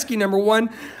 And pesky number 1.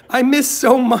 I missed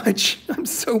so much. I'm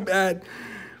so bad.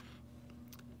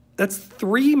 That's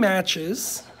 3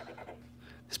 matches.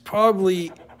 There's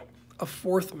probably a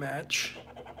 4th match.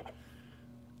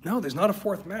 No, there's not a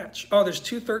 4th match. Oh, there's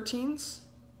 2 13s?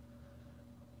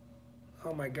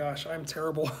 Oh my gosh, I'm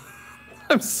terrible.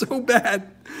 I'm so bad.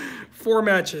 4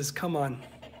 matches, come on.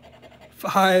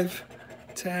 5,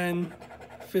 10,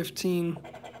 15,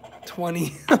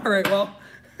 20. All right, well,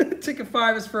 ticket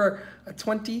 5 is for a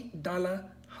 $20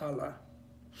 holla.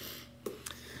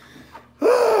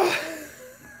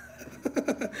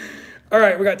 All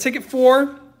right, we got ticket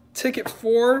 4. Ticket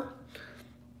 4.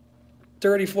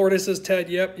 Dirty Florida, says Ted.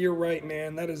 Yep, you're right,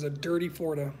 man. That is a dirty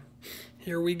Florida.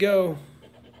 Here we go.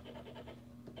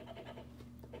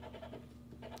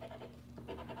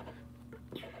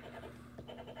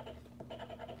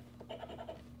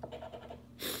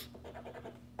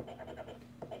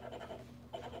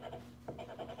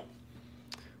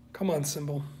 Come on,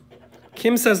 Symbol.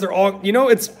 Kim says they're all, you know,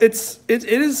 it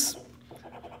is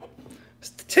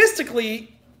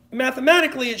statistically,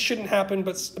 mathematically it shouldn't happen,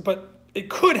 but it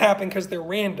could happen because they're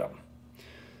random.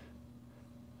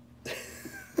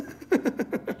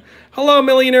 Hello,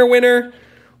 millionaire winner.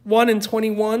 1 and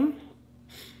 21.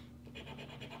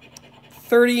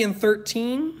 30 and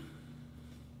 13.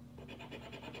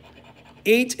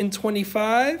 8 and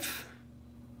 25.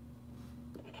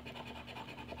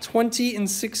 20 and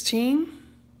 16.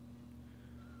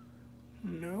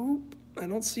 Nope. I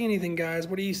don't see anything, guys.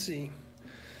 What do you see?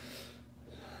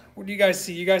 What do you guys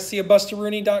see? You guys see a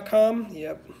bustarooney.com?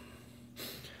 Yep.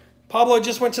 Pablo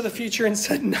just went to the future and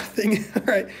said nothing. All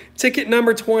right. Ticket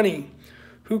number 20.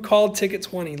 Who called ticket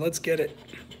 20? Let's get it.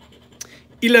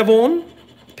 11.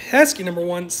 Pesky number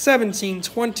 1. 17,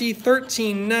 20,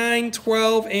 13, 9,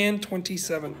 12, and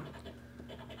 27.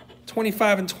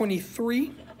 25 and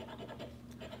 23.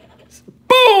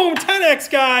 Boom! 10x,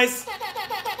 guys!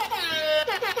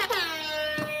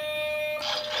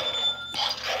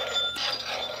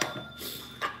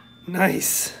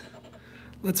 Nice.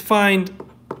 Let's find,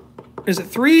 is it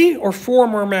 3 or 4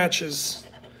 more matches?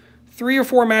 3 or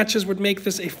 4 matches would make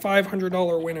this a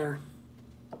 $500 winner.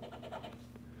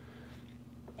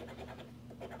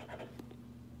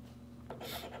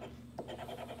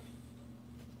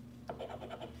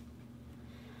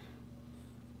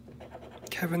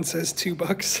 Kevin says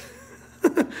 $2.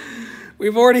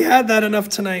 We've already had that enough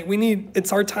tonight.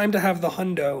 It's our time to have the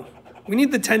hundo. We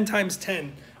need the 10 times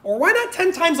 10. Or why not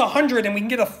 10 times 100 and we can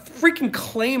get a freaking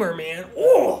claimer, man.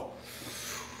 Oh!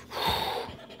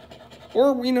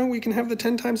 Or, you know, we can have the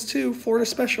 10 times 2 Florida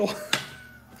special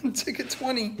on ticket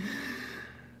 20.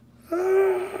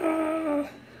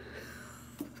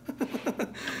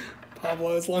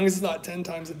 Pablo, as long as it's not 10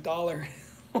 times $1.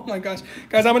 Oh my gosh.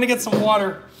 Guys, I'm going to get some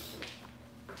water.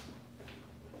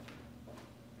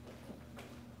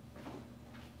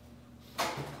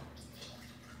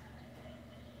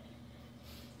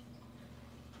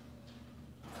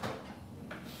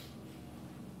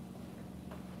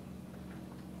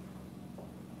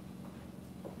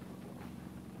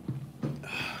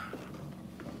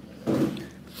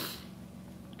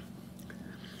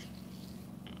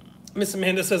 Miss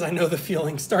Amanda says, I know the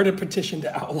feeling. Start a petition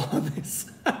to outlaw this.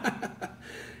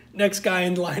 Next guy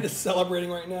in line is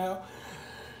celebrating right now.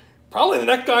 Probably the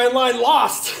next guy in line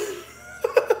lost.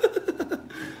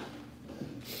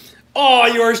 Oh,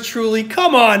 yours truly.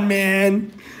 Come on,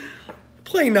 man.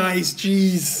 Play nice,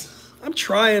 jeez. I'm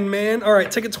trying, man. All right,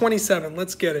 ticket 27.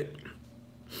 Let's get it.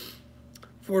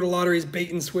 Florida Lottery's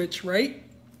bait and switch, right?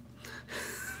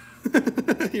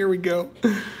 Here we go.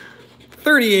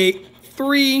 38,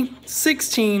 3,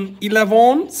 16,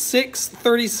 11, 6,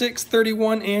 36,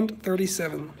 31, and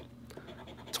 37.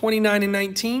 29 and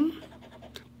 19.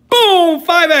 Boom!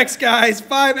 5x, guys.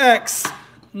 5x.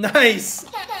 Nice.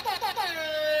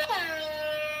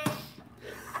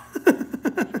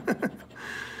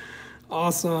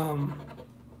 Awesome.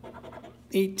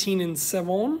 18 and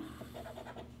 7.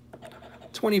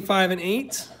 25 and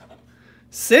 8.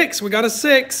 6. We got a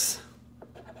 6.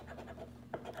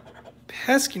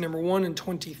 Pesky number 1 and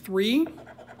 23.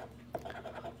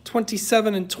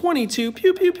 27 and 22.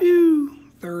 Pew, pew, pew.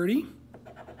 30.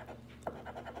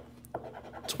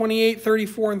 28,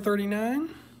 34, and 39.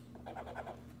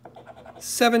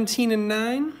 17 and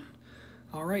 9.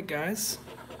 All right, guys.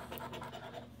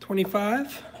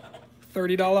 25.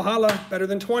 $30 holla. Better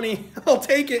than 20. I'll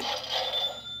take it.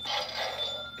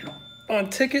 On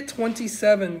ticket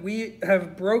 27, we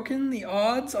have broken the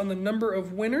odds on the number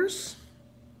of winners.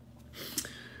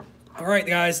 All right,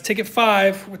 guys. Ticket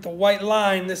 5 with the white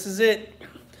line. This is it.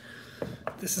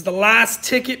 This is the last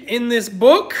ticket in this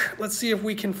book. Let's see if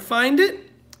we can find it.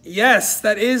 Yes,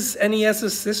 that is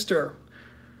NES's sister.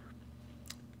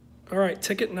 All right,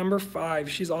 ticket number 5.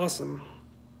 She's awesome.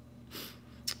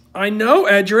 I know,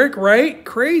 Edric, right?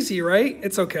 Crazy, right?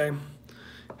 It's okay.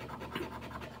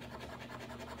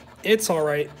 It's all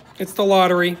right. It's the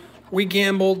lottery. We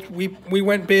gambled. We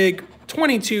went big.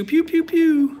 22. Pew, pew,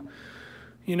 pew.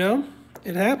 You know,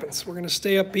 it happens. We're going to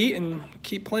stay upbeat and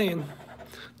keep playing.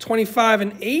 25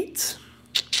 and 8.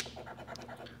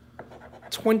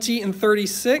 20 and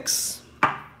 36.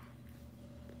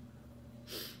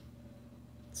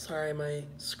 Sorry, my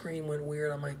screen went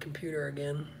weird on my computer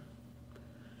again.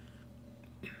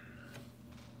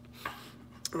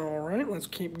 All right, let's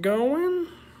keep going.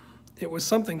 It was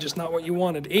something, just not what you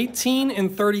wanted. 18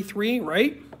 and 33,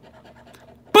 right?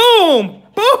 Boom!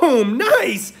 Boom!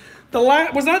 Nice!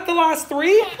 Was that the last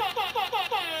 3?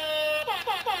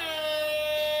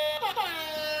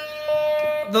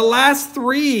 The last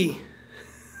 3.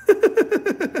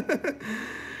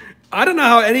 I don't know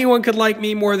how anyone could like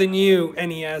me more than you,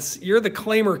 NES. You're the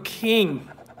claimer king.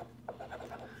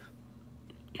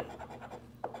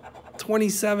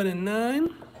 27 and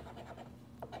 9.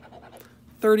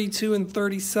 32 and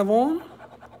 37.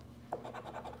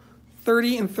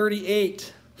 30 and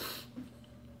 38.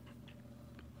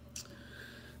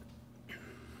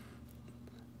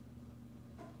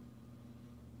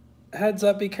 Heads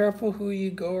up, be careful who you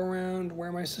go around.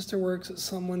 Where my sister works,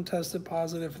 someone tested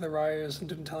positive for the virus and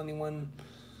didn't tell anyone.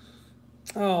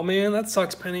 Oh man, that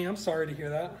sucks, Penny. I'm sorry to hear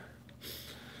that.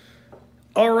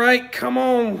 All right, come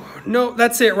on. No,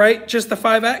 that's it, right? Just the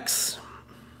 5X?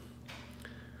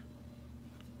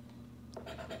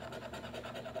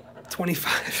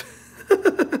 25.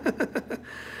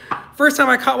 First time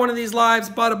I caught one of these lives,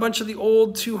 bought a bunch of the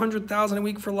old 200,000 a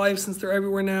week for life since they're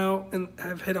everywhere now and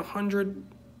have hit 100.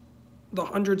 The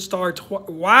 100-star.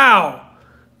 Wow.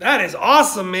 That is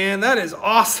awesome, man. That is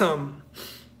awesome.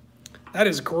 That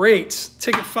is great.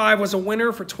 Ticket 5 was a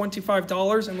winner for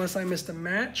 $25, unless I missed a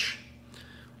match.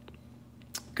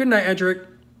 Good night, Edric.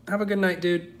 Have a good night,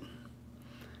 dude.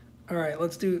 All right,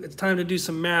 it's time to do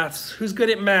some maths. Who's good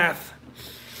at math?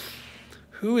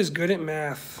 Who is good at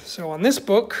math? So on this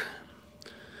book,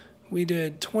 we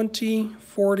did 20,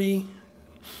 40,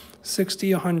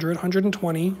 60, 100,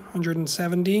 120,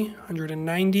 170,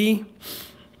 190,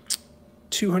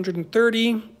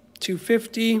 230,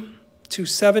 250,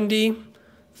 270,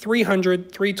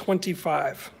 300,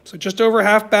 325. So just over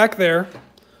half back there.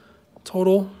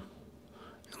 Total,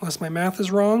 unless my math is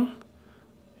wrong.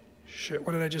 Shit,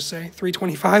 what did I just say?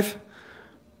 325?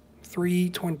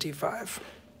 325.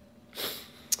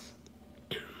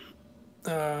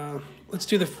 Let's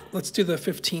do the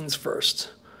 15s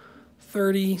first.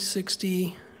 30,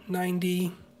 60, 90,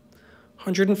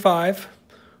 105,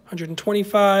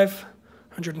 125,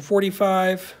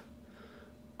 145,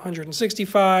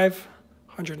 165,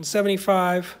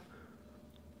 175,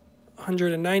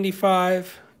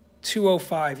 195,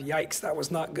 205. Yikes, that was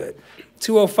not good.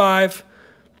 205.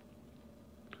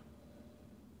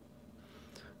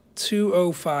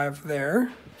 205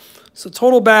 there. So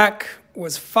total back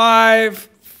was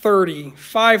 530.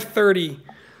 530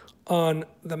 on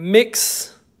the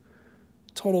mix.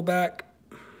 Total back.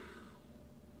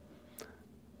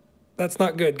 That's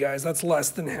not good, guys. That's less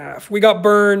than half. We got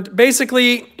burned.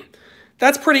 Basically,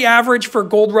 that's pretty average for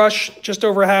Gold Rush, just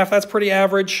over half. That's pretty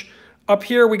average. Up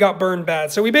here, we got burned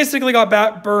bad. So we basically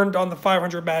got burned on the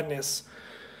 500 madness.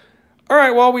 All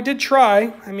right, well, we did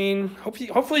try. I mean,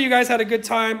 hopefully you guys had a good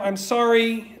time. I'm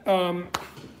sorry.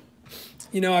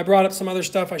 You know, I brought up some other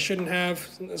stuff I shouldn't have.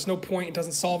 There's no point. It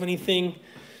doesn't solve anything.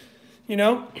 You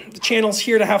know, the channel's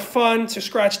here to have fun, to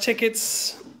scratch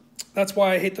tickets. That's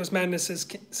why I hate those madnesses,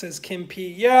 says Kim P.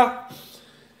 Yeah.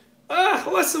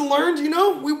 Lesson learned, you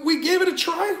know. We gave it a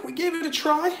try. We gave it a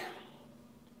try.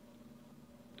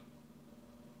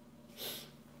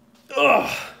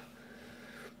 Ugh.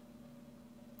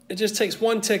 It just takes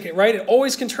one ticket, right? It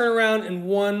always can turn around in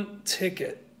one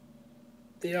ticket.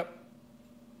 Yep.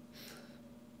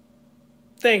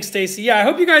 Thanks, Stacy. Yeah, I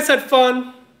hope you guys had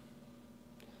fun.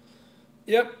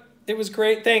 Yep, it was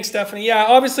great. Thanks, Stephanie. Yeah,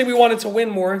 obviously we wanted to win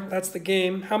more. That's the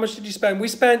game. How much did you spend? We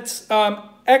spent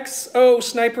XO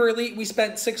Sniper Elite. We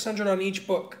spent 600 on each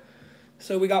book.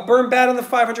 So we got burned bad on the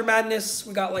 500 Madness.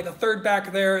 We got like a third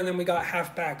back there, and then we got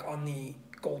half back on the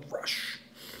Gold Rush.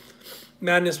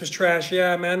 Madness was trash.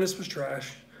 Yeah, Madness was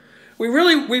trash. We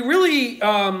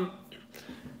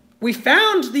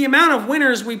found the amount of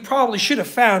winners we probably should have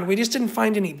found. We just didn't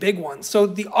find any big ones. So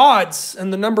the odds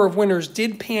and the number of winners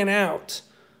did pan out.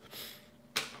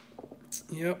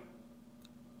 Yep.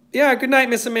 Yeah, good night,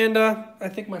 Miss Amanda. I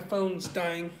think my phone's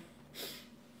dying.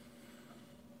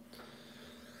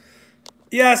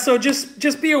 Yeah, so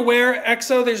just be aware,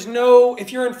 EXO,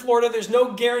 if you're in Florida, there's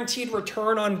no guaranteed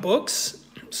return on books.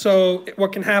 So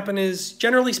what can happen is,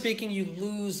 generally speaking, you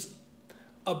lose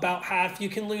about half. You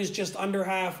can lose just under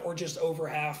half or just over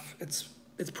half. It's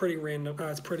pretty random.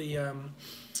 It's pretty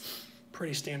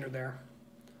standard there.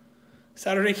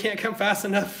 Saturday can't come fast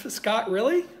enough. Scott,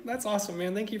 really? That's awesome,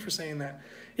 man. Thank you for saying that.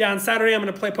 Yeah, on Saturday I'm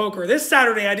going to play poker. This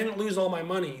Saturday I didn't lose all my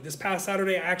money. This past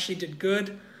Saturday I actually did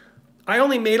good. I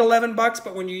only made 11 bucks,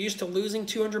 but when you're used to losing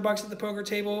 200 bucks at the poker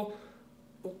table,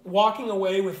 walking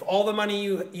away with all the money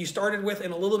you started with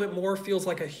and a little bit more feels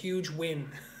like a huge win.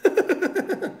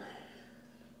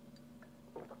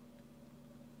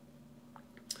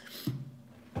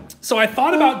 So I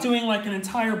thought about doing like an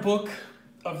entire book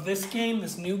of this game,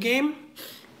 this new game.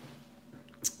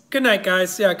 Good night,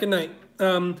 guys. Yeah, good night.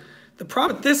 The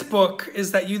problem with this book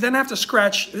is that you then have to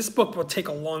scratch. This book will take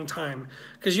a long time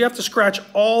because you have to scratch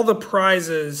all the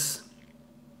prizes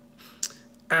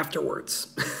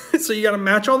afterwards. So you got to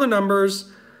match all the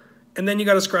numbers, and then you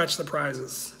got to scratch the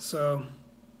prizes. So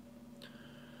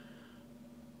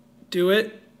do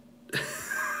it.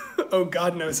 Oh,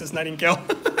 God knows, says Nightingale.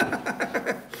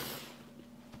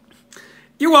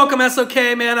 You're welcome, SOK,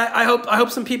 man. I hope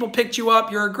some people picked you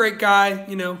up. You're a great guy.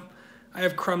 You know, I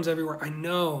have crumbs everywhere. I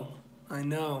know.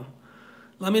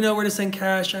 Let me know where to send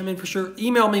cash. I'm in for sure.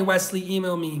 Email me, Wesley.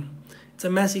 Email me. It's a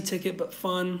messy ticket, but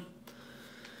fun.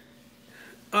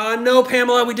 No,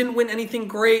 Pamela, we didn't win anything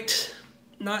great.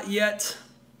 Not yet.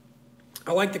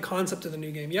 I like the concept of the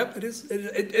new game. Yep, it is.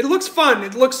 It looks fun.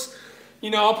 It looks,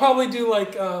 you know, I'll probably do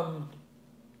like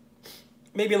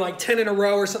maybe like 10 in a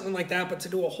row or something like that, but to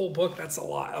do a whole book, that's a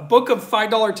lot. A book of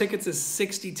 $5 tickets is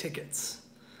 60 tickets.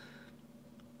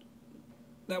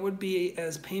 That would be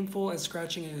as painful as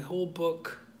scratching a whole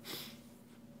book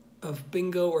of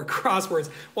bingo or crosswords.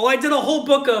 Well, I did a whole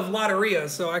book of Lotteria,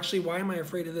 so actually, why am I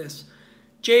afraid of this?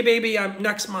 Baby,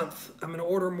 next month. I'm going to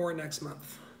order more next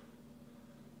month.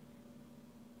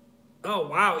 Oh,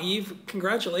 wow, Eve.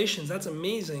 Congratulations. That's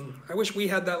amazing. I wish we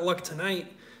had that luck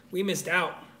tonight. We missed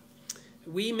out.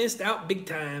 We missed out big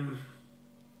time.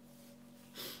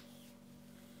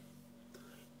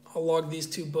 I'll log these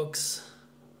 2 books.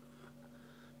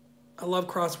 I love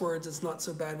crosswords. It's not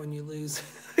so bad when you lose.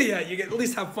 Yeah, you get at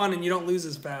least have fun and you don't lose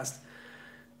as fast.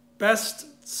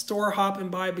 Best store hop and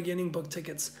buy beginning book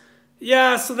tickets.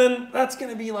 Yeah, so then that's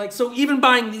going to be like, so even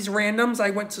buying these randoms,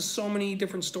 I went to so many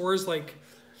different stores, like,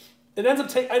 it ends up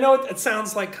taking, I know it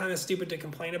sounds like kind of stupid to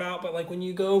complain about, but like when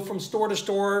you go from store to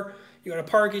store, you got to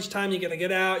park each time, you got to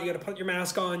get out, you got to put your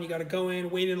mask on, you got to go in,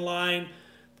 wait in line.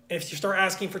 If you start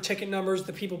asking for ticket numbers,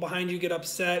 the people behind you get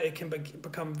upset. It can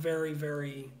become very,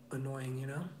 very annoying, you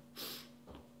know?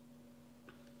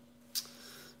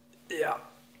 Yeah.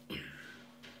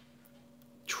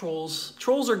 Trolls.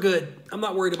 Trolls are good. I'm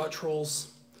not worried about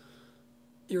trolls.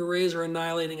 Your Rays are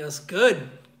annihilating us. Good.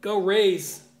 Go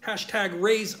Rays. Hashtag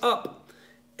Rays up.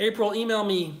 April, email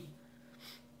me.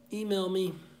 Email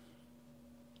me.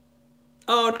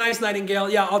 Oh, nice, Nightingale.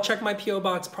 Yeah, I'll check my P.O.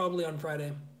 box probably on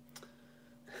Friday.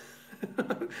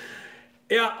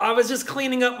 Yeah, I was just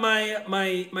cleaning up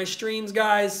my streams,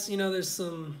 guys. You know, there's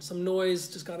some noise.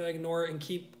 Just gotta ignore it and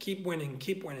keep winning.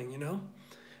 Keep winning, you know?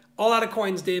 All out of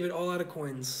coins, David. All out of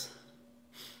coins.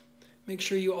 Make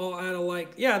sure you all add a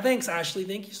like. Yeah, thanks, Ashley.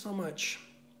 Thank you so much.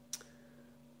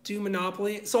 do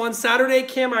Monopoly. So on Saturday,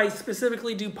 Kim, I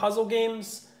specifically do puzzle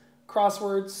games,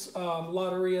 crosswords,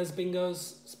 lotterias,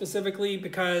 bingos, specifically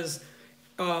because,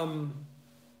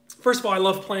 first of all, I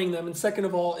love playing them. And second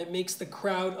of all, it makes the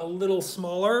crowd a little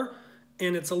smaller.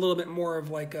 And it's a little bit more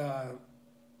of like a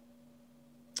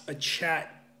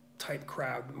chat type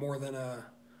crowd more than a...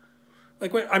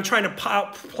 Like when I'm trying to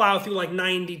plow through like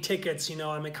 90 tickets, you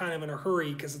know, I'm kind of in a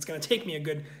hurry because it's going to take me a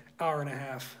good hour and a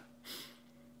half.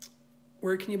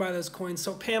 Where can you buy those coins?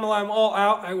 So Pamela, I'm all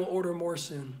out. I will order more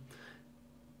soon.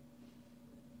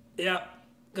 Yeah,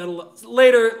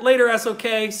 later,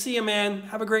 SOK. See you, man.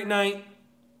 Have a great night.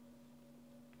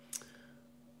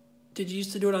 Did you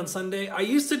used to do it on Sunday? I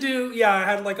used to do, yeah, I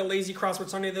had like a lazy crossword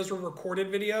Sunday. Those were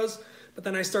recorded videos, but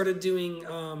then I started doing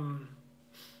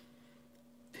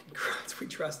Crowds We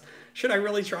Trust. Should I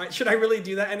really try? Should I really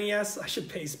do that, NES? I should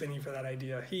pay Spinny for that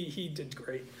idea. He did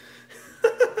great.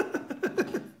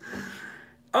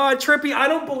 Trippy, I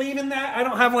don't believe in that. I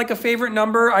don't have like a favorite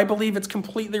number. I believe it's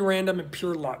completely random and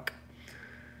pure luck.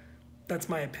 That's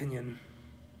my opinion.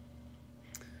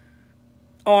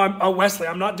 Oh, Wesley,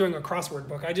 I'm not doing a crossword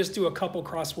book. I just do a couple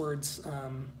crosswords.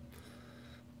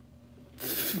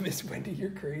 Miss Wendy,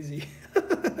 you're crazy.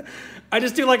 I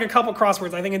just do like a couple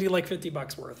crosswords. I think I do like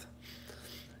 $50 worth.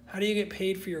 How do you get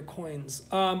paid for your coins?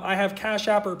 I have Cash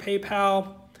App or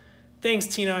PayPal. Thanks,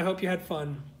 Tina. I hope you had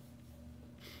fun.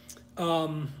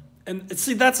 And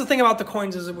see, that's the thing about the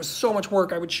coins is it was so much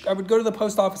work. I would go to the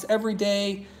post office every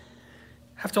day,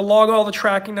 have to log all the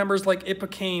tracking numbers. Like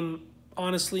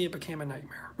honestly, it became a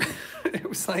nightmare. It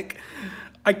was like,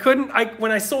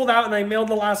 when I sold out and I mailed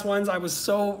the last ones, I was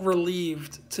so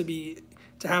relieved to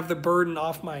have the burden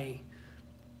off my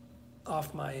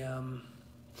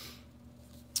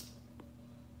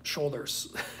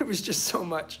shoulders. It was just so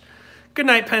much. Good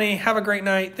night, Penny. Have a great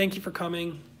night. Thank you for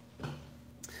coming.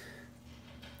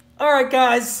 All right,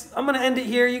 guys, I'm going to end it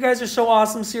here. You guys are so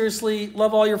awesome. Seriously,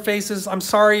 love all your faces. I'm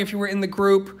sorry if you were in the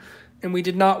group and we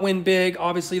did not win big.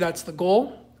 Obviously, that's the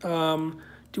goal.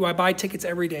 Do I buy tickets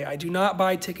every day? I do not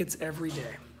buy tickets every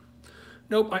day.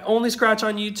 Nope, I only scratch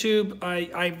on YouTube.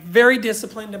 I'm very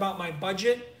disciplined about my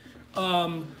budget.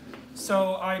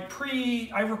 So I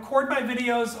record my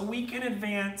videos a week in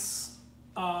advance.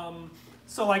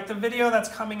 So like the video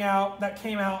that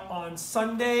came out on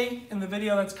Sunday and the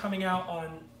video that's coming out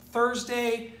on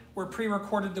Thursday were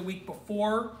pre-recorded the week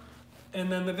before.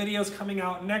 And then the videos coming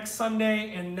out next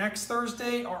Sunday and next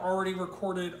Thursday are already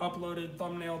recorded, uploaded,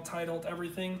 thumbnail, titled,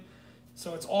 everything.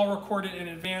 So it's all recorded in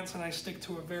advance and I stick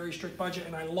to a very strict budget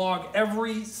and I log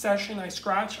every session I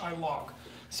scratch, I log.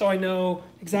 So I know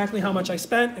exactly how much I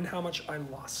spent and how much I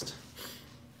lost.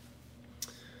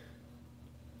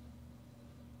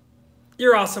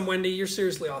 You're awesome, Wendy. You're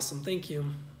seriously awesome. Thank you.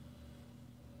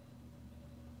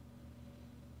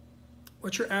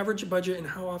 What's your average budget and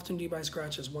how often do you buy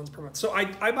scratches? Once per month. So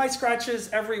I buy scratches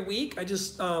every week. I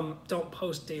just don't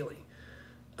post daily.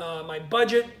 My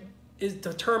budget is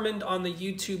determined on the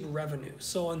YouTube revenue.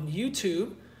 So on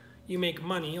YouTube, you make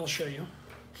money. I'll show you.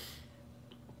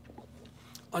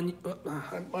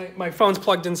 My phone's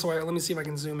plugged in, so let me see if I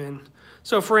can zoom in.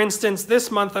 So for instance,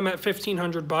 this month I'm at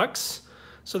 $1,500.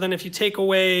 So then if you take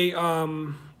away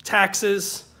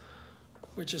taxes,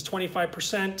 which is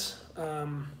 25%,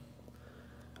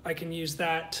 I can use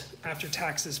that after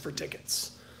taxes for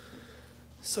tickets.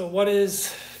 So what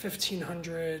is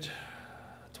 1,500,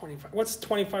 25? What's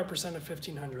 25% of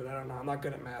 1,500? I don't know, I'm not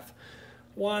good at math.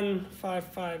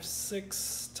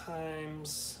 1,556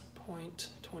 times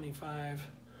 0.25.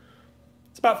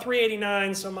 It's about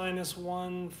 389, so minus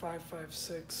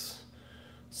 1,556.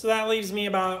 So that leaves me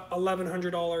about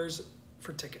 $1,100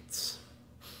 for tickets.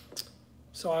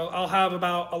 So I'll have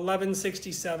about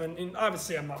 $1,167, and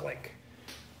obviously I'm not like,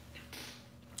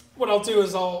 what I'll do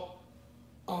is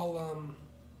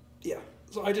yeah,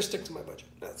 so I just stick to my budget,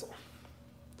 that's all.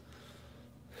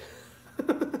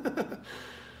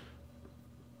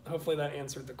 Hopefully that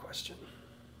answered the question.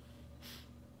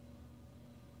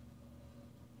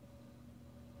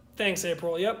 Thanks,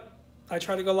 April. Yep, I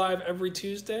try to go live every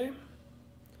Tuesday.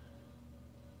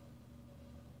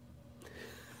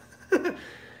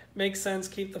 Makes sense,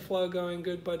 keep the flow going,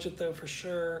 good budget though for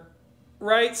sure.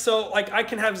 Right, so like I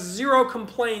can have zero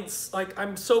complaints. Like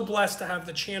I'm so blessed to have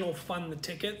the channel fund the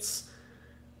tickets.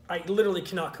 I literally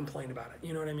cannot complain about it.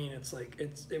 You know what I mean? It's like,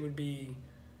 it would be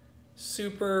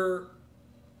super,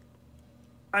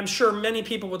 I'm sure many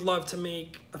people would love to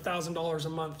make $1,000 a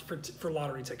month for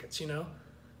lottery tickets, you know?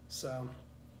 So,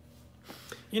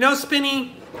 you know,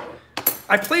 Spinny,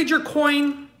 I played your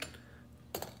coin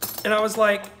and I was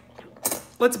like,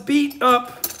 let's beat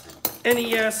up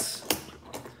NES.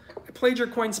 I played your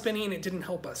coin spinning and it didn't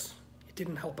help us. It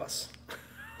didn't help us.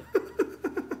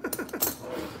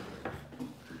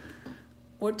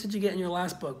 What did you get in your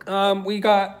last book? We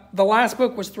got, the last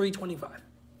book was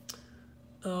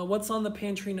 $3.25. What's on the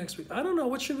pantry next week? I don't know.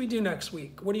 What should we do next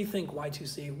week? What do you think,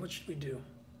 Y2C? What should we do?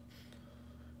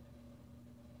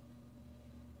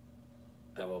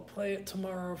 I will play it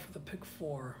tomorrow for the pick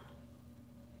 4.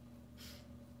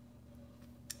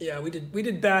 Yeah, we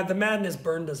did bad. The Madness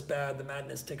burned us bad. The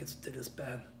Madness tickets did us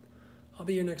bad. I'll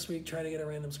be here next week. Try to get a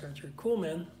random scratcher. Cool,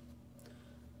 man.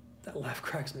 That laugh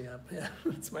cracks me up. Yeah,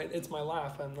 it's my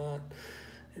laugh. I'm not.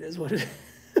 It is what it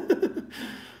is.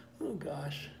 Oh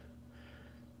gosh.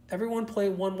 Everyone play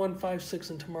 1156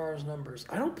 in tomorrow's numbers.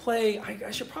 I don't play. I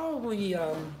should probably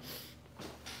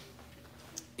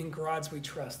in Gods We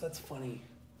Trust. That's funny.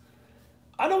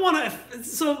 I don't want to.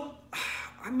 So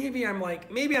maybe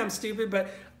I'm stupid, but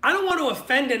I don't want to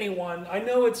offend anyone. I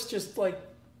know it's just like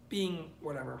being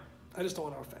whatever. I just don't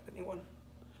want to offend anyone.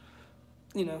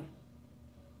 You know.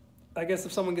 I guess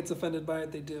if someone gets offended by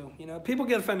it, they do. You know, people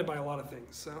get offended by a lot of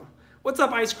things. So, what's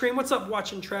up, Ice Cream? What's up,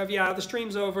 Watching Trev? Yeah, the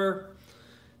stream's over.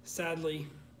 Sadly,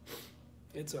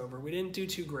 it's over. We didn't do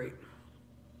too great.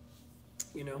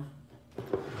 You know.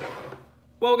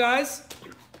 Well, guys,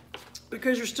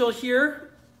 because you're still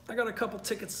here, I got a couple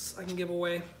tickets I can give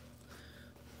away.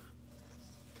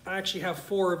 I actually have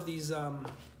 4 of these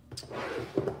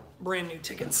brand new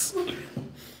tickets.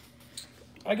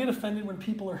 I get offended when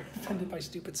people are offended by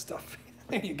stupid stuff.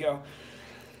 There you go.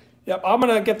 Yep, I'm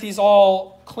going to get these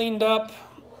all cleaned up,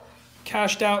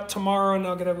 cashed out tomorrow, and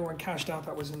I'll get everyone cashed out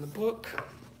that was in the book.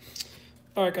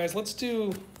 All right, guys, let's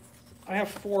do... I have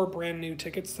 4 brand new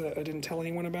tickets that I didn't tell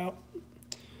anyone about.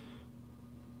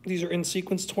 These are in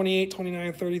sequence, 28,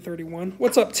 29, 30, 31.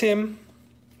 What's up, Tim?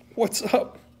 What's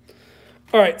up?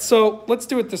 All right, so let's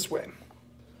do it this way.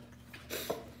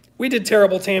 We did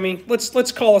terrible, Tammy.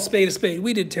 Let's call a spade a spade.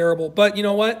 We did terrible, but you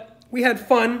know what? We had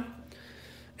fun,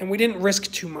 and we didn't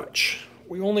risk too much.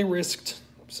 We only risked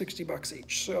 $60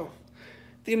 each. So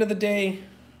at the end of the day,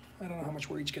 I don't know how much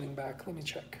we're each getting back. Let me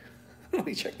check. Let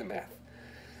me check the math.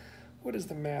 What is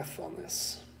the math on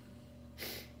this?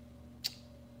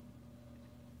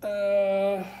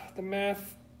 The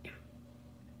math,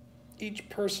 each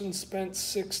person spent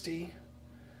 60,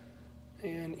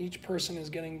 and each person is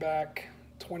getting back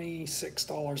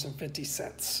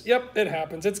 $26.50. Yep, it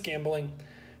happens. It's gambling.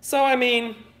 So, I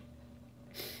mean,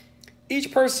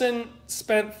 each person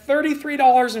spent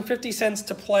 $33.50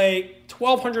 to play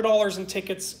 $1,200 in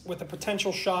tickets with a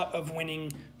potential shot of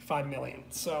winning $5 million.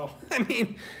 So, I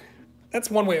mean, that's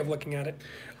one way of looking at it.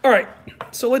 All right,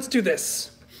 so let's do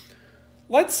this.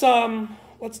 Let's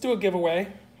do a giveaway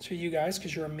to you guys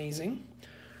because you're amazing.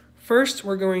 First,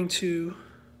 we're going to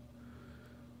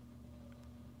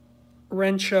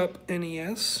wrench up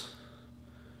NES.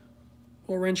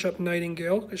 We'll wrench up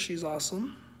Nightingale because she's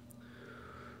awesome.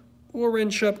 We'll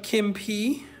wrench up Kim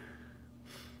P.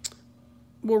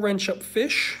 We'll wrench up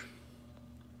Fish.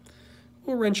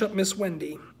 We'll wrench up Miss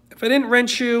Wendy. If I didn't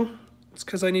wrench you, it's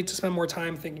because I need to spend more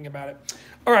time thinking about it.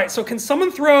 All right, so can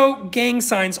someone throw gang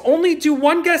signs? Only do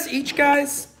one guess each,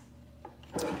 guys.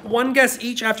 One guess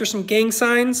each after some gang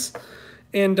signs.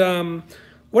 And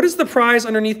what is the prize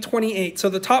underneath 28? So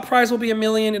the top prize will be $1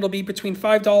 million. It'll be between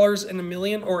 $5 and $1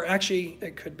 million, or actually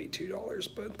it could be $2,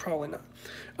 but probably not.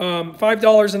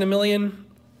 $5 and $1 million.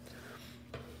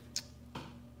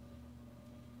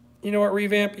 You know what,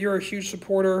 Revamp? You're a huge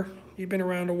supporter. You've been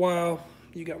around a while.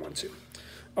 You got one too.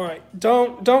 All right,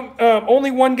 only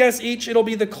one guess each. It'll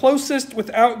be the closest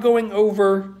without going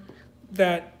over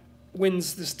that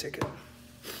wins this ticket.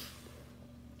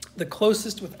 The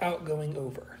closest without going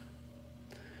over.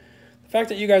 The fact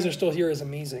that you guys are still here is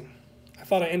amazing. I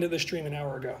thought I ended the stream an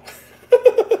hour ago.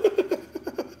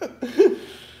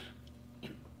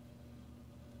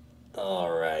 All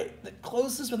right, the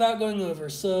closest without going over.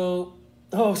 So,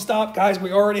 oh, stop, guys.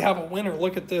 We already have a winner.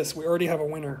 Look at this. We already have a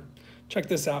winner. Check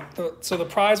this out. So the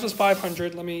prize was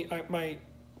 $500. Let me.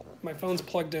 My phone's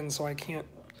plugged in, so I can't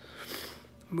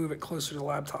move it closer to the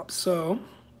laptop. So.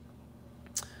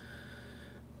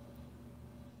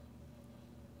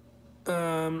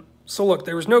 So look,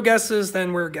 there was no guesses,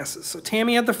 then we're guesses. So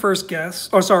Tammy had the first guess.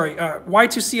 Oh, sorry.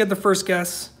 Y2C had the first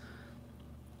guess.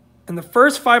 And the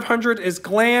first 500 is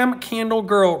Glam Candle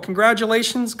Girl.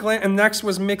 Congratulations, Glam. And next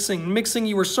was Mixing. Mixing,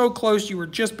 you were so close. You were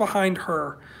just behind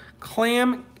her.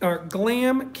 Glam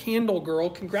Candle Girl.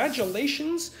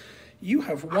 Congratulations. You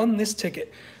have won this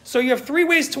ticket. So you have 3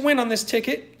 ways to win on this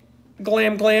ticket.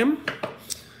 Glam.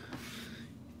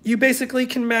 You basically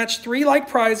can match 3 like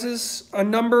prizes, a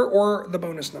number, or the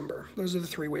bonus number. Those are the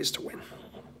 3 ways to win.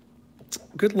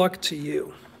 Good luck to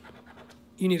you.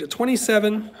 You need a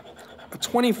 27, a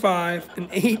 25, an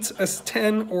 8, a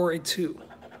 10, or a 2.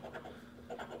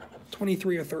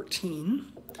 23 or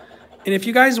 13. And if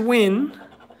you guys win,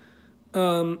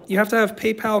 you have to have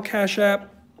PayPal, Cash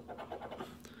App.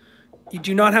 You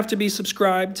do not have to be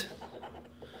subscribed.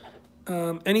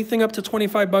 Anything up to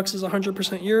 25 bucks is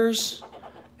 100% yours.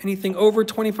 Anything over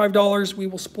 $25, we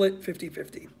will split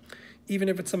 50-50. Even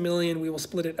if it's $1 million, we will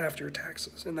split it after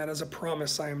taxes. And that is a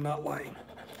promise. I am not lying.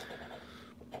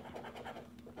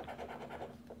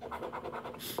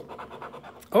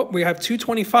 Oh, we have 2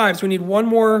 25s. We need one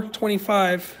more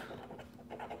 25.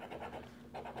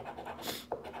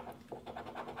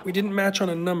 We didn't match on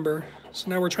a number, so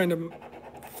now we're trying to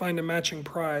find a matching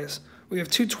prize. We have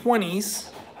 2 20s.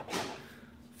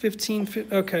 15,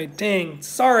 okay, dang.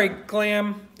 Sorry,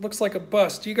 Glam. Looks like a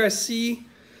bust. Do you guys see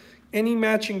any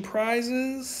matching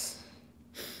prizes?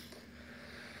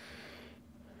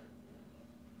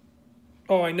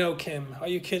 Oh, I know, Kim. Are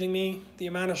you kidding me? The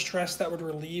amount of stress that would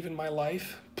relieve in my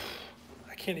life,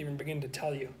 I can't even begin to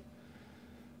tell you.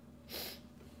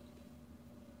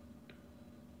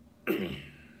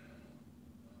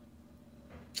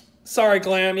 Sorry,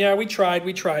 Glam. Yeah, we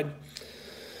tried.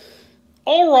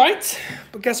 All right,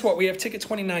 but guess what? We have ticket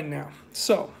 29 now.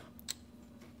 So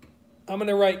I'm going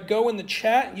to write go in the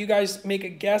chat. You guys make a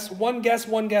guess. One guess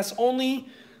only.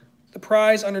 The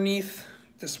prize underneath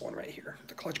this one right here,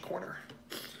 the clutch corner.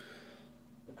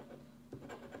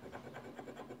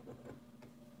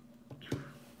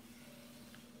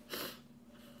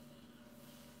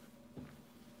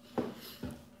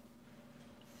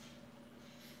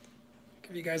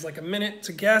 Give you guys like a minute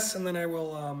to guess, and then I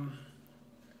will...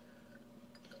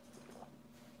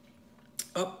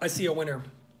 Oh, I see a winner.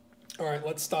 All right,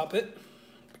 let's stop it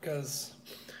because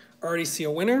I already see a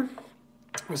winner.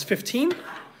 It was 15.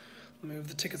 Move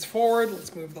the tickets forward.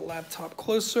 Let's move the laptop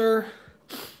closer.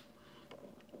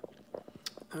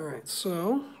 All right,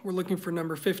 so we're looking for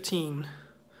number 15.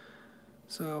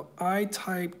 So I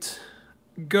typed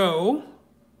go.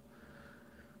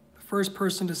 The first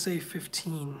person to say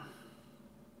 15.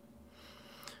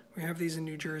 We have these in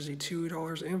New Jersey,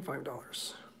 $2 and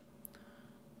 $5.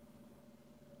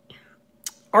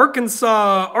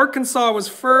 Arkansas was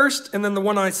first, and then the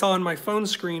one I saw on my phone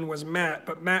screen was Matt,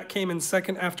 but Matt came in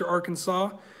second after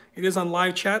Arkansas. It is on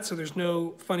live chat, so there's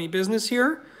no funny business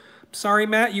here. Sorry,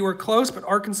 Matt, you were close, but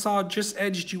Arkansas just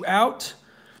edged you out.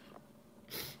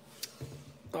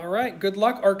 All right, good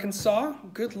luck, Arkansas.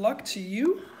 Good luck to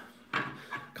you.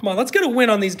 Come on, let's get a win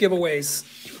on these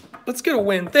giveaways. Let's get a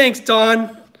win. Thanks,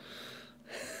 Don.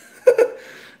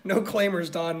 No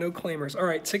claimers, Don, no claimers. All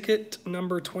right, ticket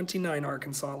number 29,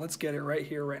 Arkansas. Let's get it right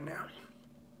here, right now.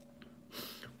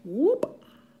 Whoop.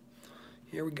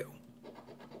 Here we go.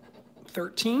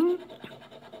 13,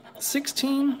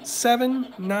 16,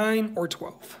 7, 9, or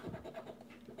 12.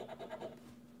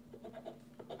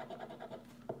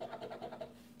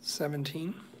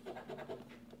 17.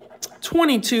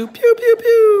 22. Pew, pew,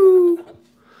 pew.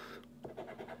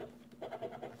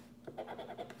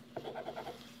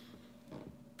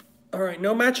 All right,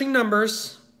 no matching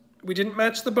numbers. We didn't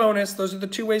match the bonus. Those are the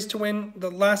 2 ways to win.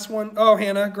 The last one, oh,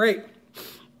 Hannah, great.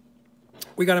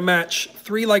 We got to match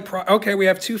 3 like, okay, we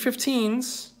have 2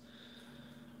 15s.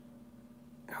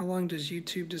 How long does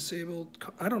YouTube disable?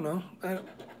 I don't know. I'm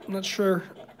not sure.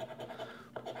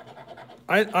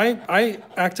 I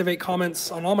activate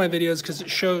comments on all my videos because it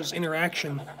shows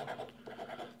interaction.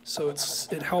 So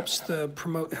it helps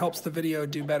the video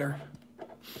do better.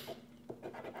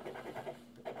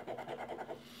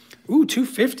 Ooh,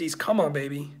 250s. Come on,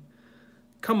 baby.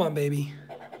 Come on, baby.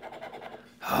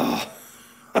 Oh,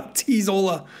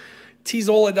 Tzola.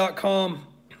 Tzola.com.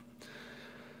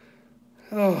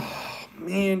 Oh,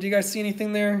 man. Do you guys see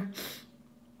anything there?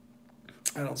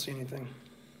 I don't see anything.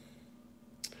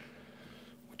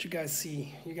 What you guys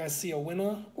see? You guys see a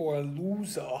winner or a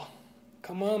loser?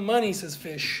 Come on, money, says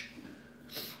Fish.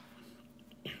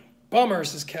 Bummer,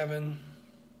 says Kevin.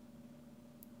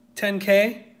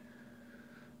 10K?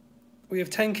 We have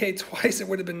 10K twice. It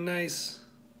would have been nice.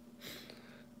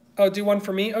 Oh, do one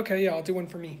for me? Okay, yeah, I'll do one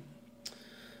for me.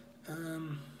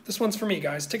 This one's for me,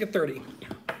 guys. Ticket 30.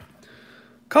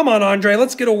 Come on, Andre.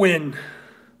 Let's get a win.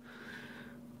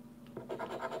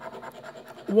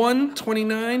 1,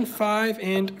 29, 5,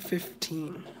 and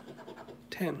 15.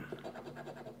 10.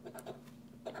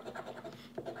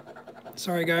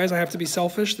 Sorry, guys. I have to be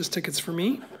selfish. This ticket's for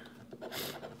me.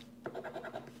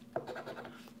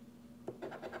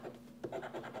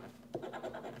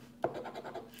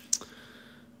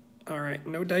 All right,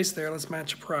 no dice there. Let's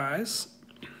match a prize.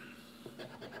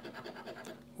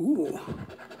 Ooh.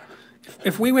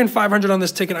 If we win 500 on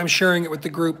this ticket, I'm sharing it with the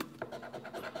group.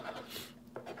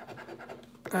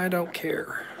 I don't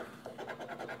care.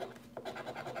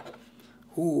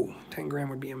 Ooh, 10 grand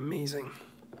would be amazing.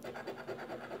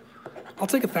 I'll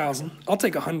take 1,000. I'll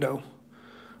take a hundo.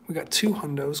 We got 2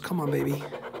 hundos. Come on, baby.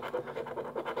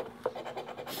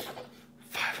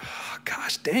 5. Oh,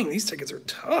 gosh, dang, these tickets are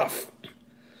tough.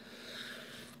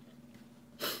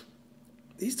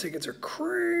 These tickets are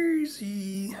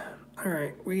crazy. All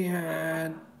right, we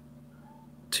had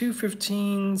 2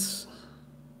 15s.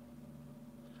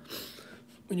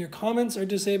 When your comments are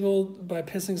disabled by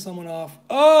pissing someone off.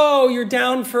 Oh, you're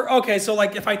down for, okay, so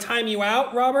like if I time you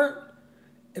out, Robert,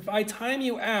 if I time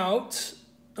you out,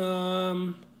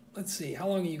 let's see, how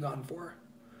long are you gone for?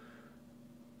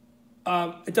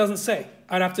 It doesn't say.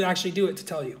 I'd have to actually do it to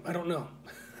tell you. I don't know.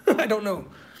 I don't know.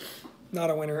 Not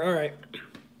a winner, all right.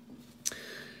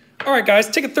 All right, guys,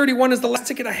 ticket 31 is the last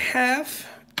ticket I have.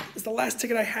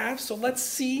 So let's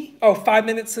see. Oh, 5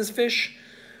 minutes, says Fish.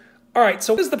 All right,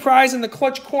 so what is the prize in the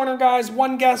clutch corner, guys?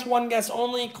 One guess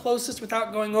only. Closest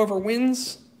without going over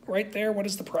wins. Right there, what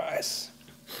is the prize?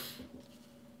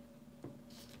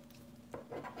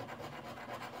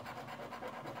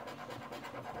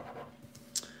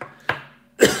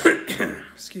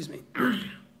 Excuse me.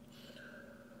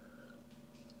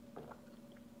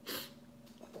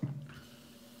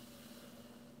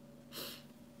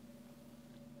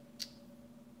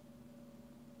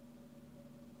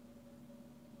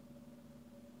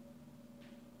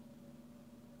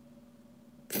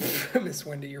 Miss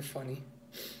Wendy, you're funny.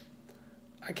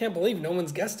 I can't believe no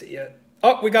one's guessed it yet.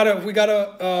 Oh, we gotta,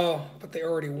 oh, but they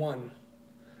already won.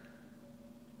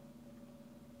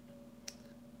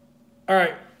 All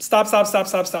right, stop.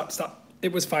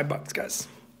 It was $5, guys.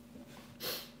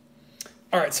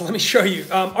 All right, so let me show you.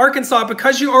 Arkansas,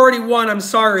 because you already won, I'm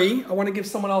sorry. I want to give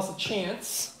someone else a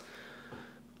chance.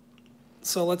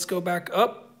 So let's go back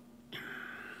up.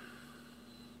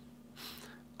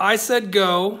 I said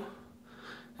go.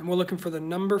 And we're looking for the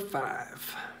number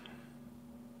 5.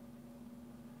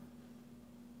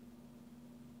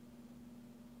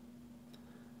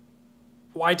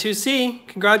 Y2C,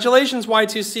 congratulations,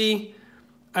 Y2C.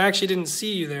 I actually didn't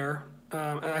see you there.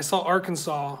 And I saw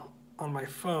Arkansas on my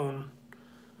phone.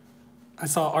 I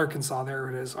saw Arkansas,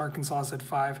 there it is. Arkansas said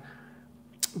 5.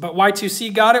 But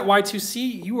Y2C got it.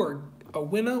 Y2C, you are a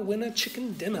winner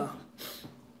chicken dinner.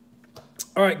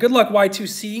 All right, good luck,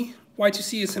 Y2C.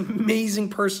 Y2C is an amazing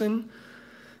person.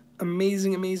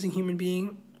 Amazing human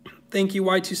being. Thank you,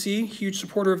 Y2C. Huge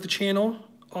supporter of the channel.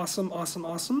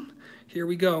 Awesome. Here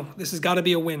we go. This has got to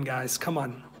be a win, guys. Come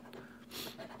on.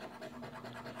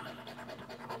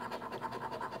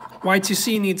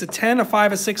 Y2C needs a 10, a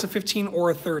 5, a 6, a 15,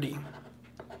 or a 30.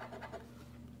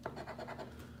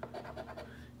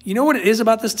 You know what it is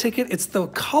about this ticket? It's the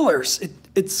colors.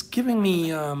 It's giving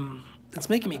me... it's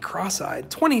making me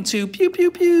cross-eyed. 22,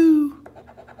 pew.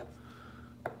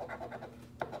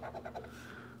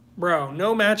 Bro,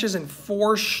 no matches in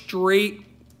 4 straight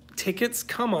tickets?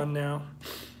 Come on now.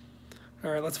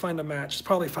 All right, let's find a match. It's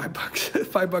probably $5.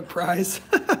 $5 prize.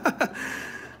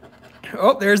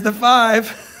 Oh, there's the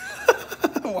 5.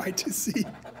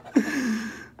 Y2C.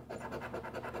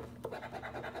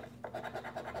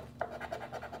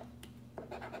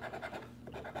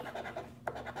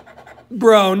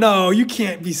 Bro, no, you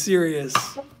can't be serious.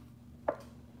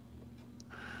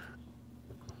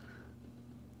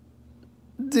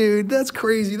 Dude, that's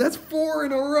crazy. That's 4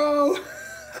 in a row.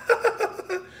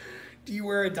 Do you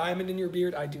wear a diamond in your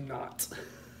beard? I do not.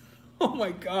 Oh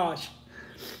my gosh.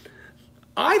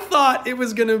 I thought it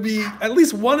was going to be at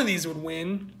least one of these would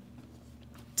win.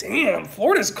 Damn,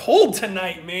 Florida's cold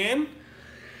tonight, man.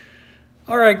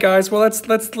 All right, guys. Well, that's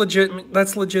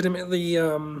legitimately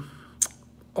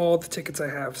all the tickets I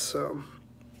have, so.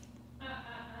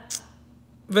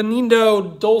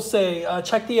 Venindo Dulce,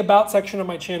 check the about section of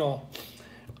my channel.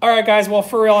 All right, guys, well,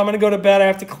 for real, I'm going to go to bed. I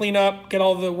have to clean up, get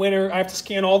all the winner. I have to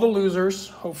scan all the losers.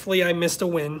 Hopefully I missed a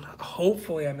win.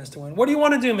 What do you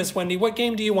want to do, Miss Wendy? What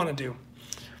game do you want to do?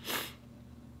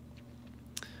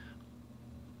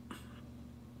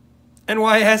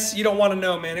 NYS, you don't want to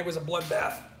know, man. It was a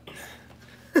bloodbath.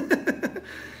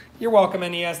 You're welcome,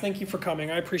 NES. Thank you for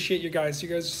coming. I appreciate you guys. You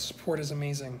guys' support is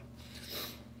amazing.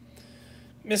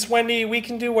 Miss Wendy, we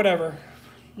can do whatever.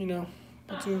 You know,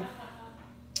 we'll do.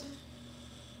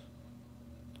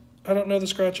 I don't know the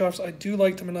scratch-offs. I do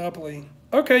like the Monopoly.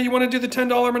 Okay, you want to do the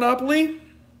 $10 Monopoly?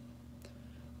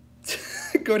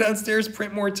 Go downstairs,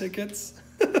 print more tickets.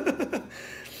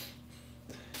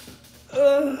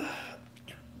 All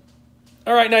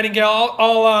right, Nightingale.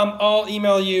 I'll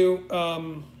email you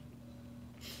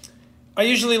I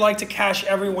usually like to cash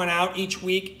everyone out each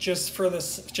week just for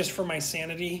my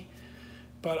sanity,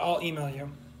 but I'll email you.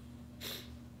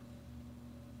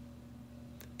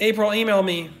 April, email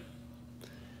me.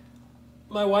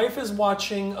 My wife is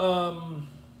watching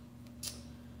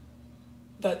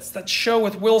that show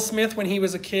with Will Smith when he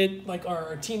was a kid, like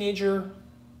a teenager,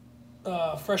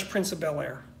 Fresh Prince of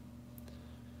Bel-Air.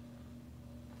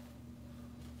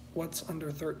 What's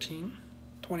under 13?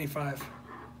 25.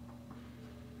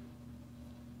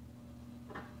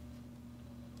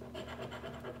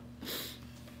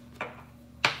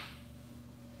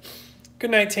 Good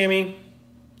night, Tammy.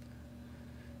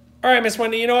 All right, Miss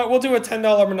Wendy, you know what? We'll do a $10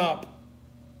 Monop.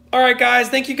 All right, guys.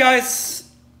 Thank you, guys.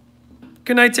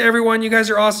 Good night to everyone. You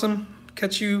guys are awesome.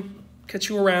 Catch you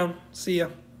around. See ya.